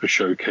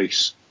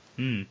showcase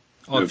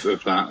of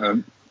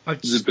that.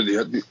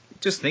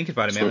 Just thinking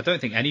about it, man, I don't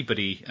think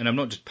anybody, and I'm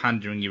not just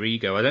pandering your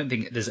ego, I don't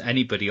think there's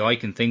anybody I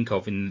can think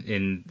of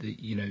in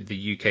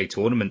the UK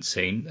tournament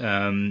scene.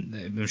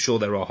 I'm sure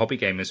there are hobby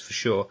gamers for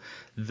sure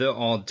that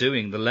are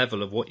doing the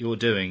level of what you're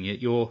doing.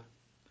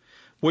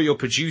 What you're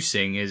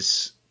producing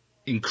is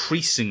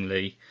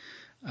increasingly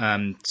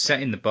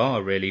setting the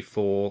bar really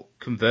for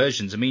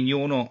conversions. I mean,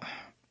 you're not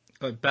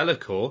like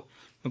Be'lakor.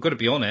 I've got to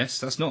be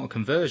honest, that's not a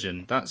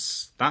conversion. That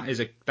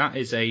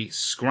is a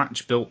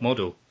scratch built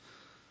model.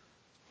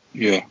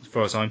 Yeah, as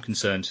far as I'm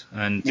concerned.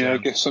 And I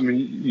guess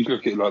you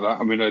look at it like that.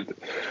 I mean,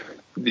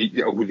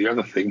 the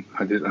other thing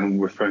I did, I'm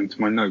referring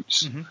to my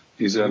notes,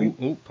 is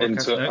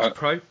podcast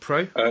notes,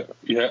 pro.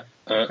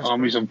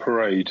 Armies on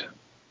Parade.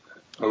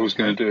 I was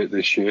going to do it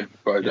this year,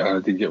 but I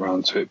didn't get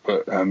around to it.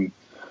 But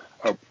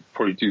I'll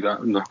probably do that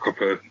and knock up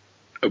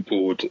a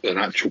board, an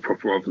actual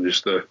proper, rather than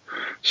just a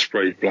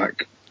sprayed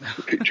black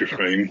picture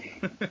frame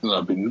that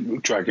I've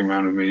been dragging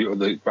around with me. Or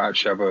they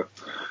actually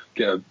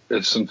get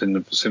something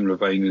of a similar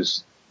vein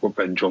as what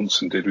Ben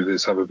Johnson did with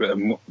this, have a bit of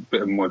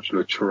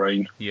modular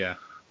terrain. Yeah.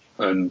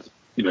 And,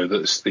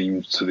 that's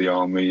themed to the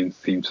army and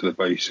themed to the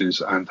bases,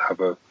 and have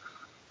a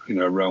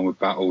realm of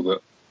battle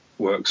that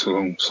works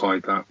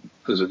alongside that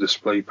as a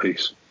display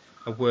piece.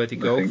 A worthy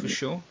goal for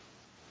sure.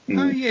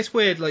 Oh, yeah, it's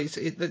weird. Like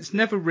it's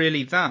never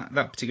really that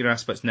particular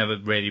aspect's never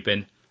really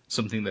been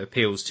something that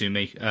appeals to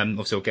me.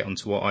 Obviously, I'll get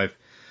onto what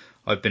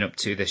I've been up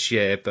to this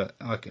year, but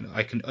I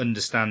can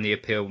understand the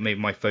appeal.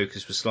 Maybe my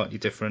focus was slightly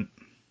different.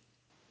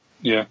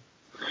 Yeah.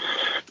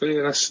 But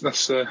yeah,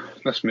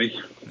 that's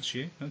me. That's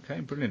you. Okay,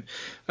 brilliant.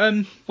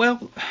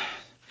 Well,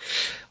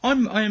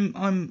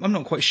 I'm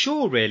not quite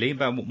sure really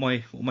about what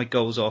my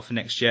goals are for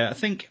next year. I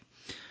think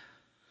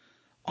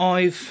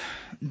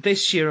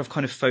this year I've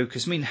kind of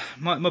focused. I mean,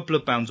 my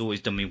Bloodbound's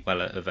always done me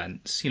well at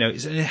events. And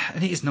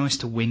it is nice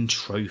to win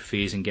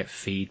trophies and get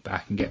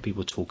feedback and get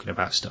people talking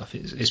about stuff.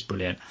 It's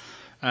brilliant.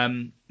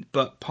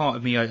 But part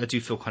of me, I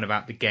do feel kind of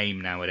out the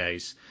game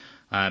nowadays.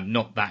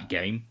 Not that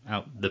game,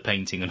 out the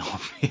painting and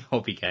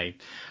hobby game.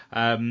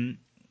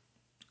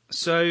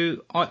 So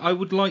I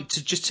would like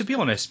to, just to be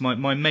honest,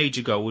 my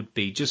major goal would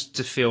be just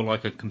to feel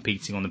like I'm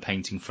competing on the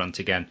painting front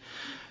again.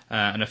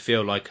 And I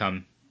feel like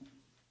I'm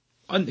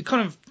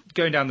kind of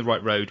going down the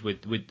right road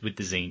with the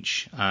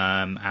Tzeentch,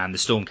 and the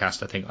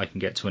Stormcast. I think I can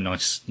get to a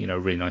nice,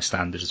 really nice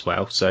standard as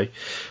well. So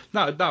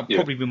that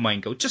probably be my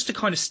main goal, just to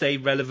kind of stay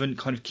relevant,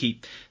 kind of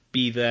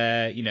be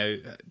there,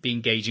 be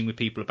engaging with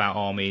people about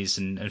armies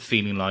and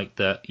feeling like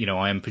that,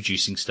 I am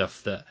producing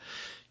stuff that,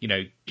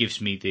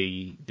 gives me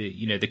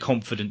the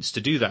confidence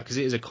to do that, because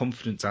it is a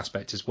confidence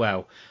aspect as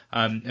well.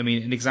 I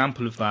mean, an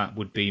example of that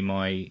would be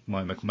my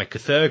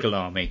Cthulhu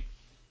army.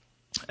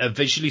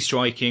 Visually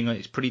striking,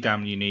 it's pretty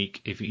damn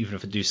unique, even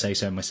if I do say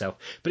so myself.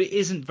 But it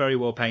isn't very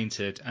well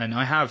painted, and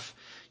I have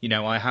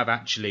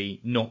actually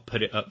not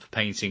put it up for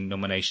painting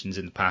nominations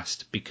in the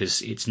past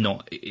because it's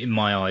not, in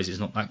my eyes, it's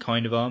not that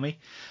kind of army.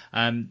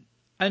 And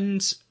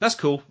that's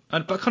cool,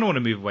 but I kind of want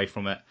to move away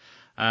from it.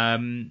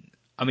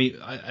 I mean,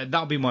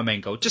 that'll be my main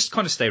goal. Just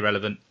kind of stay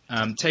relevant,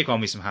 take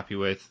armies I'm happy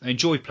with,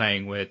 enjoy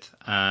playing with,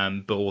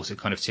 but also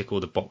kind of tick all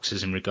the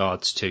boxes in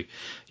regards to,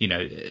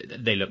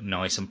 they look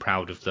nice, I'm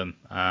proud of them.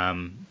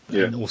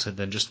 And also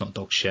they're just not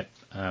dog shit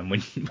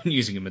when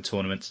using them in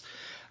tournaments.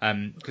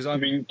 Because a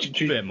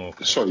bit more.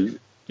 Sorry.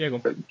 Yeah,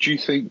 go on. Do you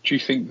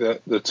think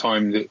that the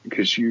time that,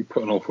 because you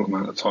put an awful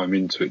amount of time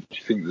into it, do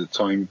you think the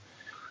time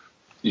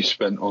you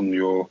spent on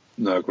your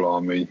Nurgle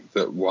army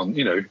that won,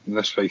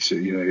 let's face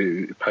it,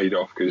 it paid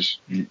off because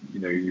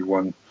you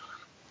won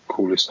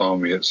coolest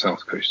army at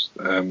South Coast.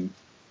 Do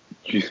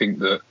you think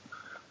that,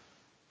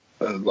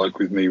 like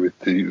with me with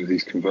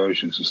these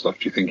conversions and stuff,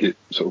 do you think it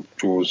sort of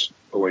draws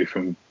away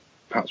from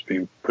perhaps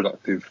being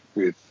productive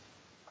with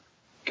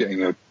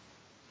getting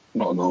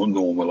not a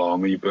normal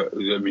army, but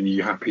I mean, are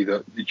you happy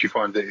did you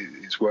find that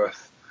it's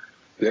worth,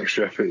 the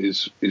extra effort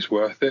is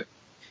worth it?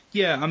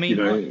 Yeah, I mean,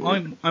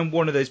 I'm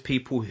one of those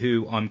people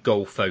who I'm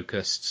goal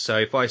focused. So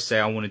if I say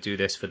I want to do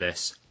this for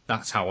this,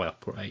 that's how I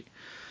operate.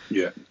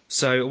 Yeah.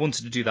 So I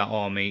wanted to do that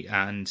army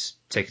and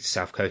take it to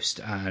South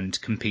Coast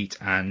and compete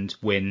and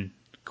win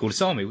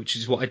Coolest Army, which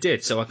is what I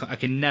did. So I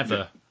can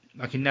never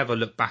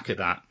look back at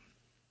that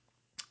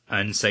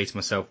and say to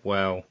myself,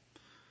 well,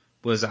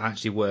 was it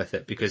actually worth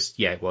it? Because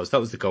it was. That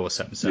was the goal I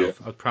set myself.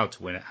 Yeah. I was proud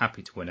to win it,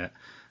 happy to win it.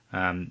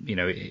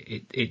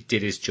 It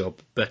did its job,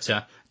 but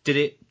did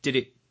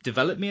it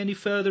develop me any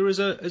further as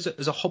a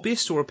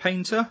hobbyist or a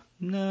painter?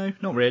 No,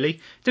 not really.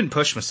 Didn't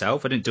push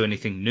myself. I didn't do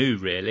anything new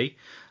really.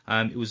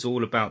 It was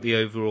all about the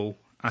overall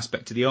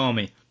aspect of the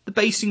army.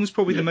 The basing was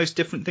probably the most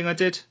different thing I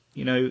did.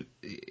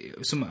 It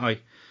was something I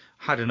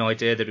had an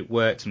idea that it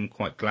worked, and I'm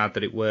quite glad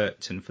that it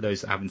worked. And for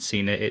those that haven't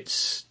seen it,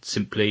 it's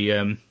simply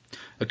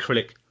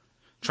acrylic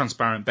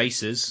transparent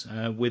bases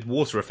with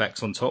water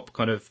effects on top,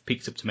 kind of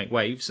peaked up to make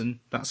waves, and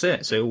that's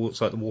it. So it all looks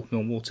like they're walking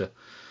on water.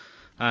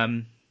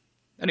 And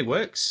it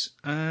works.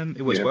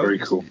 It works well. Very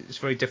cool. It's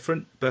very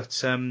different,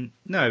 but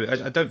no,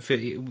 I don't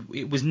feel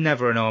it was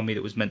never an army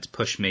that was meant to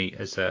push me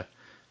as a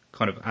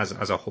kind of as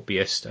a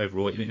hobbyist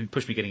overall. It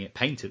pushed me getting it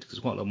painted because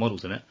there's quite a lot of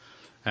models in it.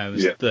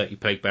 There's 30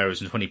 Plague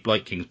Bearers and 20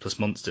 Blight Kings plus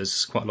monsters.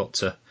 It's quite a lot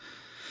to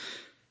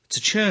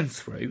churn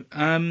through.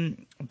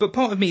 But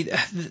part of me,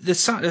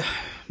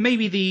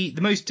 maybe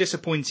the most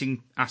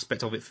disappointing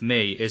aspect of it for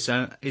me is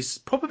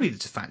probably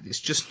the fact that it's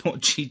just not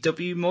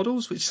GW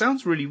models, which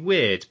sounds really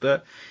weird,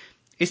 but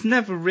it's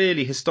never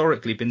really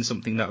historically been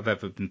something that I've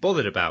ever been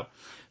bothered about.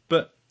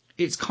 But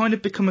it's kind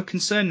of become a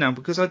concern now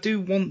because I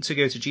do want to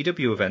go to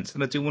GW events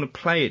and I do want to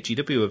play at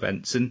GW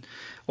events, and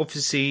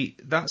obviously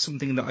that's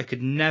something that I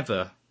could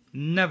never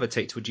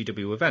take to a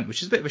GW event,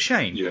 which is a bit of a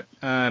shame. Yeah.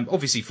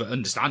 Obviously for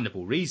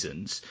understandable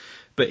reasons,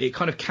 but it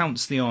kind of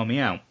counts the army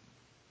out.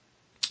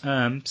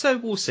 So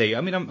we'll see.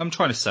 I mean, I'm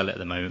trying to sell it at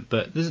the moment,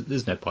 but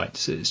there's no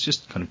point. It's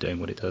just kind of doing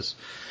what it does.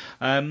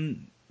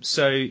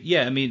 So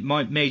yeah, I mean,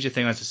 my major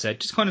thing, as I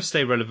said, just kind of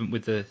stay relevant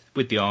with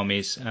the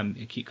armies.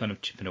 Keep kind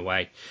of chipping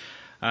away.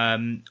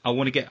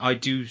 I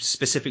do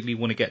specifically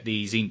want to get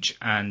the Tzeentch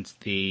and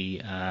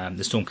the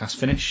Stormcast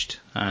finished.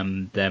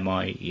 They're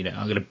my,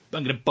 I'm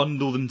gonna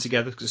bundle them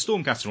together because the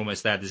Stormcast are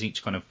almost there. The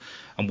Tzeentch kind of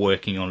I'm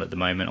working on at the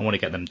moment. I want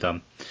to get them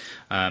done,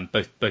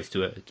 both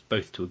to a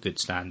good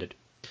standard.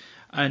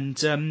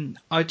 And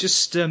I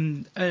just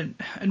and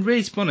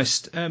really, to be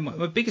honest,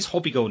 my biggest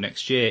hobby goal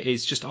next year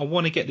is just I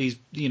want to get these,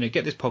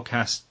 get this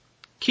podcast,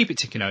 keep it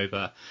ticking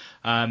over,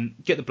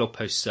 get the blog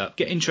posts up,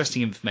 get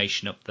interesting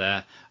information up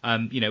there. I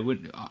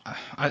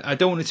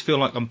don't want it to feel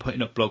like I'm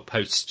putting up blog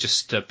posts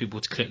just to people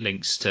to click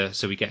links to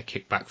so we get a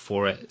kickback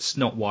for it. It's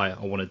not why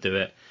I want to do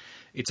it.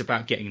 It's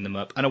about getting them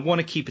up, and I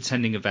want to keep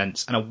attending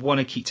events, and I want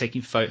to keep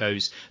taking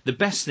photos. I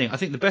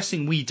think the best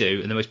thing we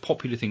do, and the most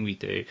popular thing we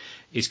do,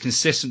 is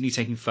consistently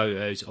taking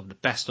photos of the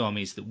best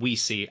armies that we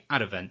see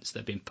at events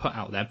that have been put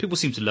out there. People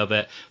seem to love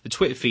it. The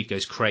Twitter feed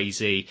goes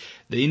crazy.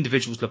 The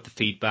individuals love the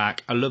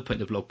feedback. I love putting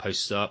the blog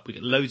posts up. We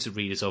get loads of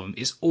readers of them.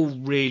 It's all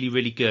really,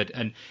 really good.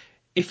 And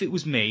if it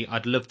was me,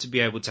 I'd love to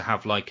be able to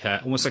have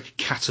almost like a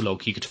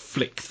catalogue you could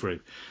flick through,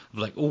 of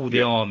like all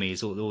the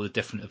armies, all the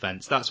different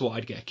events. That's what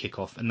I'd get a kick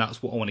off, and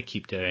that's what I want to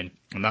keep doing.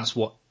 And that's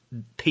what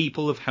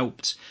people have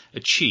helped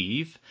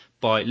achieve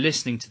by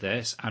listening to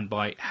this and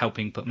by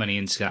helping put money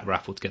into that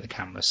raffle to get the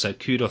camera. So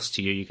kudos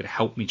to you. You could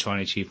help me try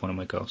and achieve one of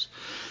my goals.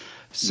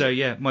 So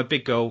yeah, my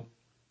big goal,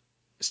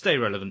 stay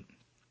relevant,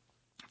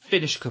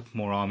 finish a couple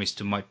more armies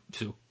to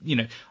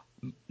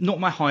not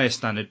my highest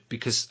standard,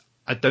 because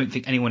I don't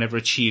think anyone ever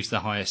achieves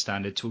the highest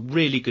standard, to a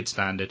really good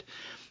standard,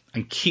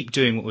 and keep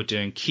doing what we're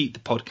doing, keep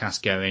the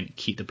podcast going,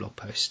 keep the blog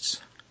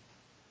posts.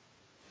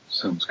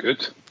 Sounds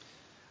good.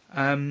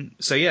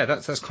 So yeah,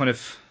 that's kind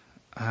of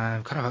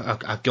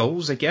our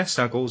goals, I guess,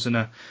 our goals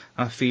and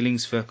our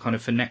feelings for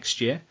next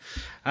year.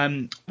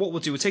 What we'll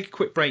do, we'll take a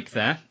quick break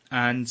there,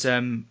 and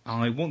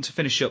I want to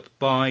finish up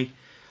by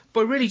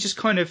really just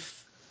kind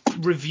of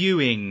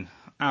reviewing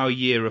our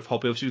year of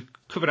hobby. Obviously, we've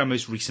covered our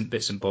most recent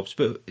bits and bobs,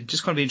 but it's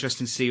just kind of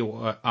interesting to see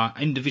what our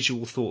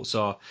individual thoughts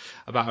are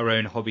about our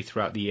own hobby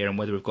throughout the year, and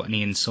whether we've got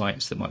any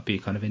insights that might be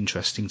kind of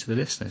interesting to the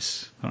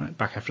listeners. All right,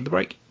 back after the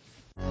break.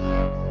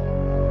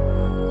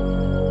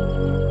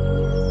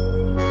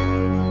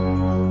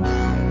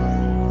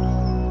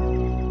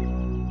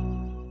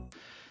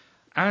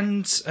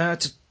 And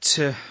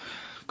to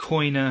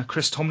coin a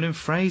Chris Tomlin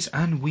phrase,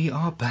 and we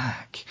are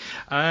back.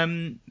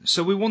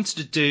 So we wanted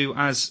to do,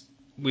 as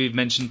we've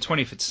mentioned,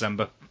 20th of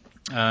December.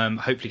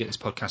 Hopefully get this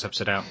podcast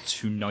episode out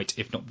tonight,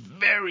 if not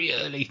very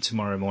early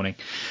tomorrow morning.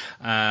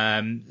 Do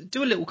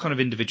a little kind of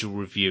individual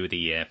review of the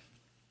year.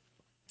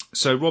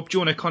 So Rob, do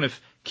you want to kind of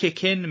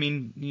kick in? I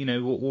mean,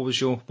 what was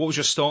your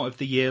start of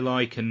the year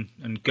like, and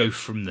go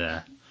from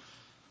there?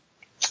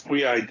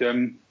 We had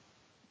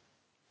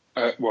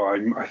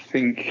I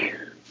think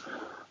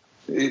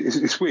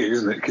it's weird,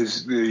 isn't it?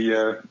 Because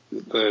the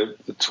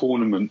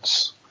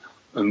tournaments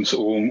and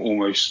sort of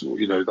almost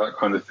that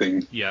kind of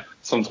thing,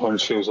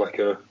 sometimes feels like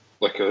a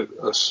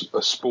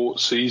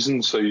sports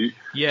season. So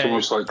it's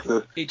almost like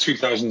the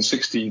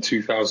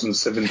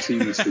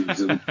 2016-2017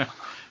 season.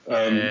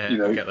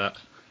 I get that.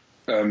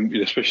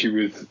 Especially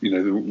with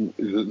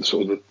the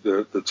sort of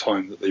the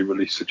time that they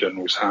released the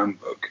General's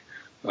Handbook.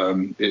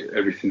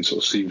 Everything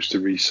sort of seems to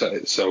reset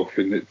itself,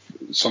 and it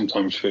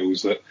sometimes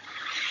feels that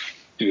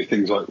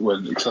things like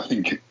because I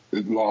think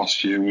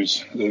last year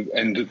was the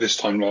end of this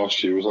time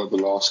last year was like the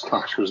last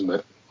clash, wasn't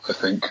it? I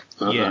think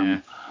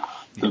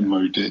that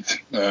Mo did,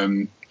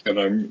 and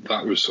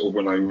that was sort of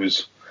when I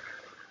was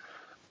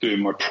doing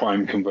my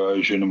Prime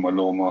conversion and my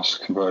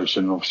Lawmaster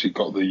conversion. Obviously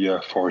got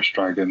the Forest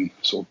Dragon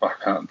sort of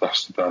back out,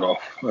 dusted that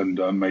off, and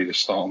made a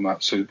start on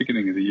that. So at the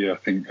beginning of the year, I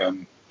think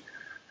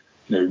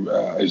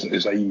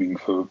is aiming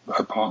for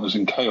her Partners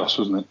in Chaos,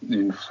 wasn't it,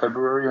 in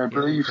February, I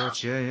believe?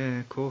 God, yeah,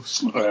 of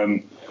course.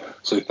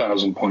 So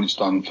 1,000 points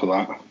done for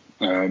that.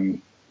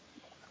 And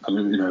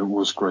it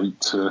was great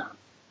to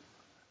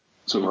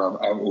sort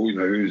of have,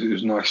 it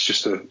was nice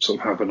just to sort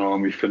of have an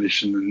army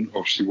finish and then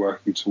obviously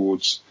working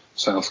towards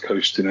South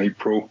Coast in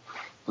April.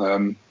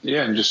 And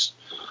just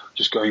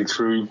going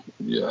through,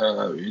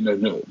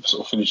 sort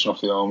of finishing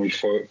off the army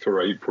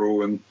for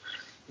April and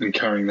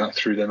carrying that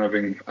through, then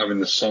having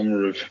the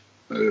summer of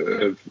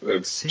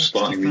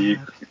starting the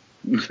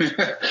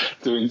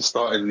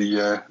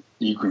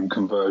Egrim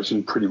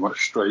conversion pretty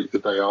much straight the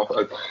day after.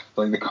 I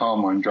think the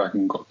Carmine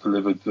Dragon got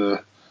delivered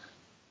the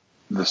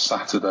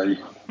Saturday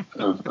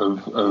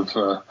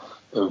of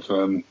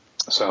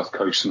South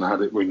Coast, and I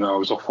had it when I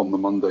was off on the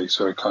Monday.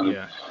 So I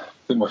I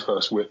think my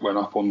first whip went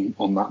up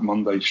on that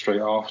Monday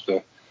straight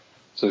after.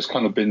 So it's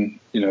kind of been,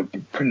 I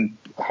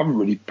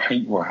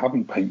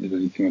haven't painted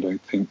anything, I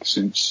don't think,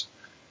 since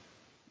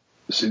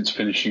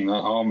finishing that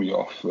army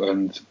off,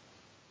 and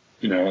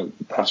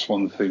that's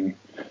one thing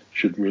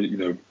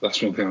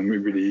that's one thing I'm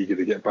really eager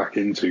to get back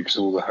into, because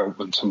all the help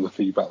and some of the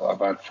feedback that I've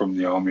had from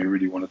the army, I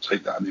really want to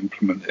take that and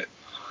implement it.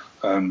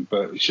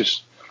 But it's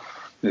just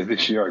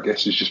this year, I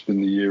guess, has just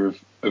been the year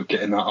of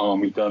getting that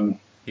army done.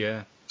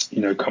 Yeah.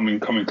 Coming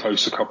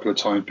close a couple of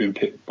times, being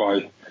picked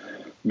by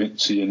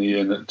Mitzi and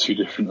Ian at two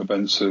different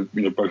events, are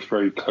both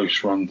very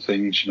close run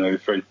things.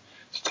 It's a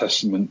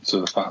testament to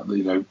the fact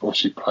that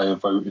obviously player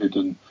voted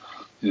and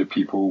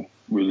people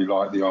really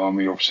like the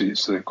army. Obviously,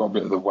 they've got a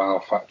bit of the wow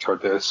factor, I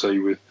dare say,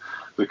 with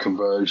the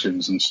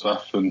conversions and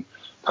stuff, and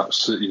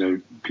perhaps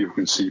people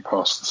can see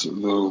past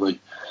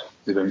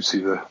they don't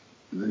see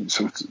it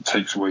sort of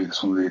takes away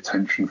some of the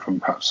attention from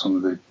perhaps some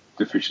of the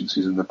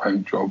deficiencies in the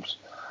paint jobs.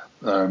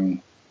 But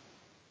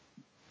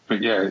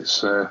yeah,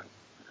 it's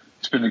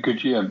been a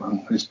good year,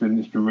 man. It's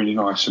been really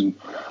nice, and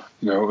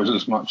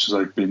as much as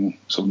I've been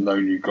sort of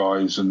known you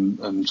guys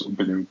and sort of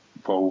been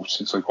involved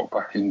since I got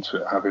back into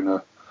it, having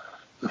the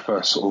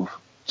first sort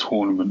of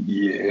tournament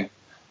year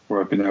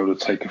where I've been able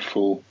to take a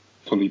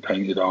fully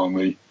painted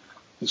army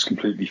that's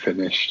completely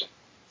finished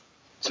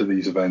to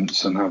these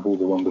events and have all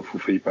the wonderful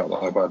feedback that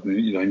I've had, and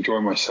enjoy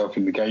myself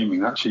in the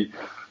gaming. Actually,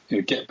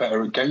 get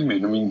better at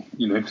gaming. I mean,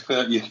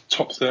 30th,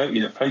 top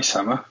 30 at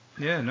Facehammer.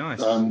 Yeah,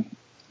 nice.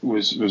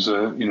 Was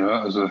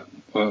a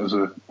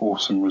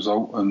awesome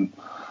result, and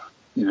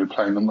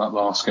playing on that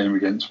last game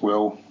against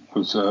Will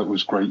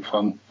was great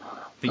fun.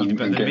 I think you did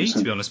better than me,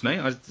 to be honest, mate.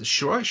 I was a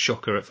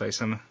shocker at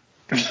Facehammer.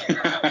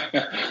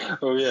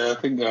 Well, yeah, I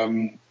think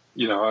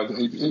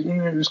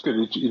it was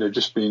good.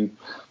 Just being,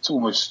 it's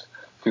almost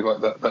feel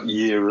like that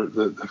year,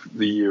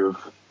 the year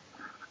of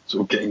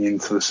sort of getting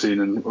into the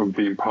scene and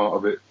being part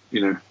of it.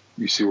 You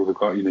see all the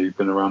guys. You've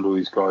been around all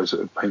these guys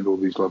that have painted all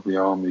these lovely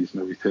armies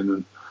and everything,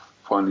 and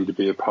finally to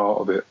be a part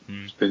of it,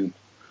 it's been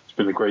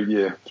a great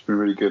year. It's been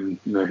really good, and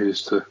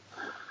here's to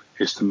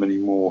many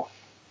more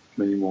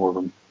of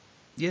them.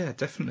 Yeah,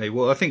 definitely.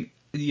 Well, I think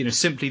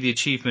simply the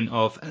achievement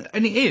of,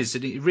 and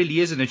it really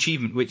is an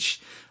achievement,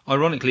 which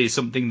ironically is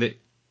something that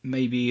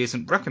maybe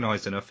isn't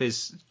recognised enough,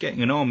 is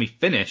getting an army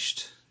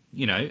finished,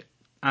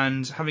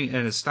 and having it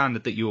at a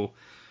standard that you're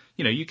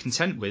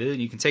content with it,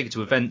 and you can take it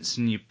to events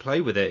and you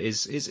play with it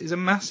is a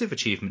massive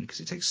achievement, because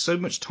it takes so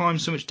much time,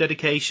 so much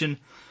dedication,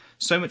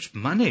 so much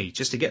money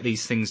just to get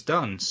these things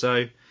done.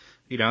 So,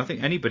 I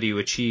think anybody who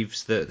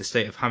achieves the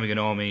state of having an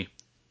army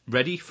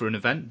ready for an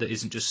event that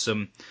isn't just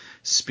some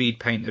speed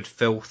painted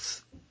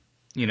filth,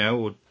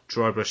 or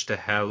dry brush to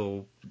hell,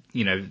 or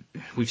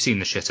we've seen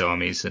the shit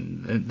armies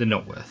and they're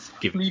not worth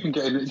giving. Even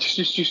getting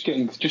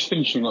just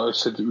finishing, like I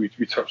said, that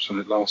we touched on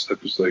it last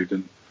episode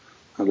and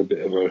had a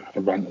bit of a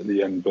rant at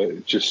the end,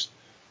 but just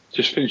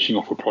finishing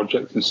off a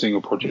project and seeing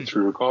a project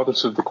through,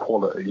 regardless of the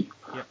quality,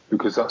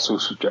 because that's all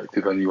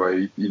subjective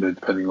anyway.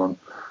 Depending on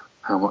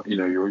how much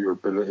your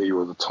ability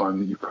or the time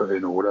that you put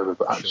in or whatever.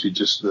 But actually,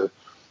 just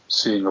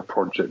seeing a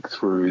project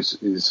through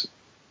is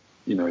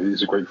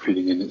a great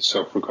feeling in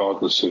itself,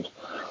 regardless of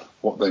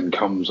what then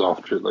comes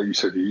after it. Like you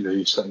said,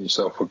 you're setting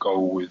yourself a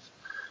goal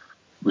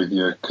with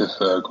your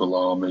Cathurgal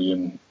army,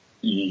 and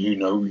you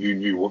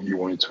knew what you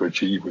wanted to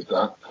achieve with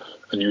that,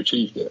 and you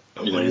achieved it.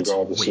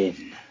 Regardless of.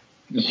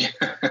 Yeah.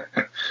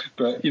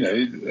 But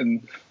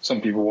and some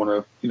people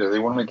want to, they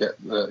want to get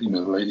the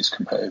latest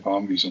competitive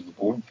armies on the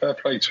board. And fair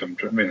play to them.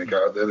 Do you know what I mean? They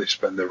go out there, they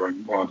spend their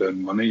own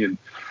hard-earned money and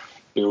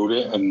build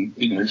it, and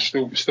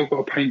still got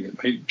to paint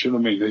it, mate. Do you know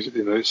what I mean?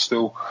 It's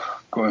still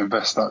got to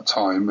invest that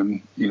time,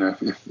 and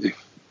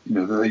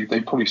if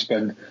they probably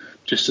spend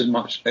just as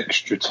much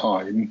extra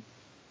time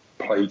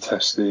play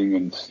testing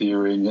and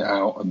theorying it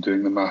out and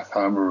doing the math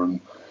hammer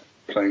and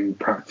playing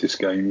practice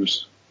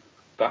games.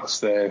 That's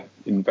their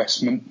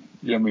investment.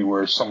 You know what I mean?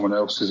 Whereas someone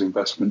else's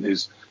investment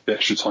is the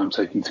extra time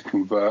taken to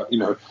convert.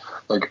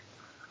 Like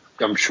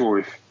I'm sure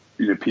if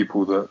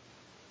people that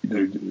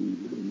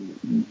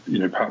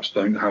perhaps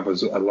don't have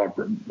as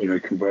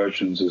elaborate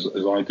conversions as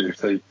I do, if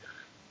they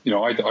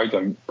I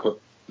don't put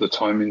the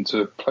time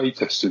into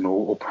playtesting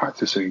or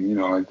practicing.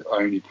 I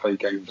only play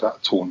games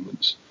at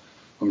tournaments.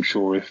 I'm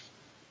sure if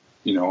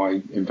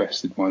I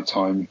invested my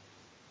time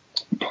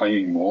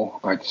playing more,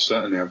 I'd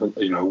certainly have,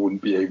 I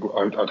wouldn't be able,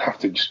 I'd have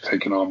to just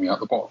take an army out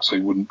the box. I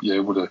wouldn't be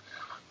able to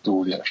do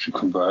all the extra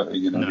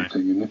converting and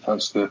everything. And if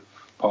that's the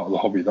part of the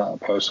hobby that a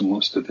person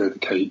wants to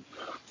dedicate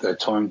their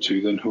time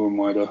to, then who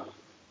am I to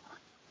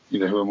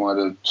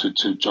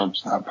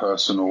judge that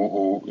person,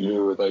 or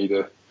who are they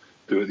to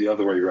do it the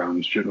other way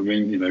around? Do you know what I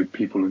mean?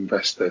 People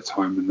invest their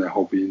time and their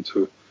hobby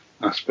into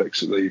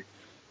aspects that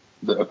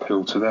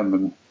appeal to them,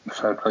 and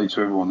fair play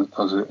to everyone that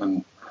does it.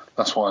 And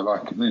that's why I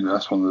like it.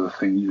 That's one of the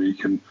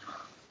things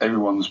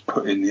everyone's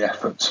put in the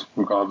effort,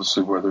 regardless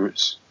of whether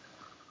it's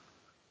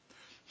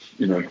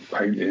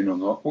painting or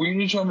not. Well, you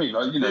know what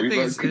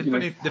I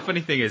mean? The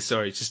funny thing is,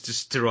 sorry,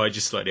 just to ride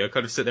you slightly, I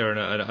kind of sit there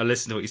and I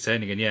listen to what you're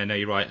saying again. Yeah, no,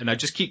 you're right. And I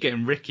just keep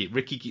getting Ricky.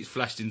 Ricky keeps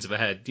flashed into the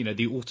head.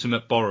 The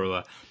ultimate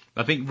borrower.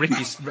 I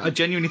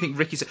genuinely think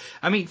Ricky's.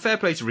 I mean, fair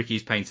play to Ricky.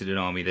 He's painted an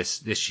army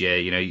this year.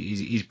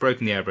 He's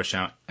broken the airbrush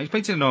out. He's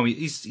painted an army.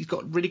 He's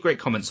got really great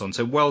comments on.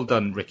 So well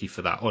done, Ricky,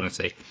 for that.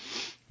 Honestly.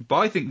 But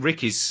I think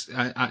Ricky's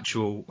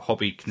actual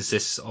hobby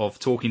consists of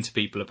talking to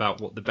people about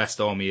what the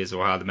best army is,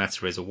 or how the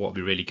meta is, or what would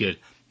be really good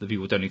that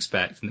people don't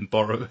expect, and then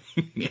borrowing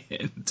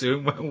it and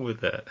doing well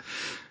with it.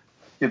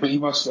 Yeah, but he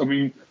must. I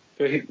mean,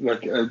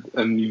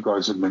 and you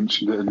guys have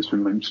mentioned it, and it's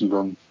been mentioned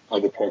on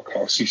other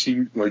podcasts. He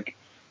seems like,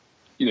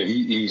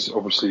 he's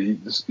obviously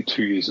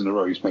 2 years in a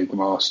row he's made the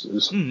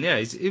Masters.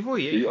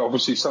 He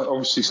obviously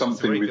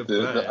something with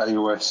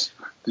the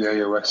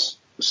AOS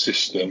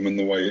system and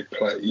the way it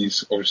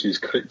plays obviously has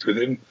clicked with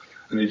him,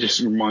 and it just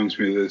reminds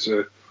me there's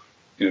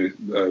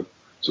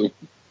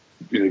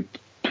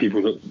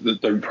people that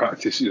don't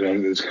practice.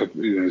 There's a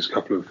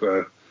couple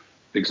of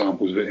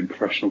examples of it in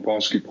professional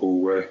basketball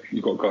where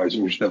you've got guys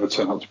who just never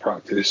turn up to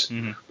practice.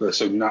 Mm-hmm. They're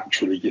so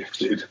naturally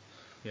gifted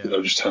that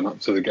they'll just turn up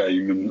to the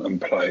game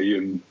and play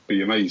and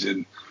be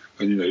amazing.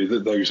 And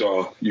those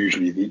are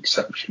usually the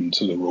exception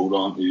to the rule,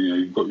 aren't you?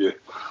 You've got your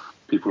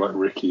people like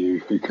Ricky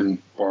who can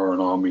borrow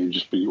an army and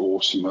just be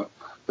awesome at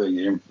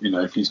thing.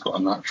 If he's got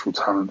a natural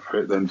talent for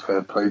it, then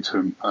fair play to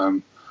him.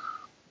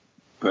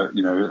 But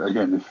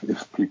again,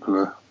 if people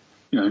are,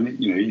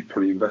 he's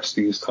probably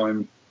investing his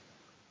time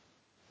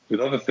with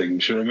other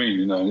things. You know what I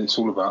mean? And it's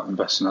all about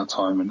investing that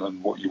time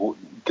and what you're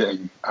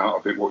getting out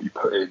of it, what you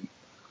put in.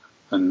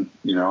 And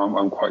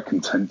I'm quite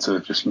content to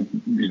just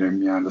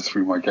meander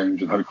through my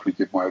games and hopefully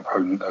give my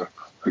opponent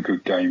a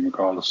good game,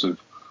 regardless of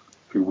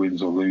who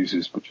wins or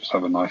loses, but just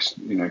have a nice,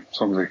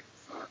 as long as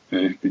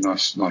it'd be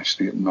nice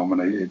to get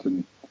nominated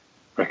and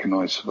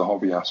recognised for the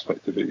hobby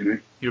aspect of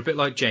it. You're a bit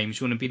like James.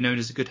 You want to be known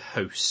as a good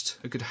host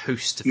of the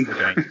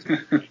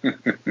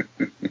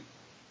game.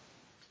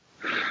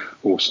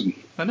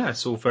 Awesome. I know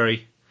it's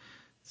very,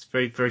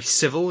 very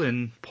civil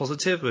and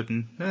positive,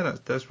 and no,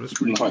 that's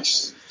really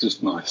nice.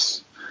 Just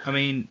nice. I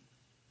mean,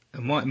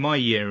 my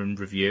year in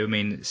review. I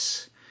mean,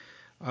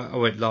 I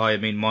won't lie. I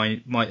mean,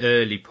 my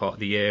early part of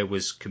the year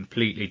was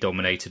completely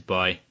dominated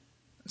by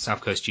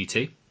South Coast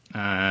GT,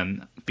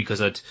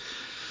 because I'd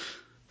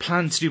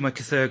planned to do my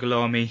Cthulhu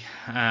army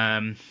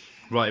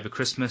right over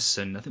Christmas,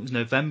 and I think it was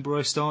November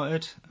I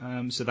started.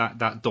 So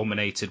that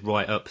dominated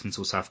right up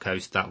until South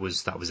Coast. That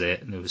was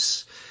it, and there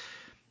was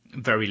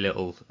very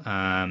little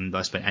that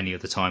I spent any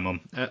other time on,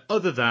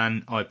 other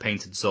than I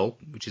painted Zol,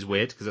 which is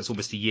weird because that's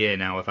almost a year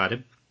now I've had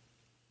him.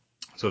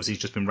 So obviously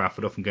he's just been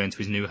raffled off and going to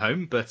his new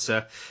home, but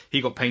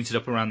he got painted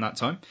up around that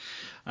time.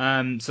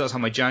 So that's how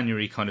my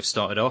January kind of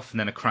started off, and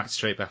then I cracked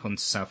straight back onto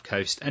South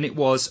Coast, and it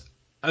was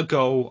a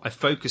goal. I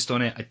focused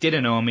on it. I did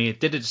an army, I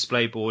did a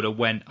display board, I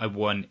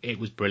won. It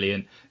was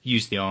brilliant.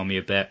 Used the army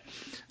a bit.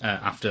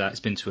 After that, it's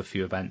been to a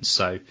few events.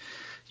 So,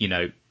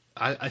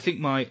 I think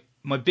my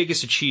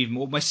biggest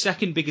achievement, or my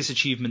second biggest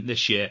achievement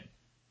this year,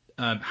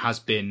 has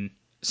been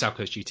South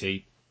Coast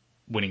GT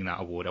winning that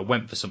award. I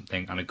went for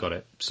something and I got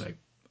it. So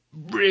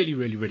really,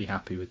 really, really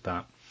happy with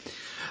that.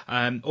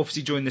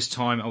 Obviously, during this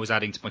time, I was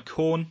adding to my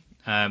Khorne.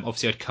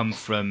 Obviously, I'd come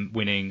from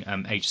winning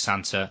Age of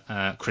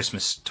Santa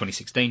Christmas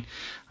 2016.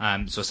 So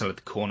I still had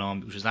the Khorne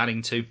army, which I was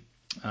adding to.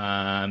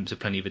 So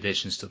plenty of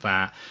additions to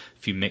that, a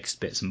few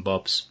mixed bits and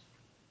bobs.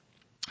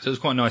 So it was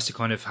quite nice to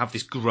kind of have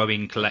this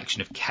growing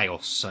collection of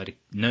chaos. So I had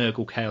a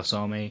Nurgle Chaos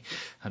army,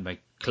 had my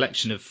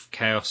collection of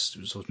chaos,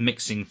 sort of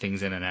mixing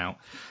things in and out.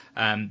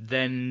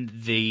 Then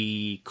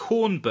the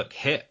Khorne book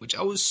hit, which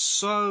I was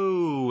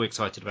so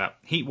excited about.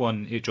 Heat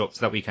 1, it dropped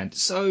that weekend.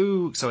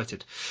 So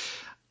excited.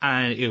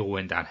 And it all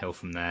went downhill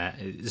from there.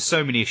 There's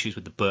so many issues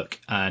with the book,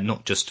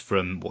 not just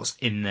from what's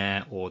in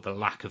there or the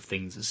lack of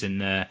things that's in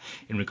there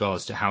in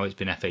regards to how it's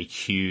been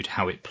FAQ'd,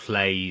 how it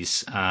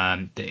plays.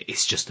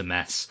 It's just a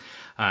mess.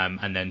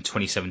 And then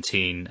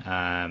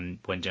 2017,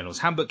 when General's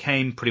Handbook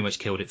came, pretty much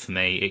killed it for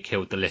me. It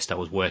killed the list I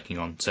was working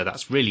on. So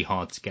that's really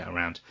hard to get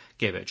around.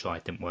 Gave it a try,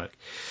 it didn't work.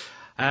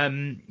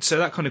 So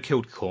that kind of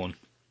killed Khorne.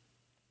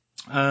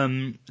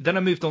 Then I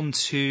moved on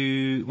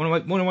to one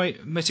of my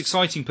most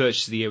exciting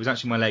purchases of the year was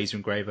actually my laser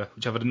engraver,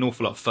 which I've had an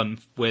awful lot of fun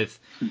with,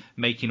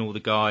 making all the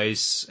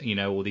guys,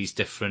 all these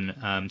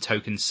different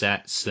token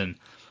sets and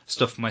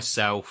stuff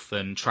myself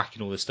and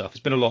tracking all this stuff. It's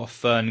been a lot of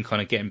fun,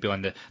 kind of getting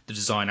behind the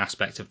design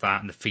aspect of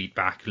that and the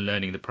feedback and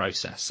learning the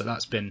process. So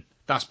that's been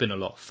a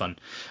lot of fun.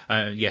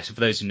 Yes, for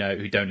those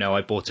who don't know,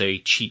 I bought a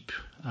cheap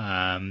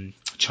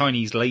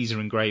Chinese laser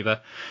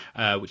engraver,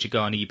 which a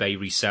guy on eBay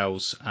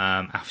resells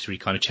after he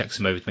kind of checks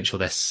them over to make sure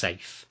they're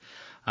safe.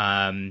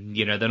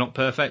 They're not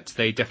perfect.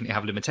 They definitely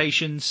have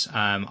limitations.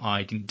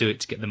 I didn't do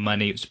it to get the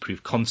money. It was to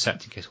prove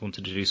concept in case I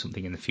wanted to do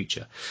something in the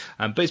future.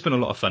 But it's been a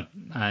lot of fun,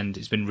 and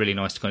it's been really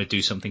nice to kind of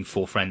do something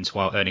for friends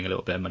while earning a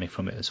little bit of money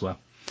from it as well.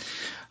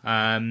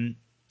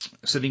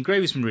 So the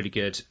engraver's been really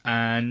good,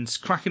 and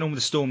cracking on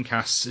with the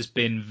Stormcasts has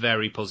been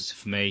very positive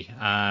for me.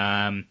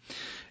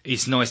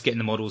 It's nice getting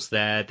the models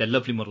there. They're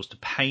lovely models to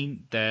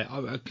paint.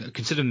 I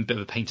consider them a bit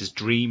of a painter's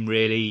dream,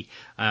 really.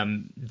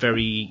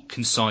 Very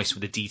concise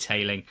with the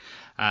detailing.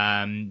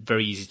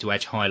 Very easy to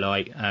edge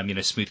highlight.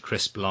 Smooth,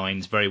 crisp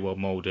lines. Very well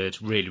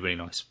molded. Really, really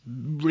nice.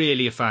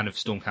 Really a fan of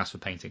Stormcast for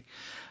painting,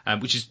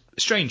 which is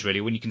strange, really,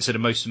 when you consider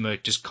most of them are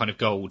just kind of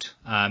gold,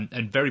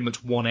 and very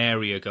much one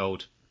area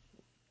gold.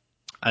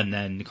 And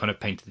then kind of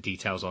painted the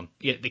details on.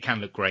 Yeah, they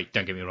can look great,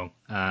 don't get me wrong.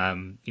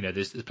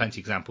 There's plenty of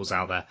examples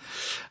out there.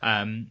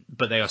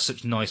 But they are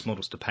such nice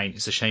models to paint.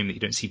 It's a shame that you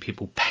don't see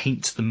people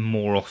paint them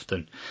more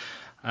often.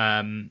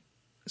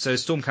 So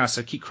Stormcast,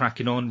 I keep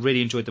cracking on.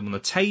 Really enjoyed them on the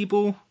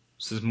table.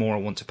 So there's more I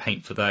want to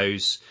paint for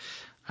those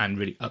and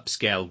really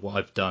upscale what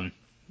I've done.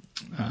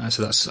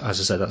 So that's, as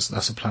I said,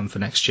 that's a plan for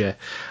next year.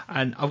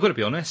 And I've got to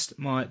be honest,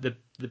 the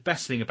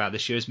best thing about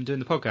this year has been doing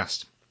the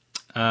podcast.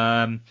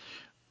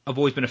 I've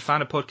always been a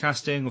fan of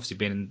podcasting, obviously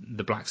been in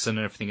the Black Sun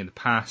and everything in the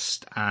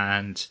past,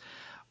 and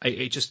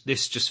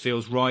this just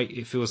feels right.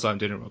 It feels like I'm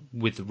doing it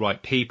with the right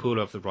people,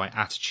 of the right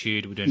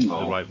attitude, we're doing it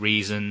for the right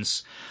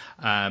reasons,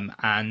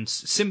 and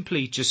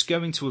simply just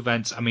going to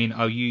events. I mean,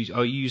 I'll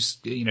use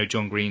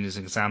John Green as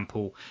an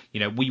example.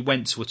 We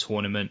went to a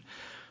tournament.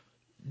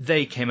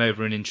 They came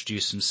over and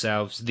introduced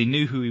themselves. They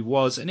knew who he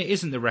was, and it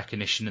isn't the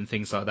recognition and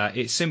things like that.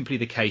 It's simply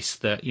the case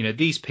that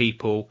these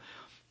people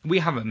we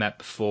haven't met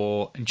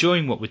before,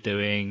 enjoying what we're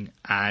doing,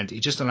 and it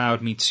just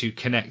allowed me to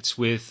connect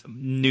with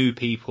new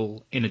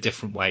people in a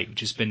different way, which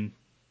has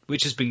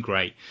been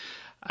great.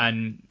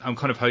 And I'm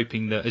kind of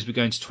hoping that as we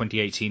go into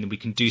 2018, that we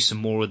can do some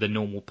more of the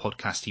normal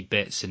podcasty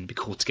bits, and be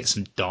cool to get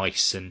some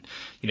dice and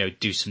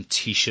do some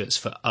t-shirts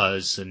for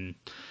us, and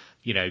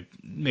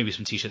maybe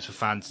some t-shirts for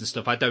fans and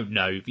stuff. I don't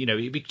know.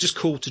 It'd be just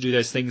cool to do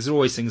those things. There are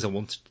always things I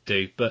wanted to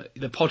do, but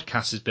the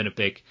podcast has been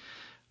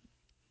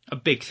a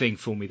big thing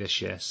for me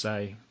this year.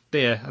 So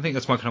yeah, I think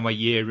that's my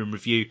year in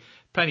review.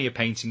 Plenty of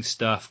painting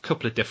stuff,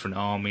 couple of different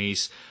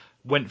armies.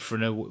 Went for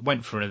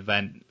an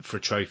event for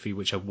a trophy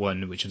which I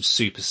won, which I'm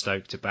super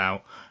stoked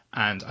about.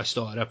 And I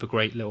started up a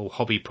great little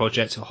hobby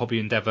project, a hobby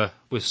endeavour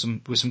with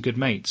some good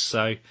mates.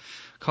 So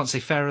can't say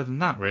fairer than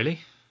that,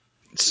 really.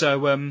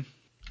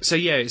 So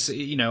yeah, it's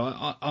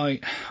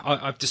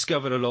I've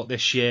discovered a lot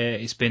this year.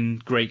 It's been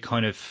great,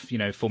 kind of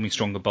forming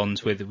stronger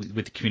bonds with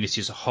the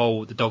community as a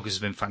whole. The Doggers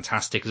have been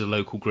fantastic as a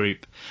local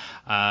group.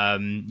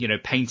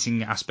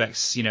 Painting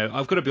aspects.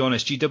 I've got to be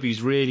honest.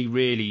 GW's really,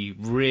 really,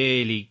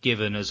 really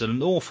given us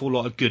an awful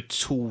lot of good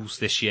tools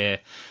this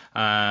year.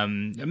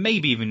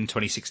 Maybe even in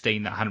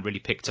 2016 that I hadn't really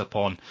picked up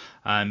on.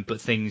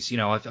 But things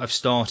I've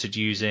started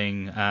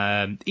using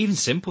even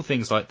simple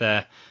things like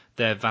their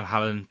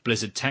Valhalla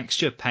Blizzard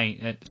texture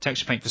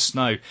paint for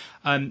snow.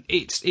 I don't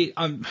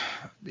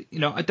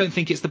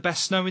think it's the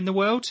best snow in the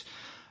world,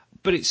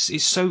 but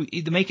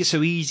they make it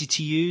so easy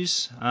to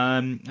use.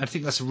 I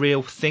think that's a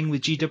real thing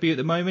with GW at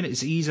the moment.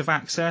 It's ease of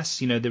access.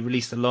 They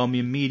released the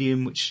Lamium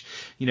Medium, which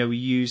we're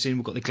using.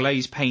 We've got the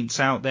glaze paints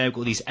out there. We've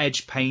got these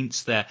edge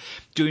paints. They're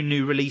doing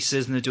new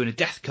releases, and they're doing a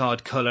Death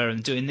Card colour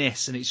and doing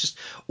this, and it's just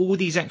all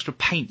these extra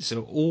paints are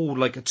all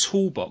like a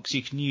toolbox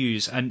you can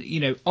use. And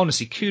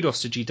honestly,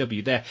 kudos to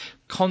GW. They're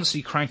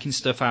constantly cranking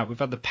stuff out. We've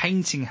had the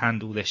painting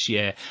handle this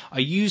year. I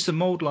use the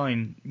mold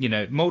line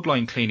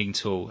cleaning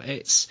tool.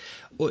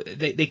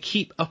 They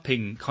keep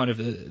upping kind of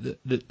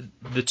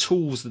the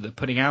tools that they're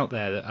putting out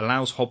there that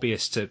allows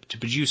hobbyists to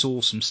produce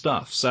awesome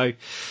stuff. So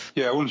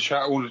yeah, I want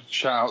to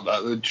shout out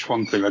that just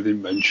one thing I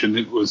didn't mention.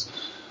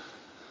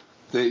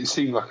 It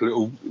seemed a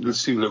little bit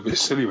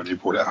silly when they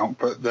brought it out,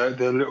 but their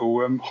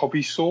little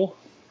hobby saw,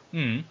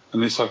 and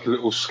it's like a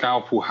little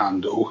scalpel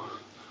handle,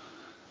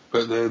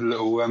 but they're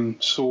little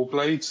saw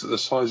blades the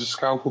size of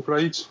scalpel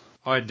blades.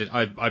 I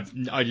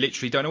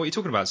literally don't know what you're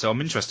talking about, so I'm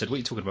interested. What are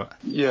you talking about?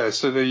 Yeah,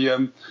 so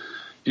you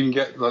can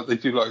get they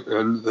do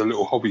the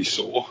little hobby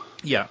saw.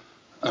 Yeah.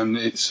 And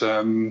it's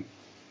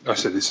I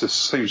said it's the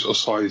same sort of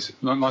size,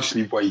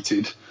 nicely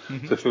weighted,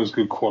 so it feels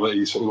good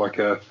quality, sort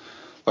of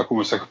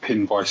almost like a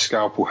pin by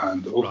scalpel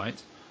handle.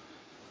 Right.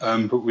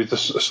 But with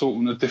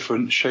assortment of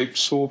different shaped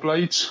saw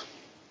blades.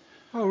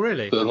 Oh,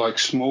 really? That are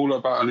small,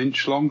 about an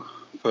inch long,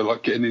 for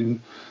getting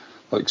in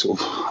sort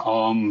of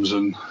arms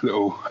and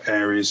little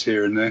areas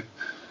here and there.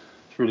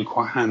 It's really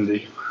quite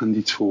handy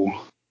tool.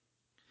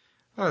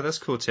 Oh, that's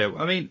cool too.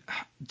 I mean,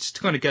 just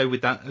to kind of go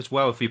with that as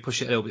well, if we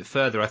push it a little bit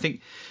further, I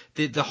think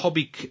the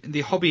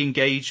hobby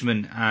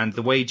engagement and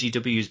the way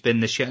GW has been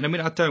this year. And I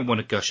mean, I don't want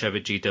to gush over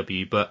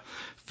GW, but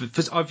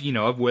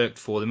I've worked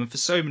for them, and for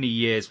so many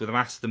years, with I've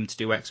asked them to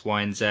do X,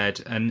 Y, and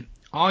Z, and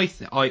I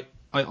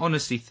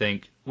honestly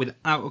think,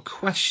 without a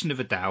question of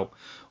a doubt,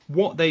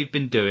 what they've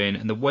been doing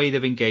and the way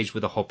they've engaged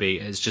with the hobby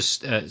is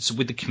just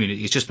with the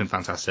community, it's just been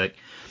fantastic.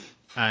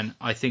 And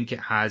I think it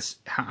has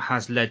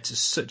led to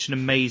such an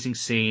amazing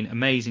scene,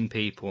 amazing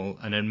people,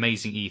 and an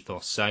amazing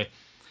ethos. So,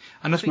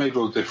 and it's made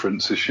all the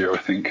difference this year, I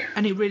think.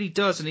 And it really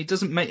does. And it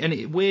doesn't make, and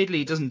it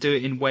weirdly doesn't do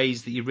it in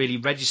ways that you really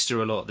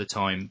register a lot of the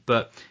time.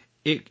 But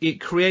it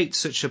creates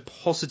such a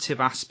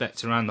positive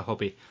aspect around the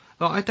hobby.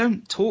 Like, I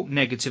don't talk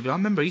negatively. I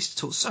remember I used to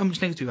talk so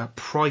much negatively about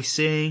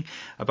pricing,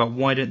 about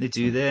why don't they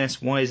do this,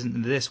 why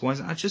isn't this, why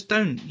isn't. I just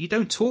don't. You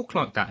don't talk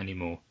like that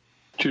anymore.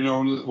 Do you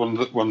know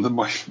one of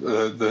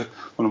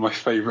my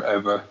favourite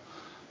ever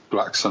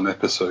Black Sun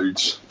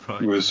episodes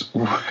was,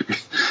 I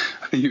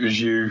think it was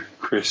you,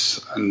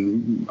 Chris,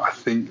 and I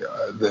think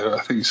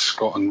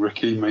Scott and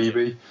Ricky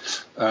maybe,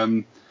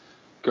 going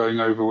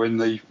over when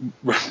they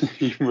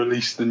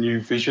released the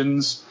new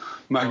Visions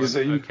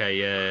magazine. Okay,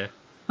 yeah.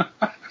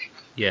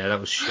 Yeah, that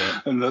was shit.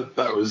 And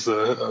that was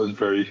a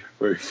very,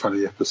 very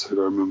funny episode.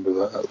 I remember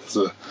that. That was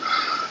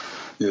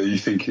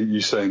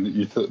you saying that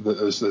you thought that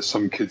there's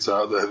some kids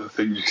out there that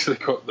think they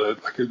got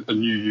a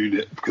new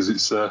unit because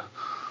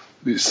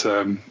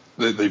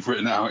they've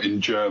written it out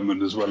in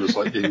German as well as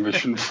like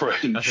English and French. I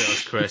think that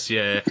was Chris.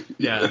 Yeah,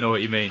 I know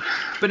what you mean.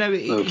 But no,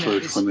 that's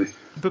very funny.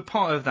 But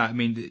part of that, I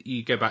mean,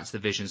 you go back to the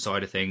vision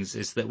side of things,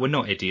 is that we're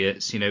not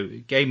idiots.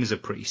 Gamers are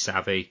pretty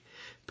savvy.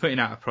 Putting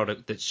out a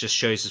product that just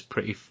shows us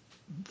pretty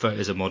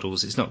photos of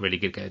models, it's not really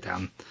going to go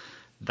down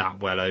that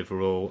well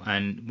overall.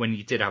 And when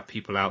you did have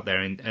people out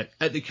there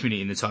at the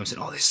community in the time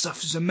saying, "Oh, this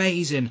stuff is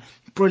amazing,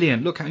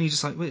 brilliant," look at it, and you're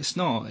just like, "Well, it's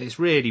not. It's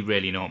really,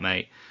 really not,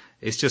 mate.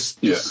 It's just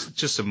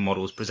some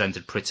models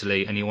presented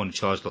prettily, and you want to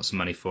charge lots of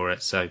money for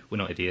it. So we're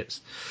not idiots."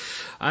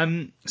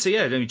 So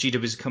yeah,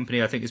 GW as a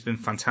company, I think it's been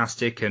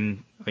fantastic,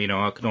 and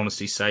I can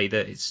honestly say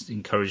that it's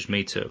encouraged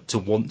me to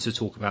want to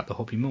talk about the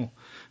hobby more,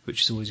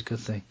 which is always a good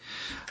thing.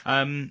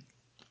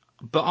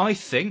 But I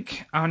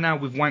think now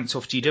we've wanked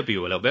off GW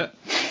a little bit.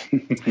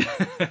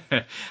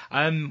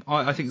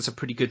 I think it's a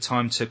pretty good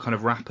time to kind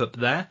of wrap up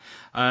there.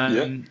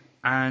 And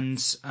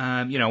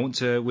I want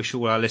to wish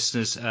all our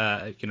listeners,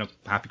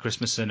 happy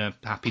Christmas and a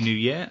happy New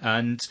Year.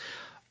 And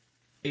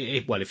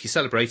if you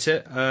celebrate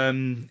it,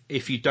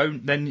 if you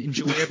don't, then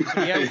enjoy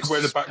everybody else.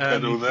 Wear the back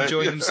pedal there.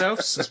 Enjoying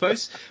themselves, I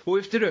suppose. Well,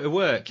 if they do it at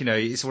work,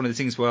 it's one of the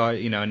things where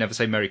I never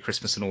say Merry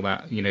Christmas and all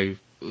that.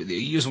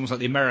 It's almost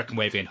like the American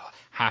way of being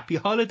Happy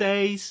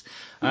Holidays.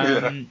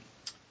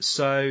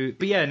 So,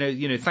 but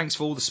yeah, thanks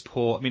for all the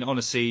support. I mean,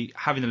 honestly,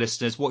 having the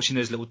listeners, watching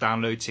those little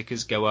download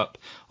tickers go up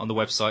on the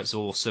website's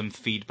awesome.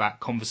 Feedback,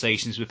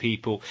 conversations with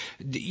people,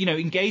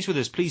 engage with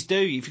us, please do.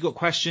 If you've got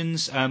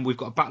questions, we've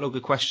got a backlog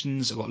of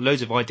questions. I've got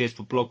loads of ideas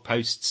for blog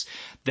posts.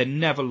 They're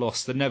never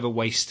lost. They're never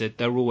wasted.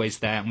 They're always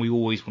there, and we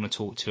always want to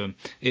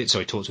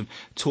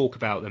talk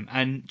about them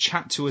and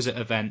chat to us at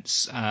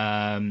events.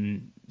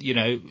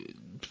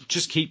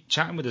 Just keep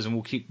chatting with us, and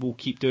we'll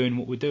keep doing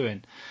what we're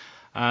doing.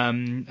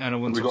 And I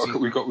want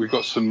we've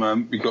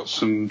got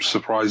some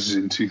surprises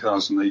in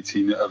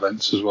 2018 at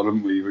events as well,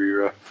 haven't we?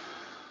 We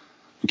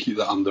keep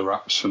that under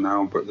wraps for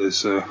now, but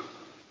there's going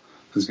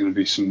to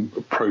be some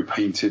pro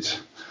painted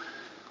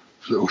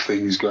little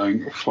things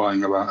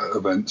flying about at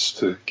events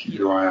to keep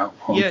your eye out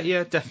on.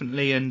 Yeah,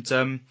 definitely. And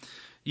I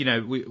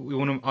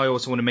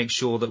also want to make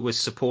sure that we're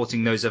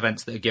supporting those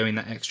events that are going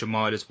that extra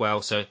mile as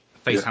well. So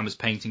Facehammer's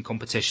painting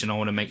competition, I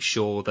want to make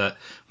sure that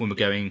when we're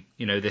going,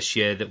 this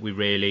year, that we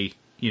really.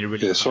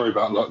 Yeah, sorry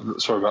about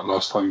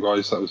last time,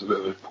 guys. That was a bit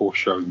of a poor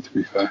showing, to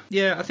be fair.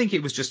 Yeah, I think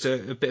it was just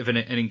a bit of an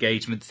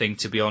engagement thing,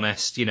 to be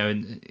honest.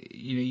 And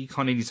you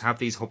kind of need to have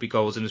these hobby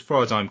goals, and as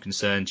far as I'm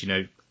concerned,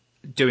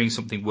 doing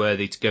something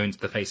worthy to go into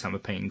the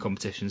Facehammer painting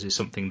competitions is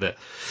something that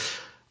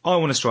I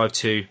want to strive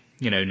to,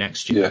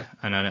 next year. Yeah.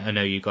 And I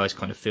know you guys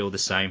kind of feel the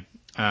same.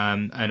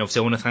 And obviously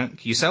I want to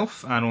thank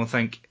yourself, and I want to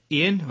thank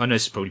Ian. I know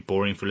it's probably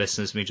boring for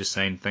listeners, me just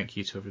saying thank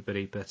you to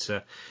everybody, but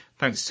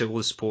thanks to all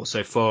the support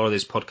so far,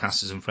 those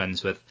podcasters and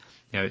friends with,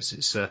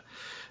 it's a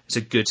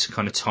good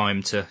kind of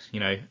time to,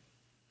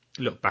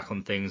 look back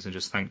on things and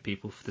just thank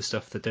people for the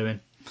stuff they're doing.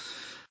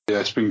 Yeah,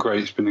 it's been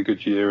great. It's been a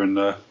good year,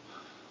 and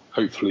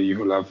hopefully you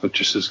will have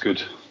just as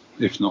good,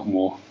 if not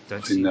more,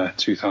 in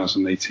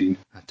 2018.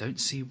 I don't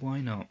see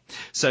why not.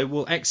 So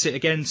we'll exit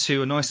again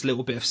to a nice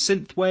little bit of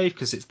synthwave,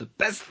 because it's the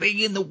best thing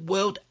in the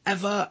world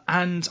ever,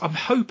 and I'm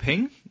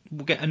hoping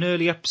we'll get an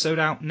early episode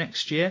out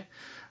next year,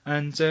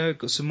 and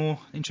got some more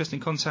interesting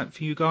content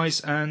for you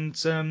guys, and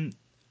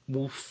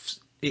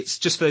it's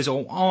just for those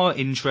who are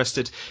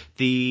interested,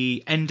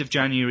 the end of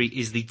January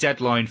is the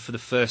deadline for the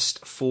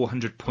first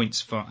 400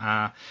 points for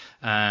our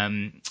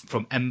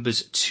From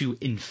Embers to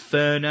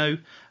Inferno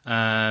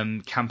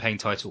campaign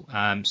title.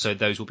 So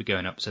those will be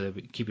going up, so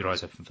keep your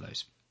eyes open for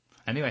those.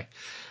 Anyway,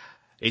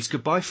 it's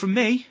goodbye from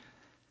me.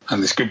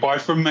 And it's goodbye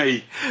from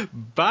me.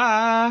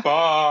 Bye.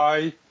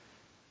 Bye.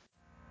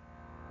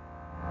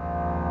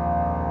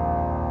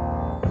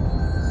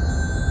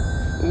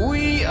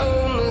 We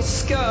own the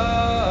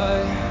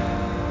sky.